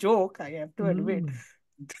hilarious joke, I have to admit. Mm.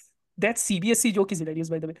 That CBSE joke is hilarious,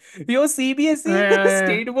 by the way. Your CBSE Yeah.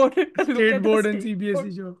 state board, look State at the board and state board.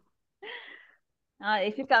 CBSE joke.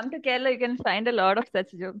 If you come to Kerala, you can find a lot of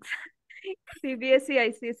such jokes. CBSE,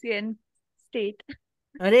 ICSE, and state.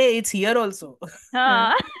 Arey, it's here also. Yeah.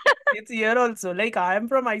 Ah, It's here also. Like I am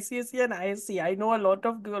from ICSE and ISC. I know a lot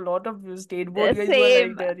of state board guys who are like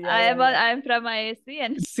same. that. Yeah. I am from ISC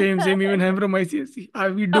and Same. Even I'm from ICSE.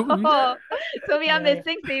 We do. oh, so we are Yeah.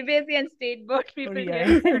 missing CBSE and state board Oh, people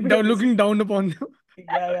here. yeah. Down, looking down upon them.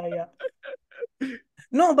 Yeah.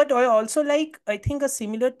 No, but I also like, I think a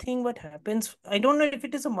similar thing what happens, I don't know if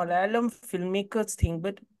it is a Malayalam filmmakers thing,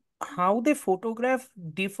 but how they photograph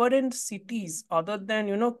different cities other than,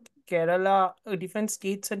 Kerala, different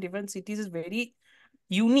states and different cities is very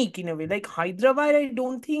unique in a way. Like Hyderabad, I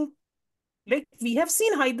don't think, like we have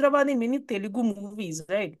seen Hyderabad in many Telugu movies,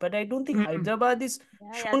 right? But I don't think Mm. Hyderabad is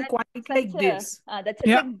Yeah, shown quite like this. that's such a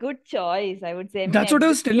Yeah, good choice, I would say. I mean, that's what I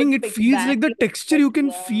was everybody telling. would It pick feels like the Bangalore, texture. but You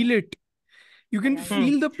can yeah, feel it. You can yeah. Hmm.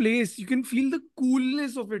 feel the place. You can feel the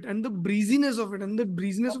coolness of it and the breeziness of it and the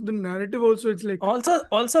breeziness of the narrative. Also, it's like,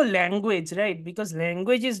 Also language, right? Because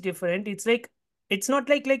language is different. It's like it's not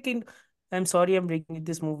like in I'm sorry I'm bringing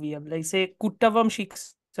this movie up. Like say Kuttavam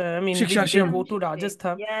Shiksha, in which they Shikshasham. go Kuttam to Shikshe.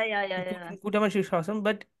 Rajasthan. Yeah. Kuttavam Shikshasam,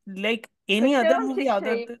 but like any other Kuttam movie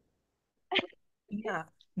other Shikshe. than Yeah,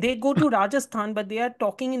 they go to Rajasthan, but they are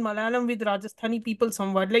talking in Malayalam with Rajasthani people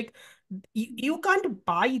somewhat. Like you can't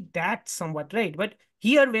buy that somewhat, right? But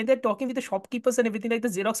here, when they're talking with the shopkeepers and everything, like the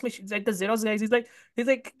Xerox machines, like the Xerox guys, he's like,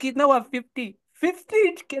 कितना हुआ 50,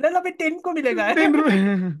 50 केरला में 10 को मिलेगा. 10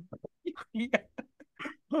 rupees.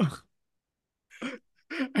 Yeah,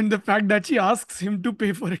 And the fact that she asks him to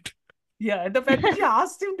pay for it. yeah, and the fact that she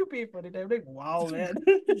asked him to pay for it, I'm like, wow, man.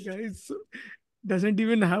 Guys, doesn't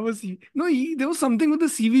even have a CV. No, there was something with the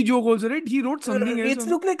CV joke also, right? He wrote something else It's on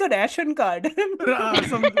look like a ration card.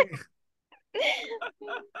 something.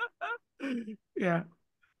 Yeah.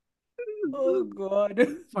 Oh God,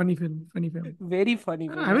 Funny film, funny film. very funny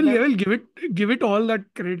film. I will, And I will give it all that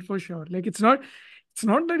credit for sure. Like it's not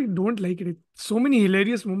that I don't like it. It's so many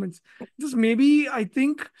hilarious moments. Just maybe I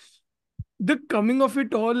think the coming of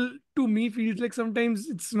it all to me feels like sometimes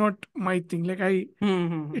it's not my thing. Like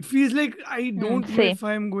it feels like I don't know Same. if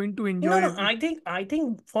I'm going to No, enjoy no. it. I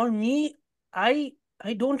think for me, I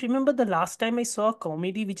don't remember the last time I saw a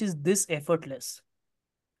comedy which is this effortless.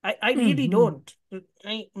 I really Hmm. don't.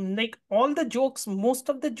 I like all the jokes. Most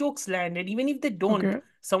of the jokes land, and even if they don't, Okay.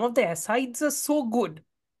 some of the asides are so good.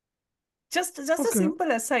 Just a Okay. simple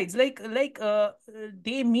asides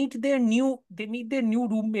they meet their new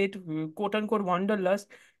roommate, quote unquote wanderlust.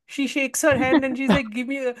 She shakes her hand and she's like, "Give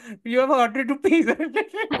me you have 100 rupees." Like,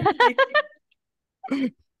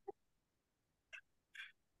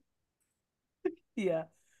 yeah.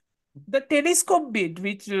 The telescope bit,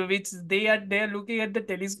 which they are looking at the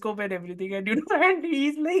telescope and everything, and and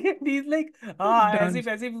he's like Dance.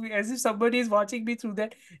 as if somebody is watching me through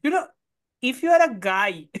that. If you are a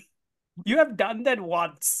guy, you have done that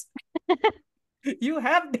once. You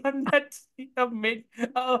have done that. You have made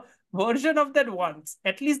a version of that once.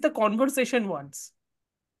 At least the conversation once.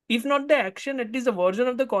 If not the action, at least the version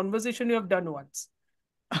of the conversation you have done once.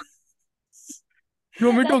 You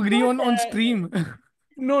want me to That's agree what. on stream?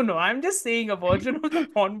 No, no, I'm just saying a version of the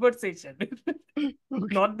conversation, Okay.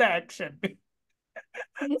 not the action.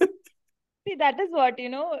 See, that is what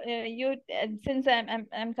you since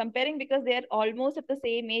I'm comparing because they are almost at the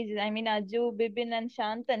same age. I mean, Aju, Bibin, and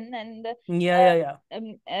Shantan, and Yeah, yeah,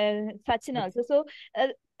 yeah. Sachin also. So,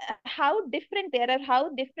 how different they are, how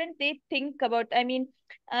different they think about. I mean,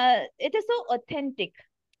 it is so authentic,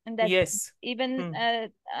 and that Yes. even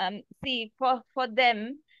Hmm. see for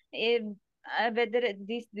them, if, whether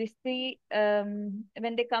these three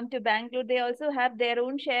when they come to Bangalore, they also have their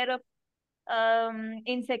own share of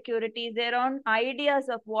insecurities, their own ideas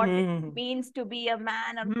of what it Hmm. means to be a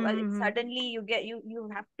man, or Hmm. suddenly you get you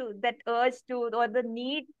have to that urge to, or the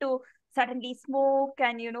need to suddenly smoke,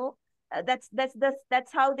 and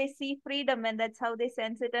that's how they see freedom, and that's how they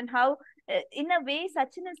sense it, and how in a way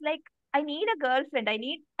Sachin is like, I need a girlfriend, I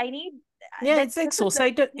need Yeah, that it's like this is the,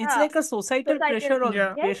 societal. It's yeah, like a societal societal. pressure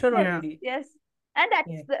Yeah. Yes, pressure yes, Yeah. already. yes. And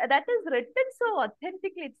Yeah. that is written so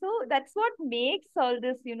authentically. So that's what makes all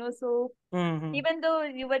this, so Hmm. even though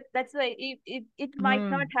you were, that's why it might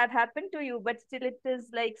not Hmm. have happened to you, but still it is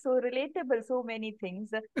like so relatable, so many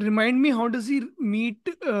things. Remind me, how does he meet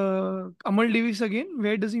Amal Davis again?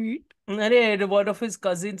 Where does he meet? One of his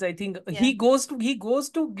cousins, I think Yeah. he goes to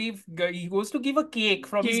give a cake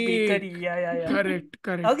from his Cake. bakery. Yeah, yeah, yeah. Correct.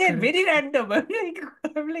 Correct. Again, Correct. very random.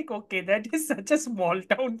 I'm like, okay, that is such a small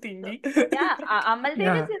town So thingy. yeah, Amal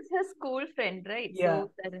Davis Yeah. is her school friend, right? Yeah.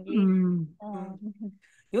 So suddenly, Mm. Mm.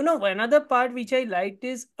 Another part which I liked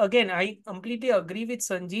is, again, I completely agree with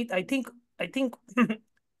Sanjeet. I think, I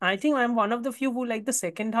think I'm one of the few who like the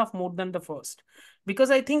second half more than the first, because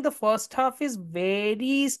I think the first half is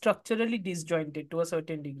very structurally disjointed to a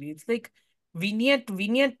certain degree. It's like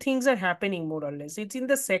vignette things are happening more or less. It's in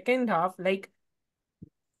the second half. Like,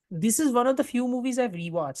 this is one of the few movies I've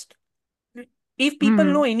rewatched. If people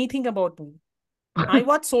know Mm. anything about me, I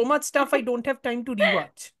watch so much stuff I don't have time to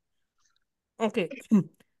rewatch. Okay.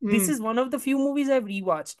 This Mm. is one of the few movies I've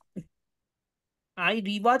rewatched. I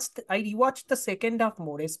rewatched the second half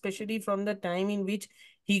more, especially from the time in which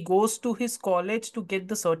he goes to his college to get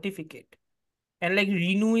the certificate. And like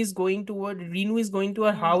Renu is going to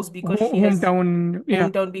her house because she has Hometown. Yeah.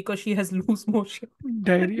 hometown because she has loose motion.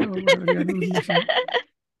 Diarrhea or whatever. Yeah. Loose motion.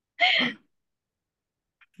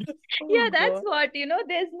 Oh yeah, that's God. what,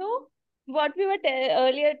 there's no, what we were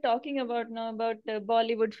earlier talking about now about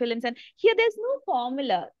Bollywood films, and here there's no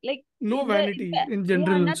formula, like No vanity in yeah,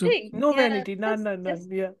 general also. nothing, No yeah, vanity. None, just none, just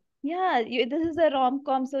none. Yeah. yeah, this is a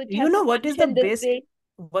rom-com, so it You has know to what is the function this best way.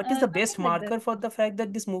 what is the best Nothing like that. marker for the fact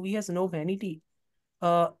that this movie has no vanity?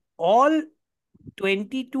 All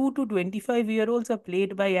 22 to 25-year-olds are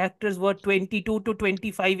played by actors who are 22 to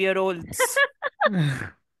 25-year-olds.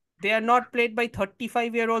 they are not played by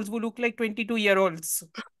 35-year-olds who look like 22-year-olds,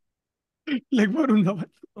 Like Varun Dhawan.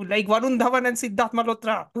 like Varun Dhawan and Siddharth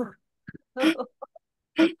Malhotra.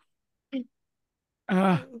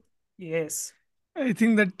 Ah, Yes. I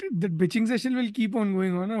think that bitching session will keep on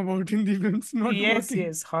going on about Hindi films not Yes, working.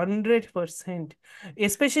 yes, 100%.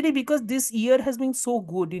 Especially because this year has been so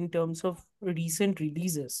good in terms of recent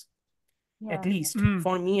releases, at Yeah. least, Hmm.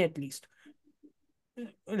 for me at least.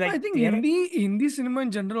 I Like think there, Hindi cinema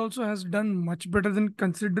in general also has done much better than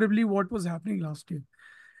considerably what was happening last year.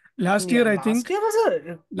 Last yeah, year, I last think year was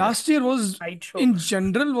a last year was shite show. in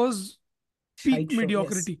general was peak Shite show, yes.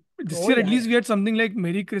 mediocrity. This Oh year, at yeah, least yeah. we had something like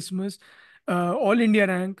Merry Christmas, All India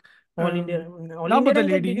Rank, All India, All India Lapata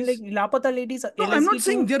rank I didn't like. Ladies. Lapata Ladies, No, I'm not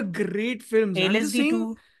saying LSD2, they're great films. I'm just saying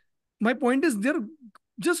LSD2. my point is they're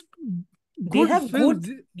just They good have good, films.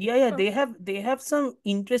 yeah, yeah. Uh, They have some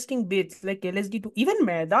interesting bits like LSD2, even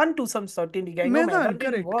Maidan to some certain degree. I know Maidan, Maidan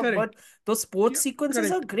didn't correct, work, but correct. those sports Yeah,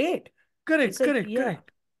 sequences are correct, great. correct, It's like, correct, yeah.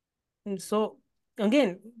 correct. So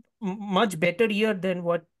again, much better year than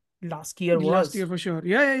what last year Last year was. for sure.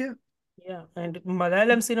 Yeah, yeah, yeah. Yeah, and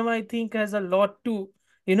Malayalam cinema I think has a lot to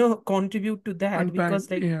contribute to that Unpacked.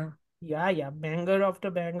 because like Yeah. yeah, yeah, banger after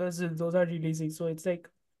bangers, those are releasing. So it's like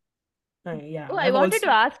yeah, Oh, I I've wanted also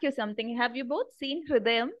to ask you something. Have you both seen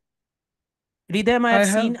Hridayam? Rhythm I I have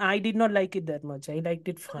seen. have I did not like it that much. I liked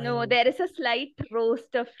it No, fine. there is a slight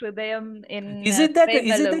roast of Hridayam in Is it that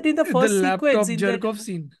Premalu. in the the first sequence laptop in that jerk off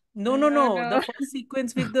scene. no, no, No, no, the no. first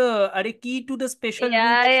sequence with the are key to the special room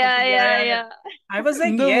Yeah, or yeah, something? Yeah, yeah, yeah, yeah. yeah. I was like,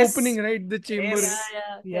 In the opening, yes, right? The chamber. Yeah, yes,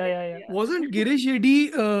 yeah, yeah, correct. yeah, yeah. Yeah. Wasn't Girish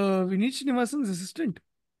Eddy Vineet Srinivasan's assistant?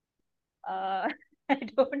 Uh, I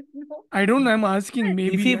don't know. I don't know. I'm asking.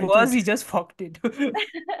 If he Maybe. I was, thought. he just fucked it.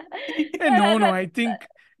 No, no. But I think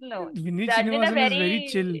no, Vineet done in a Srinivasan is very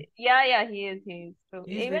chill. very yeah, yeah. He is true.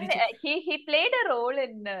 He's Even very chill. he played a role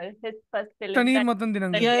in his first film. Tanir That Matan that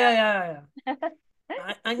Dinangal. Yeah, yeah, yeah. yeah,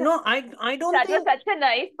 yeah. I know. I don't That was think. such a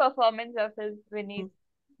nice performance of his Hmm. Vinny.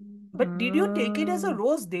 But did you take it as a Uh,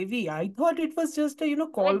 rose, Devi? I thought it was just a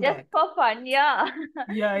Just callback. for fun, yeah.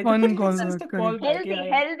 Yeah, I thought fun it was call just back. a Correct. callback. Yeah, Healthy,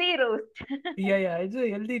 yeah. healthy roast. Yeah, yeah, it's a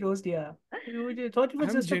healthy roast. Yeah, I thought it was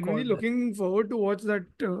I'm just a genuinely callback. looking forward to watch that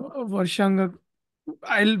Varshanga.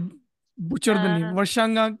 I'll butcher the name. Uh,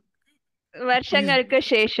 Varshanga. Please. വർഷങ്ങൾക്ക്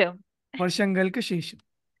ശേഷം. Varshangalka Shesha.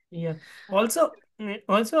 Yeah.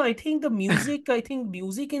 Also, I think the music. I think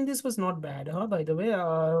music in this was not bad. Huh? By the way,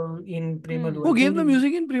 in Premalu, Who I gave think the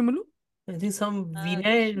music in Premalu? Some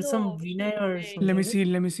Vishnu Vinay or did. Let me something. see.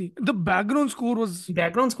 Let me see. The background score was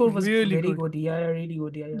Background score was really very good. good. Yeah, yeah, really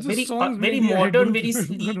good. Yeah, yeah. The Very, songs very maybe I modern, don't very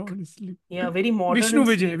remember sleek. honestly. Yeah, very modern Vishnu and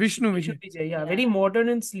Vijay. sleek. Vishnu Vishnu Vijay. Vijay, yeah, very Yeah. modern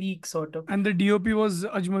and sleek sort of. And the DOP was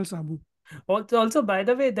Ajmal Sabu. Also, by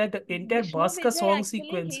the way, that entire Vishnu Baska Vijay song actually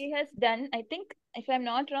sequence. he has done. I think if I'm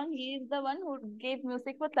not wrong, he is the one who gave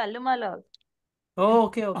music for Tallumala. Oh,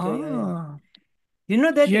 okay, okay, yeah, yeah. Ah, You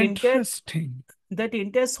know that entire interesting. that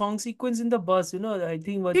entire song sequence in the bus. I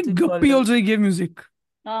think Hey, what's it called? Guppy also he gave music.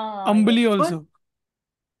 Ah, yes. Ambali Which one? also.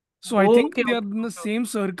 So I Oh, think okay, they are okay, in the okay, same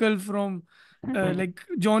circle from okay. like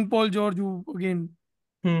John Paul George, who again.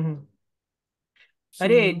 Hmm.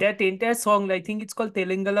 Arey, So that entire song, I think it's called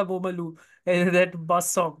Telangana Bomalu, that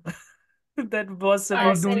bus song. That I bus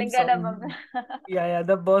trip don't. song. Telangana Mama. Yeah, yeah,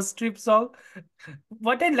 the bus trip song.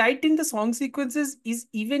 What I liked in the song sequences is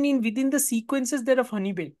even in within the sequences there are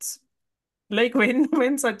funny bits. Like when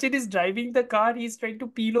when Sachin is driving the car, he's trying to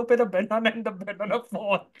peel open a banana and the banana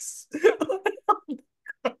falls.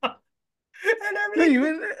 And I'm No, like,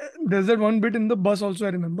 even there's that one bit in the bus also. I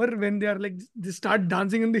remember when they are like they start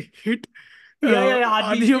dancing and they hit yeah, yeah, yeah,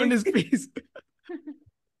 Adi on Abhishek. his face.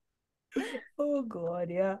 Oh God,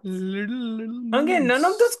 yeah. Little Again, none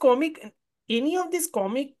of moments. those any of these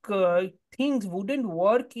comic things wouldn't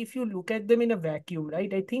work if you look at them in a vacuum,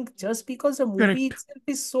 right? I think just because the movie Correct. itself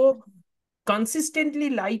is so consistently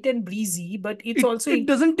light and breezy, but it's also, It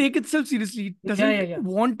doesn't take itself seriously. It yeah, doesn't yeah, yeah.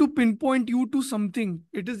 want to pinpoint you to something.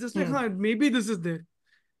 It is just like, Hmm. huh, maybe this is there.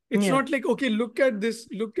 It's Yeah. not like, okay, look at this,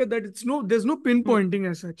 look at that. There's no Hmm. pinpointing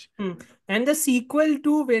as such. Hmm. And the sequel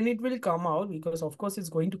to when it will come out, because of course it's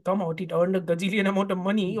going to come out, it earned a gazillion amount of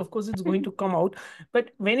money. Of course, it's going to come out.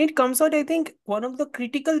 But when it comes out, I think one of the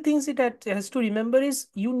critical things has to remember is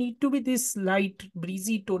you need to be this light,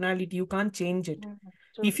 breezy tonality. You can't change it.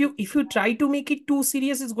 True, If true. you try to make it too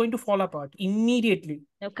serious, it's going to fall apart immediately.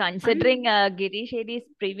 Now, I, considering Girish Shetty's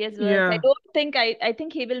previous works, I yeah, don't think I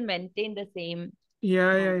think he will maintain the same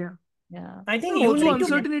yeah, yeah, tone. yeah. Yeah. I think you Also, need to,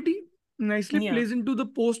 uncertainty nicely yeah, plays into the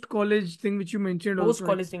post-college thing which you mentioned. post Also,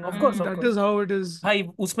 college thing. Of course, Mm. of that is course. how it is. भाई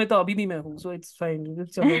उसमें तो अभी भी मैं हूँ, so it's fine.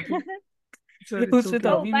 चलो. It's उसमें तो okay.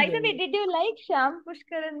 Oh, अभी भी by the डर way, लगता did you like Sham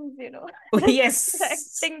Pushkaran's, है. Yes.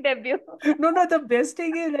 acting debut? No, the best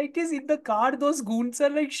thing is like is in the car, those goons are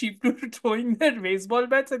like throwing their baseball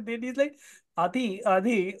bats, and then he's like, Adi,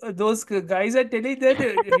 those guys are telling that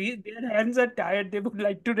their hands are tired. They would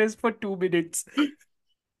like to rest for 2 minutes.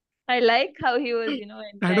 I like how he was,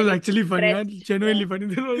 That was entirely actually funny. Yeah? stressed. Yeah. Genuinely funny.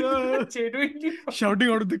 They were, Genuinely funny. shouting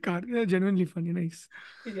out of the car. Yeah, genuinely funny. Nice.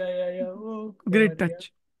 Yeah. Oh Great God, yeah.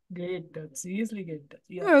 touch. Great touch. Seriously, great touch.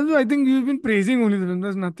 Yeah. Yeah, so I think you've been praising only the film.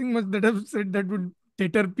 There's nothing much that I've said that would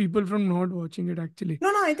deter people from not watching it actually. No,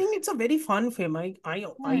 I think it's a very fun film. I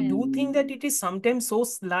do think that Hmm. it is sometimes so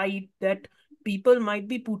slight that people might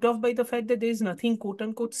be put off by the fact that there is nothing quote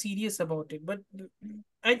unquote serious about it. But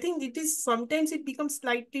I think it is sometimes it becomes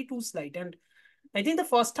slightly too slight. And I think the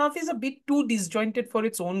first half is a bit too disjointed for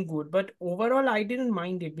its own good. But overall, I didn't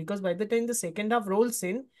mind it because by the time the second half rolls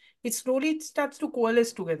in, it slowly starts to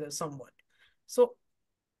coalesce together somewhat. So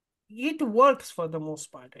it works for the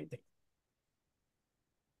most part, I think.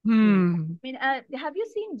 Hmm. Hmm. I mean, have you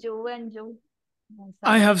seen Joe and Joe?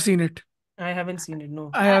 I Sunny. have seen it. I haven't seen it, no.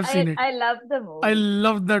 I have seen it. I love the I movie.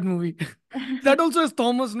 loved that movie. That also has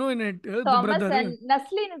Thomas, no, in it, the Thomas brother. and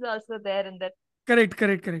Naslin is also there in that. Correct.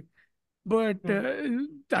 But Hmm. that is You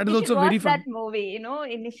should also watch very that fun. movie.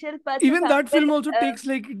 Initial parts are Even that somewhere. film also Uh, takes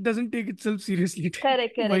like it doesn't take itself seriously.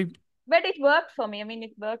 correct. Vibe But it worked for me. I mean,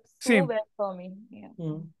 it worked so same. well for me. Yeah.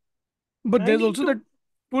 Hmm. But I there's need also that to.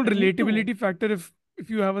 whole I need to. relatability factor if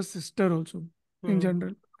you have a sister also in Hmm.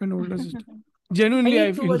 general, an older sister. I Genuinely, I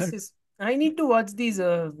need to feel watch that. this. I need to watch these.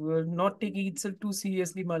 Not taking itself too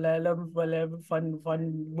seriously. Malayalam fun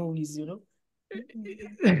movies.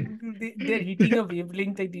 They're hitting a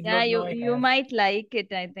wavelength I did Yeah, not know you I you have. might like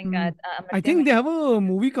it. I think Hmm. I Amartya think they might. have a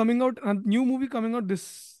movie coming out, a new movie coming out this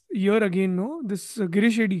year again. No, this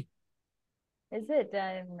Girish Shetty. Is it?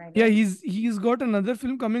 I Yeah, don't. he's got another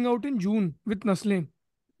film coming out in June with Naslin.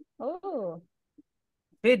 Oh,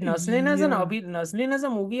 Wait, Yeah, Naslin has a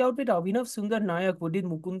movie out with Abhinav Sundar Nayak who did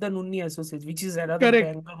Mukunda Nunni Associates, which is another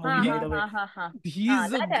correct. banger movie, by He the way.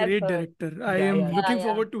 he's a that I've great heard. director. I Yeah, am yeah. Yeah, looking yeah.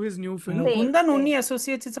 forward to his new film. Same, Mukunda same. Nunni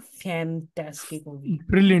Associates is a fantastic movie.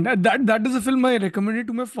 Brilliant. That is a film I recommended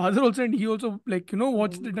to my father also, and he also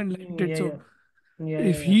watched it and liked it. Yeah, So yeah.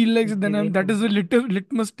 if Yeah. he likes it, then Great that is movie. a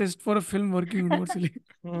litmus test for a film working universally.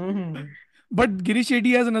 Mhm. But Girish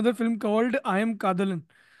Shetty has another film called I Am Kadalan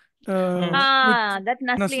Mhm. with That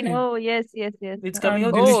Naslin. Naslin Oh, yes. It's coming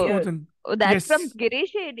and out this Dinesh Oh, year. Pothan. that's from Yes,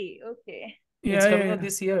 Girish Shetty. Okay. It's coming out yeah.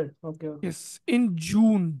 this year. Okay. Yes, in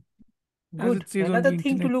June, as Good. it says on Another the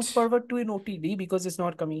thing to look internet. forward to in OTD because it's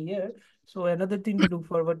not coming here. So another thing to look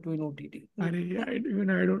forward to in OTD.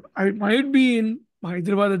 I might be in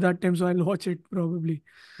Hyderabad at that time, so I'll watch it probably.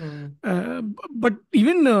 Mm. But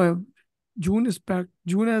even June is packed.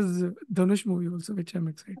 June has Dhanush movie also, which I'm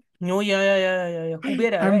excited. No, yeah.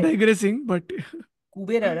 Kubera, I'm right? digressing, but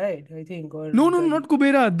Kubera, right? I think. Or no, not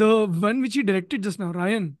Kubera. The one which he directed just now,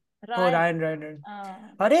 Ryan. oh, Ryan. Ryan. Uh,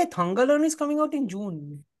 Arey, Thangalan is coming out in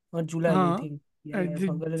June or July, I Uh, think. Yeah,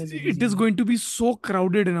 Thangalan is it releasing is now. going to be so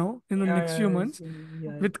crowded now in the next few months.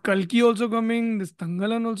 Yeah. With Kalki also coming, this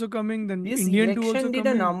Tangalan also coming, then This Indian 2 also election did a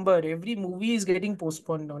coming. number. Every movie is getting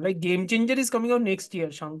postponed now. Like Game Changer is coming out next year.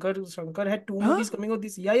 Shankar had two Huh? movies coming out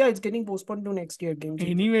this. Yeah, it's getting postponed to next year. Game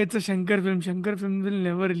Changer. Anyway, it's a Shankar film. Shankar film will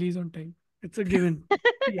never release on time. It's a given.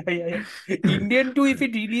 Yeah. Indian 2, if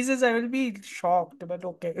it releases, I will be shocked, but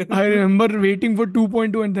okay. I remember waiting for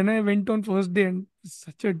 2.2 and then I went on first day and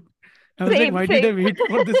such a I was like, same, why did I same. wait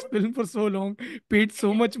for this film for so long? Paid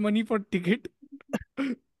so much money for ticket.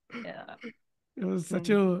 Yeah. It was such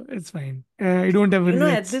Hmm. a. It's fine. I don't have At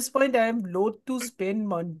regrets. this point, I am loath to spend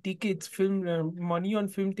film money on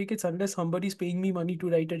film tickets unless somebody's paying me money to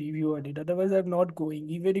write a review on it. Otherwise, I'm not going,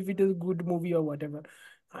 even if it is a good movie or whatever.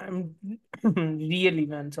 I'm really,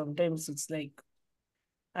 man. Sometimes it's like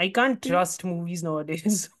I can't trust movies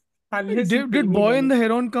nowadays unless you pay Did me Boy and money. the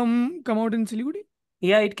Heron come out in Siliguri?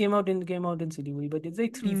 Yeah, it came out in Siliguri, but it's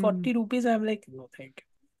like Mm. 340 rupees. I'm like, no, thank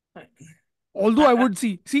you. Although I I, would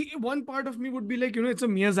see one part of me would be like, it's a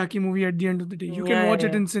Miyazaki movie at the end of the day. You can watch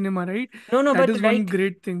it yeah. in cinema, right? No, That but is one like,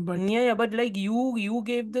 great thing. But but like you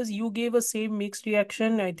gave a same mixed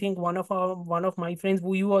reaction. I think one of my friends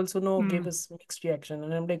who you also know gave mm, us mixed reaction,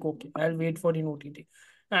 and I'm like, okay, I'll wait for in OTT.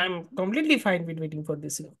 I'm completely fine with waiting for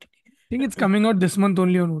this in I think it's OTT. coming out this month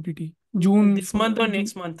only on OTT. June, This month or June.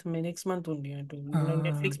 next month only. I told you. Uh,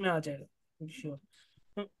 Netflix में आ जाएगा. Sure.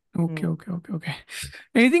 Hmm. okay.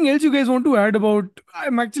 Anything else you guys want to add about?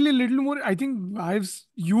 I'm actually a little more. I think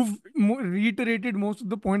you've reiterated most of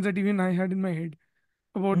the points that even I had in my head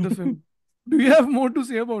about the film. Do you have more to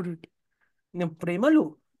say about it? No,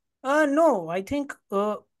 Premalu. No, I think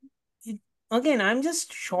it, again, I'm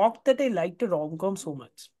just shocked that I liked a rom-com so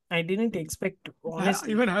much. I didn't expect to,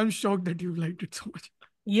 honestly. Even I'm shocked that you liked it so much.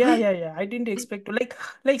 Yeah, yeah, yeah. I didn't expect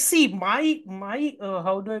to see my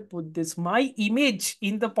how do I put this? My image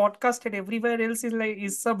in the podcast and everywhere else is like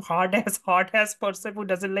is some hard ass person who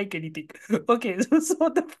doesn't like anything. Okay, so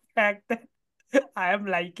the fact that I am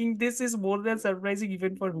liking this is more than surprising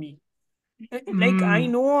even for me. Like I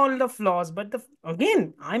Mm, know all the flaws, but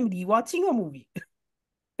again, I'm rewatching a movie.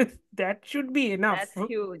 That should be enough. That's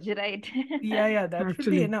huge, right? Yeah, yeah, that should be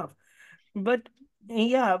actually, enough. But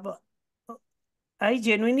yeah, but I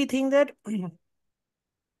genuinely think that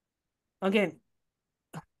again,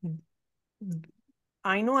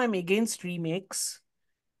 I know I'm against remakes.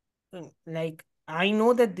 Like I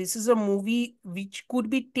know that this is a movie which could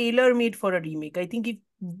be tailor-made for a remake. I think if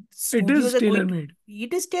it studios is are tailor going to, made.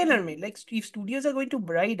 it is tailor-made. Like if studios are going to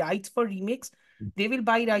buy rights for remakes, they will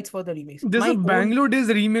buy rights for the remakes. There's a My own, Bangalore Days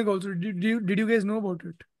remake also. Did you guys know about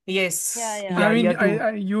it? Yeah, yes, yeah. I mean,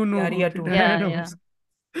 Yaria 2. you know Yaria about it. 2. I Yeah, know. yeah.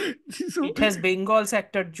 So It has Bengal's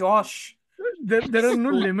actor Josh. there are no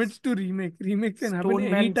Stone, limits to remake. Remake can happen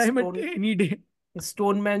Stoneman, anytime at Stone, any day.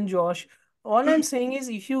 Stoneman Josh. All I'm saying is,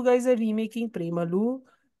 if you guys are remaking Premalu,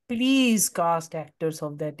 please cast actors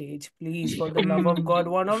of that age. Please, for the love of Mm, God.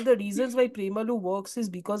 One of the reasons why Premalu works is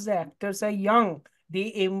because the actors are young.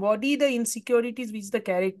 They embody the insecurities which the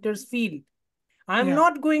characters feel. I'm yeah.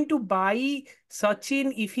 not going to buy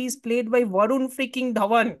Sachin if he's played by Varun freaking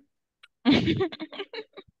Dhawan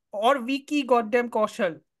or Vicky goddamn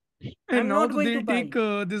Kaushal. And I'm now not going to they'll take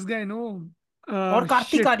buy. this guy, no. Or Kartik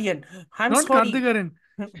Shit. Aryan. I'm Not sorry. Karthikaran.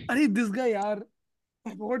 Arey, this guy, yaar.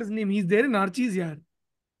 I forgot his name. He's there in Archie's, yaar.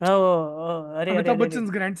 अरे अरे Amitabh अरे अरे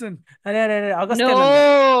Bachchan's grandson. अरे Agastyananda.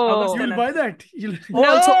 You will No, buy Agastyananda. that. You'll,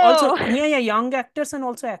 Also, no. yeah, yeah, young actors and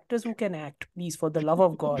also actors who can act, please, for the love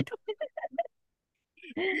of God.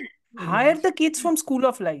 Hire anyways. the kids from School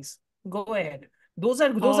of Lies. Go ahead. Those are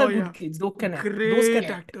Oh, good yeah. kids. Those can act. Those can Great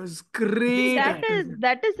act. actors. Those Great can That act. actors. is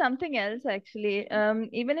that is something else actually.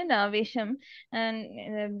 Even in Avesham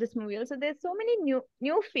and this movie also, there's so many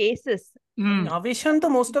new faces. In Hmm. Aveshan, the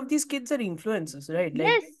most of these kids are influencers, right? Like,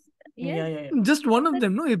 Yes, yes. yeah, yeah, yeah. Just one of But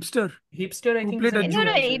them, no? Hipster. Hipster, I Who think, is played an no, Ajju.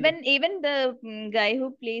 no. influencer. Yeah. Even the guy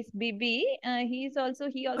who plays Bibi, he also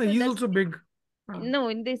He's does. also big. No,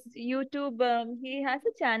 in this YouTube, he has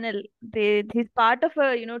a channel. He's part of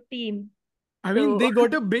a team. I mean, So, they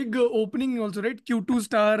got a big opening also, right? Q2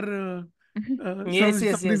 star, Yes,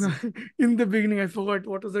 yes, something yes. in the beginning. I forgot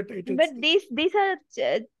what was the but titles. these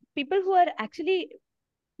are people who are actually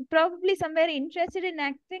probably somewhere interested in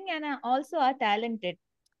acting and are also are talented.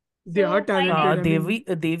 They are So talented.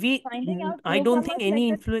 I mean, finding out I don't think newcomers like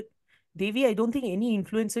any that. influ Devi, I don't think any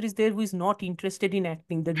influencer is there who is not interested in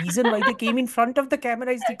acting. The reason why they came in front of the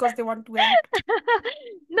camera is because they want to act.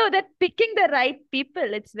 No, that picking the right people,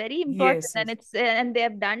 it's very important, Yes, and yes. it's and they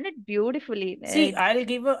have done it beautifully. See, I'll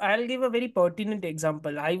give a very pertinent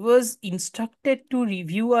example. I was instructed to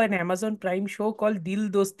review an Amazon Prime show called Dil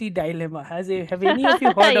Dosti Dilemma. Have any of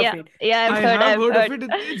you heard of Yeah, it? yeah, I have I've heard of heard. it.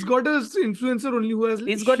 It's got a influencer only who has,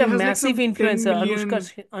 It's got she a has like massive some 10 influencer, million.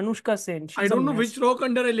 Anushka Sen. I She's a don't know mess. which rock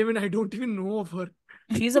under I live in. I don't even know of her.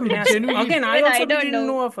 She's a mess. Genuinely. Again, I Even I also don't didn't know.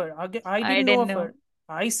 know of her. Again, I I didn't know didn't of know. her.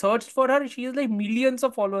 I searched for her. She has like millions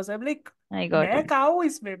of followers. I'm like, I got मैं it. कहाँ हूँ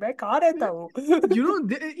इसमें मैं कहाँ रहता हूँ You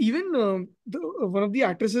know, even one of the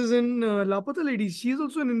actresses in Lapata Ladies, she is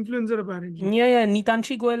also an influencer apparently. Yeah, yeah.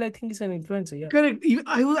 Nitanshi Goel, I think, is an influencer. Yeah. Correct. Even,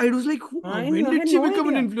 I was like, when I did had she no become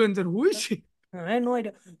an idea. influencer? Who is she? I had no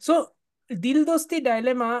idea. So, Dil Dosti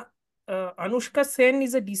Dilemma, Anushka Sen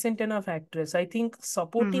is a decent enough actress. I think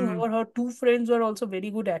supporting Hmm. her two friends were also very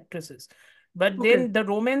good actresses. But Okay. then the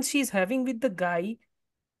romance she's having with the guy,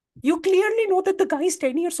 you clearly know that the guy is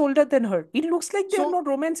 10 years older than her. It looks like they're So not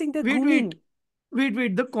romancing, they're wait, wait, grooming.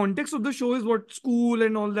 wait. The context of the show is what school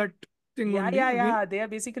and all that thing Yeah, only. yeah, Again, yeah. They are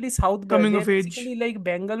basically South girls. coming They are of age. basically like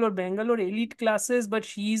Bangalore elite classes, but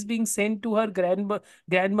she is being sent to her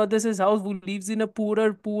grandmother's house who lives in a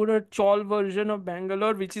poorer chawl version of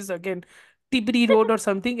Bangalore, which is again Tibri Road or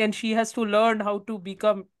something, and she has to learn how to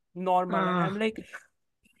become normal. And I'm Ah. like,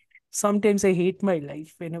 sometimes I hate my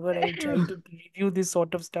life whenever I try to review this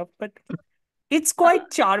sort of stuff, but it's quite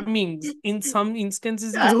charming. In some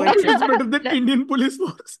instances, I it's hope quite it is charming. better than No, Indian Police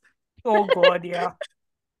Force. Oh God, yeah.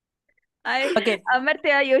 I Okay,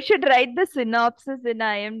 Amartya, you should write the synopsis in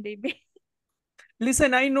IMDb.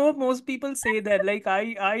 listen, I know most people say that. Like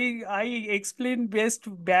I explain best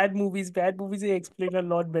bad movies. Bad movies I explain a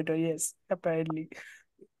lot better. Yes, apparently.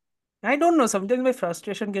 I don't know. Sometimes my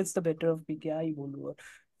frustration gets the better of me. क्या ही बोलूँ.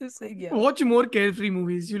 So, yeah. Watch more carefree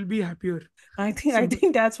movies. You'll be happier. I Simple.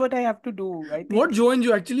 think that's what I have to do. I What think joins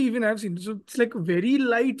you actually even I've seen. So it's like a very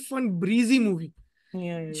light, fun, breezy movie. yeah,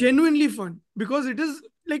 yeah, yeah. Genuinely fun because it is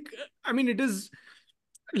like I mean it is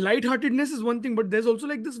lightheartedness is one thing, but there's also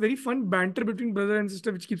like this very fun banter between brother and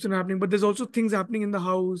sister which keeps on happening. But there's also things happening in the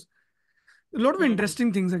house. A lot of Mm-hmm.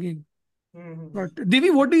 interesting things again. Mm-hmm. But Devi,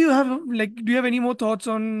 what do you have? Like, do you have any more thoughts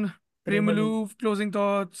on Premalu. Premalu? Closing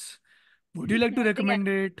thoughts? Would you like to Nothing. recommend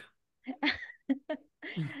it?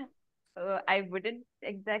 I wouldn't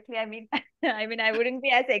exactly. I mean, I wouldn't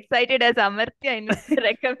be as excited as Amartya in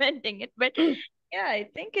recommending it, but yeah, I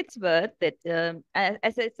think it's worth it.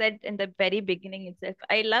 As I said in the very beginning itself,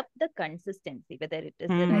 I love the consistency, whether it is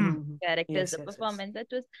the writing, Hmm. Mm-hmm. characters, Yes, the yes, yes. performance.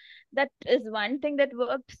 That is one thing that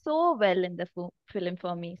worked so well in the film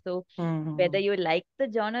for me. So whether Mm-hmm. you like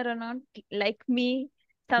the genre or not, like me,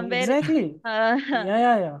 somewhere Exactly. Yeah,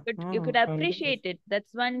 yeah, yeah. you could 100%. appreciate it.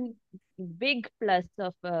 That's one big plus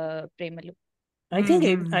of Premalu. I Hmm.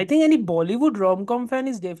 think any Bollywood rom-com fan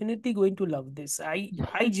is definitely going to love this. I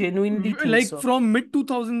genuinely think Like so. from mid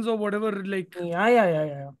 2000s or whatever, like Yeah, yeah, yeah,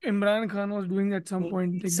 yeah. Imran Khan was doing at some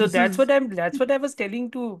point. Like So this is that's what I was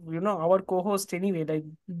telling to our co-host anyway, like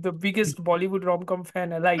the biggest Bollywood rom-com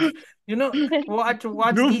fan alive. Watch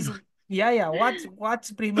bro. these. Yeah, yeah.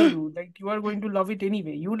 Watch Premalu. Like you are going to love it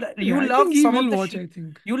anyway. Yeah, You I love think he some of will the watch. shit. I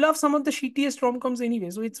think. You love some of the shittiest rom-coms anyway,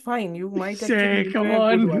 so it's fine. You might actually Say, come enjoy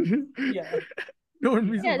a good one. on. Yeah.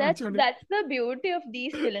 Don't be so Yeah, harsh on it. that's the beauty of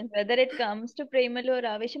these films. Whether it comes to Premalu or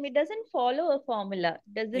Avesham, it doesn't follow a formula.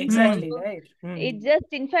 Doesn't Hmm. Exactly follow. right. It just,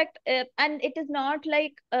 in fact, and it is not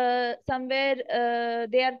like somewhere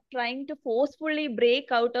they are trying to forcefully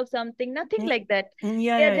break out of something. Nothing Mm, like that. Yeah,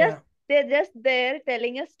 They are yeah, just yeah. they're just there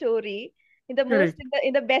telling a story in the most Correct.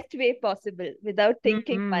 in the best way possible without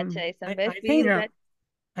thinking much. Hmm. I I, somewhere I feel think Yeah. that.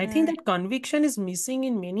 I think Uh, that conviction is missing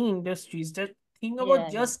in many industries. That thing about yeah, yeah.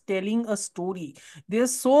 just telling a story. They're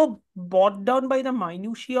so bogged down by the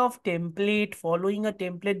minutiae of template, following a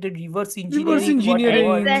template, the reverse Reverse engineering what engineering.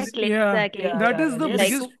 works. Exactly, Yeah. exactly. Yeah, That yeah, is yeah. the There's Like,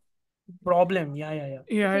 biggest. so problem. Yeah, yeah, yeah.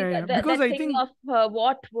 Yeah, see yeah, yeah. that Because I thing think of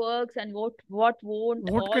what works and what won't,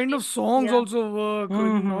 what all kind these of things. songs Yeah, also work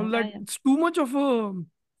and all Hmm. that. yeah, yeah. It's too much of a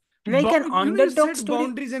Like an you underdog set story,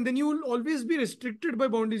 boundaries and then you will always be restricted by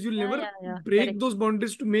boundaries. You'll Yeah, never yeah, yeah. break Correct. those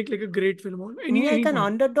boundaries to make like a great film on any like an point.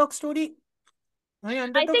 underdog story. My I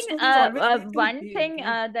underdog think story is always going to be one big. thing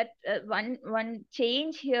Yeah. that one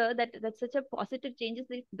change here that's such a positive change is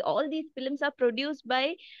that all these films are produced by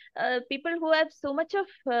people who have so much of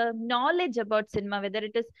knowledge about cinema, whether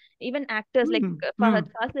it is even actors like Hmm. Hmm.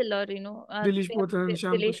 Fahadh Faasil or Dilish they have Potan,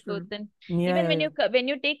 Sham Dilesh Pushkar. Potan. Yeah, Even yeah, yeah. when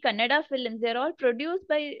you take Kannada films, they're all produced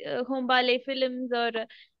by Hombale Films or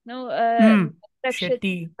Hmm. Rakshit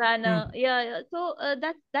Shetty. Banner. Hmm. Yeah, yeah. So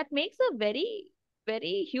that makes a very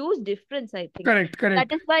huge difference, I think. Correct, That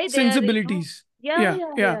correct. is why they are, Sensibilities. yeah, Yeah, yeah,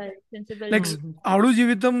 yeah. yeah, Like sensibilities. Hmm. Audu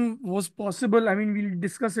Jeevitam was possible. I mean, we'll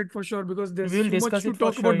discuss it for sure because there's We'll so much discuss to it for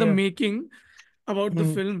talk sure. about the Yeah. making, about the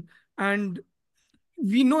Hmm. film. And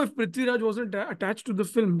we know if Prithviraj wasn't attached to the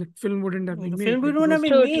film, the film wouldn't have The been film made. Like, would not have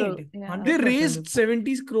because been True, true. made. Yeah. they 100%. raised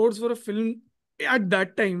 70s crores for a film at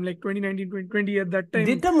that time, like 2019, 2020. At that Did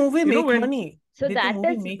time, the movie you know, make when money? So Did the that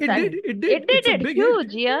movie is make it that did, money? it it did. did It's a it big hit.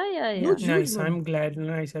 huge. Yeah, yeah, yeah. Huge, huge Nice. one. I'm glad.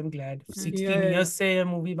 Nice. I'm glad. Mm. Yeah, 16 yeah, yeah. years से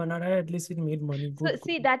movie बना रहा है. At least it made money. So Good,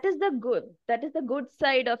 see, good. that is the good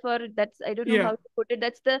side of, or that's, I don't know Yeah. how to put it.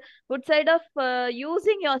 That's the good side of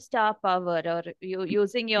using your star power, or you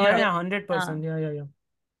using Yeah, your yeah, uh, 100%. Yeah, yeah, yeah.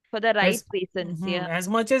 for the right As reasons. Yeah. as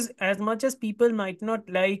much as people might not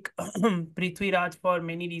like Prithvi Raj for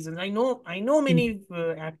many reasons. I know many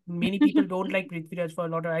people don't like Prithvi Raj for a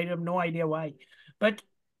lot of, I have no idea why. But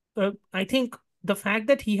I think the fact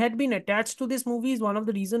that he had been attached to this movie is one of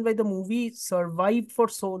the reasons why the movie survived for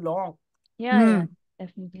so long. Yeah, yeah, Hmm.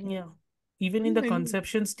 definitely. Yeah. Even in the And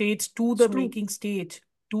conception stage to it's the true. making stage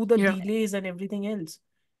to the Yeah. delays and everything else.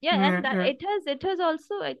 Yeah, Yeah. and that Yeah. it has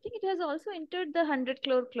also, I think it has also entered the 100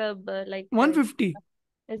 crore club. 150.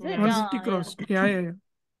 Is it? Nice. Yeah, 150 yeah. crores. Yeah. Yeah. Yeah.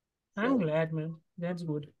 I'm So glad, man. That's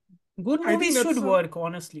good. Good I think movies should that's a work,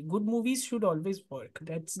 honestly. Good movies should always work.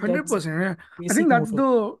 That's 100%. Yeah. I think basic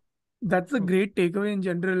motto. that's the Hmm. great takeaway in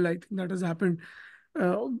general. I think that has happened.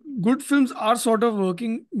 Uh, Good films are sort of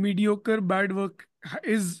working. Mediocre, bad work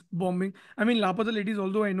is bombing. I mean, Lapata Ladies,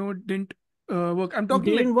 although I know it didn't work. I'm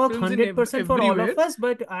talking like Didn't work films in 100% for all everywhere. of us,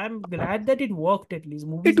 but I'm glad that it worked at least.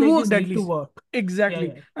 Movies It like this worked at need to least. work. Yeah,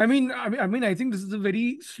 Exactly. yeah. I think this is a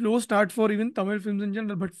very slow start for even Tamil films in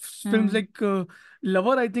general. But films mm. like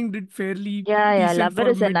Lover, I think, did fairly Yeah, yeah. decent Lover for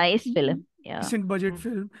is a mid nice film. Yeah. decent budget Hmm.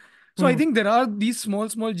 film. So I think there are these small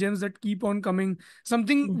gems that keep on coming.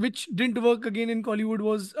 Something Mm. which didn't work again in Kollywood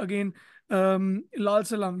was again Lal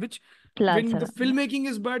Salam, which Lal when the Salam. Yeah. filmmaking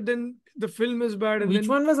is bad, then the film is bad, and Which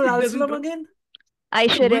then one was it Lal doesn't Salam again?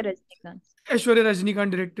 Aishwarya with Rajnikant. Aishwarya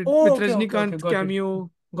Rajnikant directed Oh, with okay, okay, okay. Rajnikant Got it.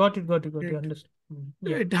 cameo. Got it, got it, got it. It, Understood.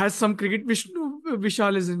 Yeah. it has some cricket.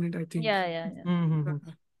 Vishal is in it, I think. Yeah, yeah, yeah. Mm-hmm.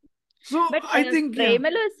 Uh, So But I think, yeah,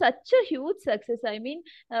 Premalu is such a huge success. I mean,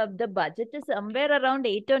 the budget is somewhere around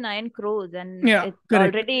 8 or 9 crores, and yeah, it's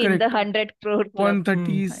correct, already in the correct. 100 crore club.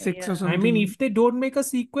 136 or Yeah. I mean, something. if they don't make a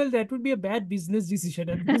sequel, that would be a bad business decision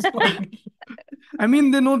at this point. I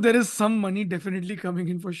mean, they know there is some money definitely coming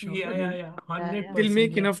in for sure. Yeah, I yeah, mean, yeah. Yeah, yeah. they'll 100%.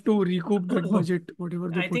 make Yeah. enough to recoup that budget, whatever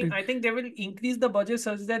they I put think in. I think they will increase the budget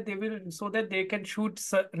such that they will so that they can shoot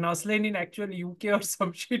Naslin in actual UK or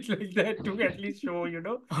some shit like that to at least show, you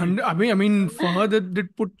know. Fahad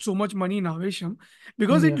did put so much money in Avesham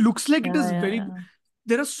because it Yeah. looks like it Yeah, is yeah, very. yeah.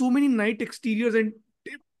 There are so many night exteriors and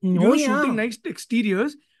Oh shooting yeah. night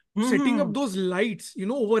exteriors, setting up Mm-hmm. those lights,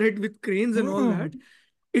 overhead with cranes and all that. Mm-hmm.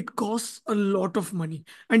 It costs a lot of money,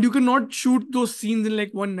 and you cannot shoot those scenes in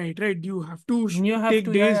like one night, right? You have to You have take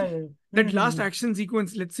to, yeah, days. yeah, yeah. That last Mm-hmm. action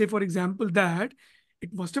sequence, let's say for example, that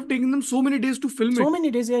it must have taken them so many days to film So it. many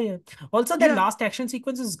days, yeah, yeah. Also, the Yeah, last action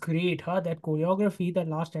sequence is great, huh? That choreography, the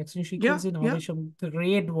last action yeah, sequence in yeah. Avesham,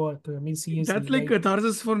 great work. I mean, seriously, That's like like,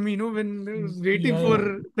 catharsis for me, when I was waiting yeah, yeah.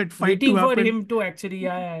 for that fight to Waiting for happen, him to actually,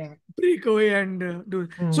 yeah, yeah, yeah. break away and do it.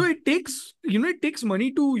 So Mm. it takes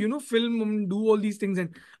money to film and do all these things.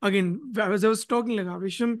 And again, as I was talking, like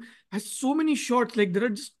Avisham has so many shots. Like there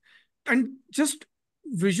are just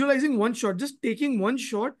visualizing one shot, just taking one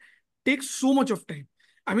shot takes so much of time.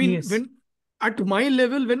 I mean, Yes. when at my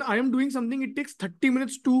level, when I am doing something, it takes 30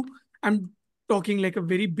 minutes to. I'm talking like a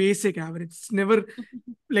very basic average. It's never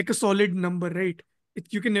like a solid number, right?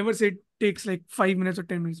 You can never say it takes like 5 minutes or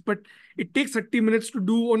 10 minutes, but it takes 30 minutes to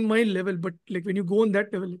do on my level. But like when you go on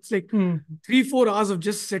that level, it's like Mm. 3 4 hours of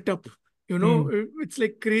just setup. Mm. It's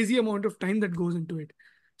like crazy amount of time that goes into it.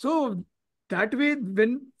 So that way,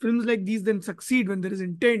 when films like these then succeed, when there is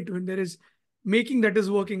intent, when there is making that is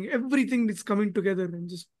working, everything is coming together and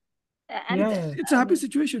just And Yeah, it's yeah. it's a happy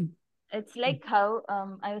situation. it's like how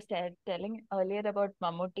I was telling earlier about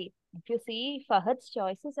Mammootty. If you see Fahad's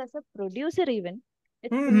choices as a producer, even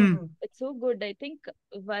Hmm. Mm. it's so good. I think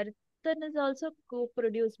Vartan is also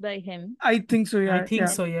co-produced by him. I think so. I Yeah, think yeah.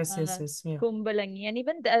 so. Yes, yes, Uh, yes. Yeah. Kumbalangi, and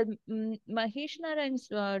even Mahesh Narayan's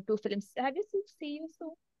two films. Have you seen See You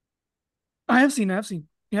Soon? I have seen. I have seen.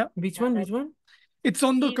 Yeah, Which Yeah, one? that Which one? it's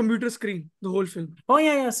on the See You computer screen. The whole film. Oh,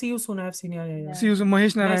 yeah, yeah. See you soon. I've seen. Yeah, yeah, yeah. See, yeah. you,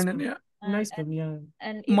 Mahesh Nice Narayanan. film. Yeah, and Nice film. and Yeah.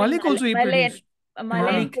 and even Malik also he produced.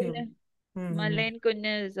 Malayan Malik. Yeah, Kunya, Mm-hmm. Malayan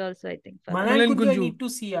Kunya is also, I think, Fahad. Malayan Malayan Kunju, I Kunju. need to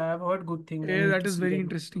see. I've heard good things. I Yeah, need that to is see very that.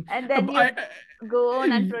 interesting. And then you go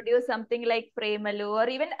on and produce something like Premalu, or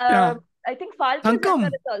even Yeah, I think Falku Zangar Thankam,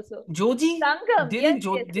 is also Joji? Sangam. Yes, yes,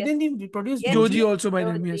 yes, Didn't he produce yes, Joji yes. Joji? also by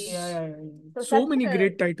them. Joji. Yeah, Yes, yeah, yeah. So so such many a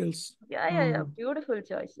great titles. yeah, yeah, yeah. Mm-hmm. Beautiful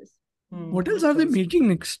choices. What else Good are they choice. making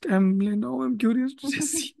next? I'm curious to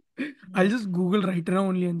just see. I'll Yeah. just Google right now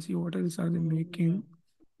only and see what else are they Yeah. making.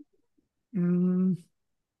 Mm,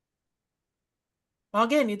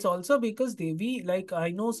 Again, it's also because Devi, like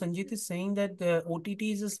I know Sanjit is saying that the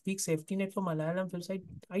OTT is a big safety net for Malayalam films.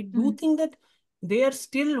 I do Mm. think that they are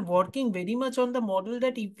still working very much on the model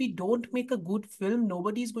that if we don't make a good film,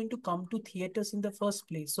 nobody is going to come to theaters in the first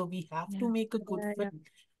place. So we have to Yeah, make a good yeah, yeah. film.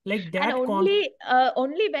 Like And that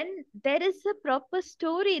only when there is a proper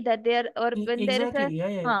story that they are, or when there is exactly. a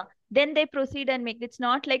Yeah, yeah. then they proceed and make. It's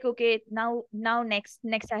not like, okay, now next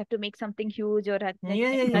I have to make something huge, or Yeah,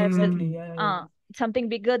 yeah, next yeah, I have to exactly. mm, Yeah, yeah, something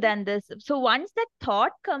bigger than this. So once that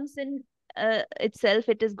thought comes in itself,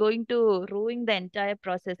 it is going to ruin the entire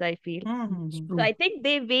process, I feel. yeah. it's Mm-hmm. So true. I think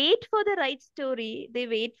they wait for the right story. They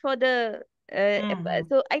wait for the Mm-hmm.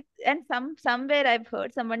 so I and somewhere I've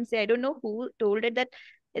heard someone say, I don't know who told it, that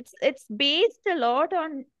it's based a lot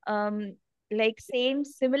on like same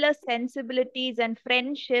similar sensibilities and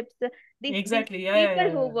friendships. These Exactly. Yeah, yeah, people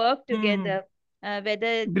yeah, who yeah. work Mm-hmm. together,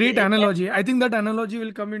 whether Great that analogy. I think that analogy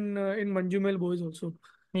will come in Manjumel Boys also,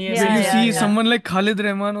 Yes, where yeah, you yes, yeah, see yes. yeah. someone like Khalid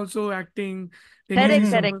Rahman also acting. Then you see Correct,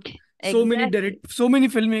 Mm-hmm. someone, correct. Exactly. so many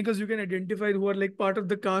filmmakers you can identify who are like part of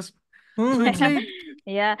the cast. So it's Mm-hmm. like,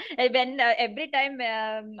 Yeah, and when every time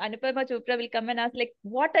Anupama Chopra will come and ask, like,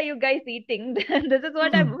 what are you guys eating? This is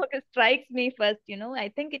what Mm-hmm. what strikes me first.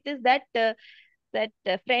 I think it is that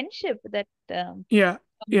friendship that yeah,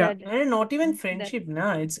 yeah, that And not even that friendship,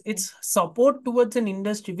 nah. It's support towards an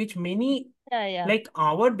industry which many yeah, yeah. like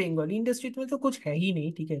our Bengali industry में तो कुछ है ही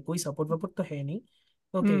नहीं ठीक है कोई support वपोर्ट तो है नहीं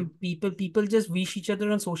Okay, people just wish each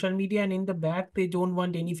other on social media, and in the back they don't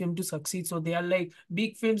want any film to succeed. So they are like,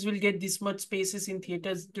 big films will get this much spaces in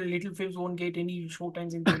theaters. The little films won't get any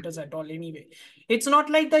showtimes in theaters at all. Anyway, it's not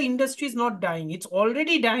like the industry is not dying. It's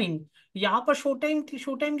already dying. यहाँ पर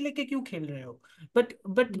showtime लेके क्यों खेल रहे हो? But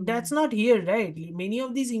that's not here, right? Many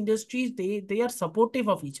of these industries, they are supportive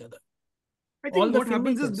of each other. I All think the what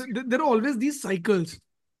happens is filmmakers. there are always these cycles.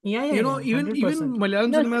 Yeah, yeah, You know, yeah, even 100%.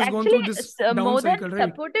 Malayalam No, cinema has gone actually, through this down more than cycle, right?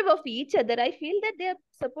 supportive of each other, I feel that they are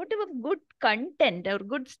supportive of good content or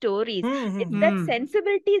good stories. It's that Hmm.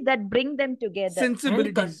 sensibilities that bring them together.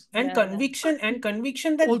 Sensibilities. And Yeah, yeah.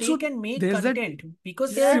 conviction that they Also, can make there's that content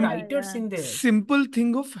because there Yeah, are sim- yeah, writers yeah. in there. simple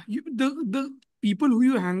thing of the people who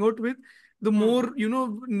you hang out with, the Hmm. more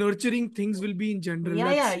nurturing things will be in general.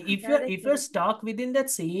 Yeah. That's If you're Correct, if you're correct. stuck within that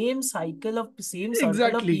same circle of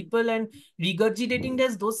exactly. people and regurgitating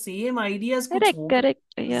those same ideas, कुछ Correct, होगा correct.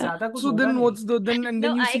 Yeah. ज्यादा कुछ So होगा then नहीं. what's the then and No,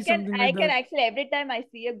 then you I see can something I like can that. actually every time I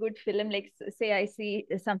see a good film, like say I see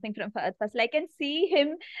something from Fahadh Faasil, I can see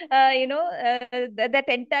him, that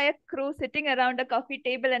entire crew sitting around a coffee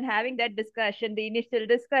table and having that discussion, the initial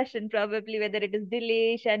discussion, probably whether it is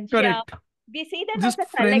Dilesh and Shyam. Correct. We see them as Just a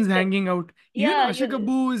friends collective. hanging out. Even Yeah, Ashik you.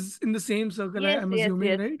 Abu is in the same circle, Yes, I'm yes, assuming,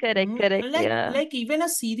 yes. right? Correct, correct. Yeah. Like even a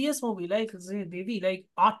serious movie like say Devi like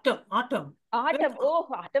Autumn like Autumn. Oh,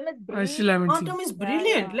 Autumn is I brilliant. still haven't Autumn seen. is Yeah,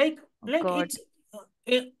 brilliant. yeah. Oh Like God. it's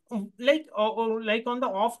like on the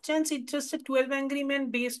off chance it's just a 12 Angry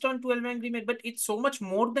Men based on 12 Angry Men, but it's so much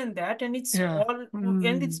more than that, and Yeah.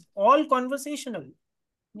 it's all conversational.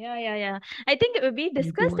 Yeah, yeah, yeah. I think we Need to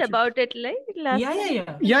discussed watch it. about it like last Yeah, time. yeah,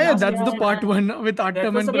 yeah. Yeah, yeah, Last that's time the Yeah, also part yeah. one with that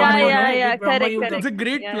Attam was and the Brahma Yeah, part one yeah, Yoga. with yeah. Brahma Correct, It's Yoga. a correct.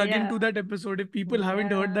 great Yeah, plug yeah. into that episode. If people Mm.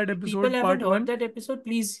 haven't heard Yeah. that If people episode, haven't part heard one, that episode,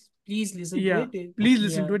 please listen to yeah, it. please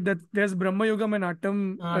listen Yeah, to it. There's Brahma Yoga and Attam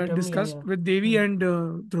yeah, discussed yeah. with Devi Mm. and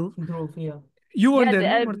Dhruv. Dhruv, yeah. You weren't Yeah,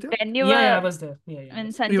 there, no, Martya? when you Yeah, were I was there. Yeah, I when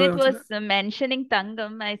was there. You were Sanjit also was there. mentioning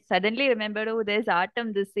Tangam, I suddenly remembered, oh, there's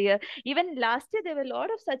Autumn this year. Even last year, there were a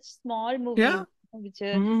lot of such small movies, Yeah, which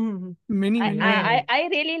Mm-hmm. many, Yeah, yeah. yeah. I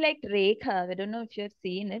really liked Rekha. I don't know if you've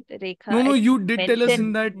seen it. Rekha, No, I no, think you you did tell us mentioned.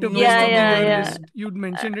 in that best No, Yeah, of the yeah, no, year I yeah. list. didn't. You'd Uh,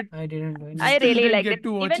 mentioned it. I didn't. I I didn't. Still really didn't liked it. get to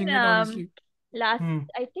Even watching it, honestly. last, Hmm.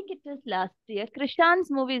 I think it was last year. Krishan's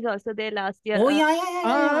movie is also there last year. Oh yeah.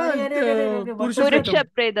 Ah, What Purusha was that? Purusha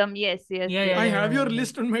Pratham. Predam. Yes, yes, Yeah, yeah, yes. I yeah, have your yeah, yeah.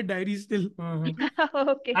 list on my diary still. Uh-huh.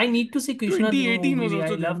 Okay. I need to see Krishna's new 2018 was movie.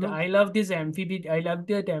 also there, no? I love this amphibian. I love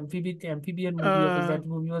that amphibian movie of his. Uh, That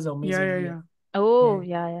movie was yeah, amazing. yeah, Yeah, yeah. Oh,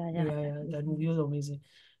 yeah, yeah, yeah, yeah. yeah. That movie was amazing.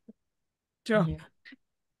 Sure. Yeah.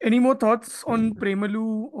 Any more thoughts on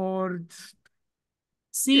Premalu or just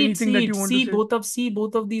anything that you want to say? See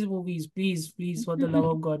both of these movies, please, for the love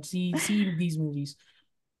of God, see these movies.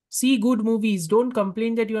 See good movies. Don't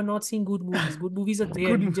complain that you are not seeing good movies. Good movies are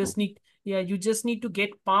there. Good. You just need to get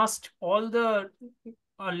past all the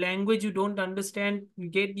language you don't understand. You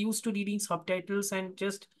get used to reading subtitles and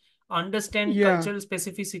just understand Yeah. cultural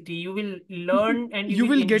specificity. You will learn and you You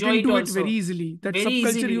will will get enjoy it into it very also easily. That very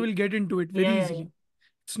subculture, you easily. will get into it very Yeah. easily.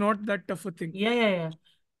 It's not that tough a thing. Yeah.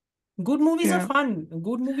 Good movies are Yeah. fun.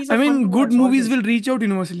 Good movies I are fun to mean, good watch movies always. will reach out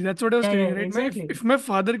universally. That's what I was telling you, right? Exactly. If my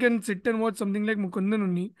father can sit and watch something like Mukundan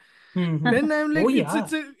Unni, Hmm. then I'm Oh like, yeah.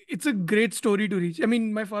 it's a great story to reach. I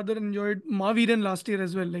mean, my father enjoyed Maviran last year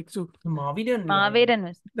as well. Like so, Mavidan, yeah. Mavedan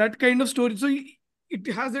was. that kind of story. So it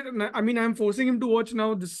has it. I mean, I'm forcing him to watch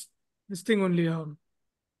now this thing only.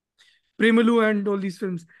 Premalu and all these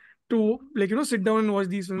films to like sit down and watch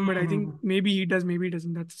these films. But I think Hmm. maybe he does, maybe he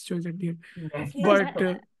doesn't. That's his choice at the end. Yeah,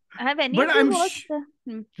 But have any but of you I'm watched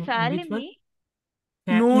Which one? Falimi?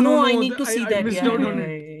 no, No, I need to see I that. missed out on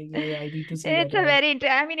it. I need to see that. It's a very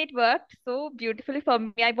I mean, it worked so beautifully for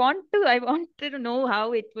me. I want to know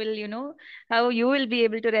how it will, how you will be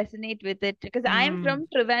able to resonate with it because I'm Hmm. from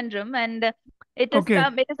Trivandrum and Okay.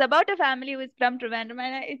 it is about a family who is from Trivandrum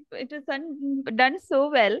and it was done so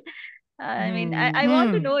well. I mean, Hmm. I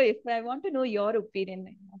want to Hmm. know if I want to know your opinion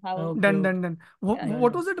how. Okay, okay. Done. Yeah, yeah.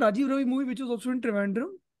 What was that Rajiv Ravi movie which was also in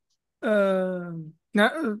Trivandrum? Uh,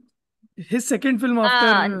 his second film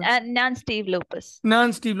after Nan Steve Lopez.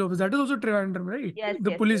 Nan Steve Lopez. That is also Trivandrum, right? Yes,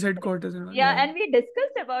 The yes, police yes, correct. headquarters and all. Yeah, Yeah. and we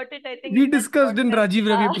discussed about it, I think, We in that discussed in podcast. Rajiv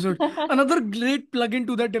Ravi episode. Yeah. Another great plug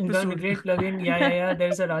into that Done. episode. Great plugin. Yeah.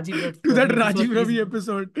 There's a Rajiv To that Ravi episode. Rajiv Please, Ravi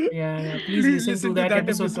episode. yeah. Please Please listen to listen to that that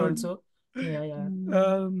episode episode. also. Yeah. Mm.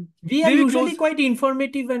 Um, We are Devi usually close quite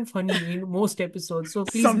informative and funny in most episodes, so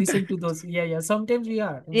please listen to sometimes. those. Yeah. Sometimes we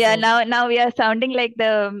are. Yeah, So now we are sounding like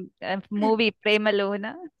the movie Premalu,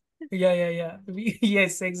 na? yeah.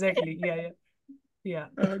 Yes, exactly. Yeah.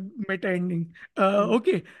 Meta ending. Mm.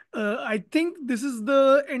 Okay. I think this is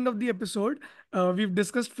the end of the episode. We've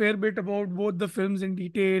discussed fair bit about both the films in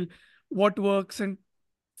detail, what works and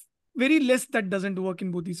very less that doesn't work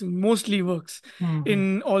in both these films. Mostly works Mm-hmm.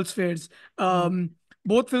 in all spheres.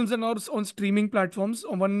 Both films are now on streaming platforms.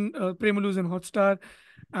 On one, Premalu is in Hotstar,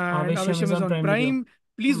 and Avesham is Avesham is on on Prime Video. Prime.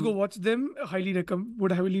 Please go Mm. watch them.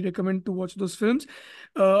 Would highly recommend to watch those films.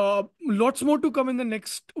 Lots more to come in the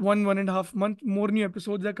next 1.5 month. More new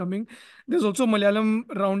episodes are coming. There's also Malayalam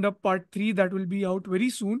Roundup Part 3 that will be out very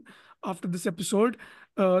soon after this episode.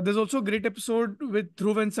 There's also a great episode with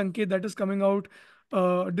Dhruv and Sanket that is coming out,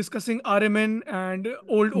 discussing RMN and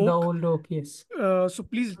Old The Oak. Old Oak, yes. So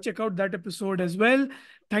please check out that episode as well.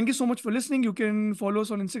 Thank you so much for listening. You can follow us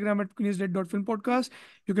on Instagram at queensdead.filmpodcast.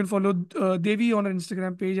 You can follow Devi on our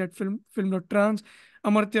Instagram page at film.trans.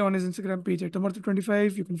 Amartya on his Instagram page at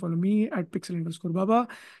Amartya25. You can follow me at pixel_baba.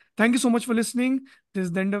 Thank you so much for listening. This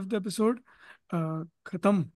is the end of the episode. Khatam.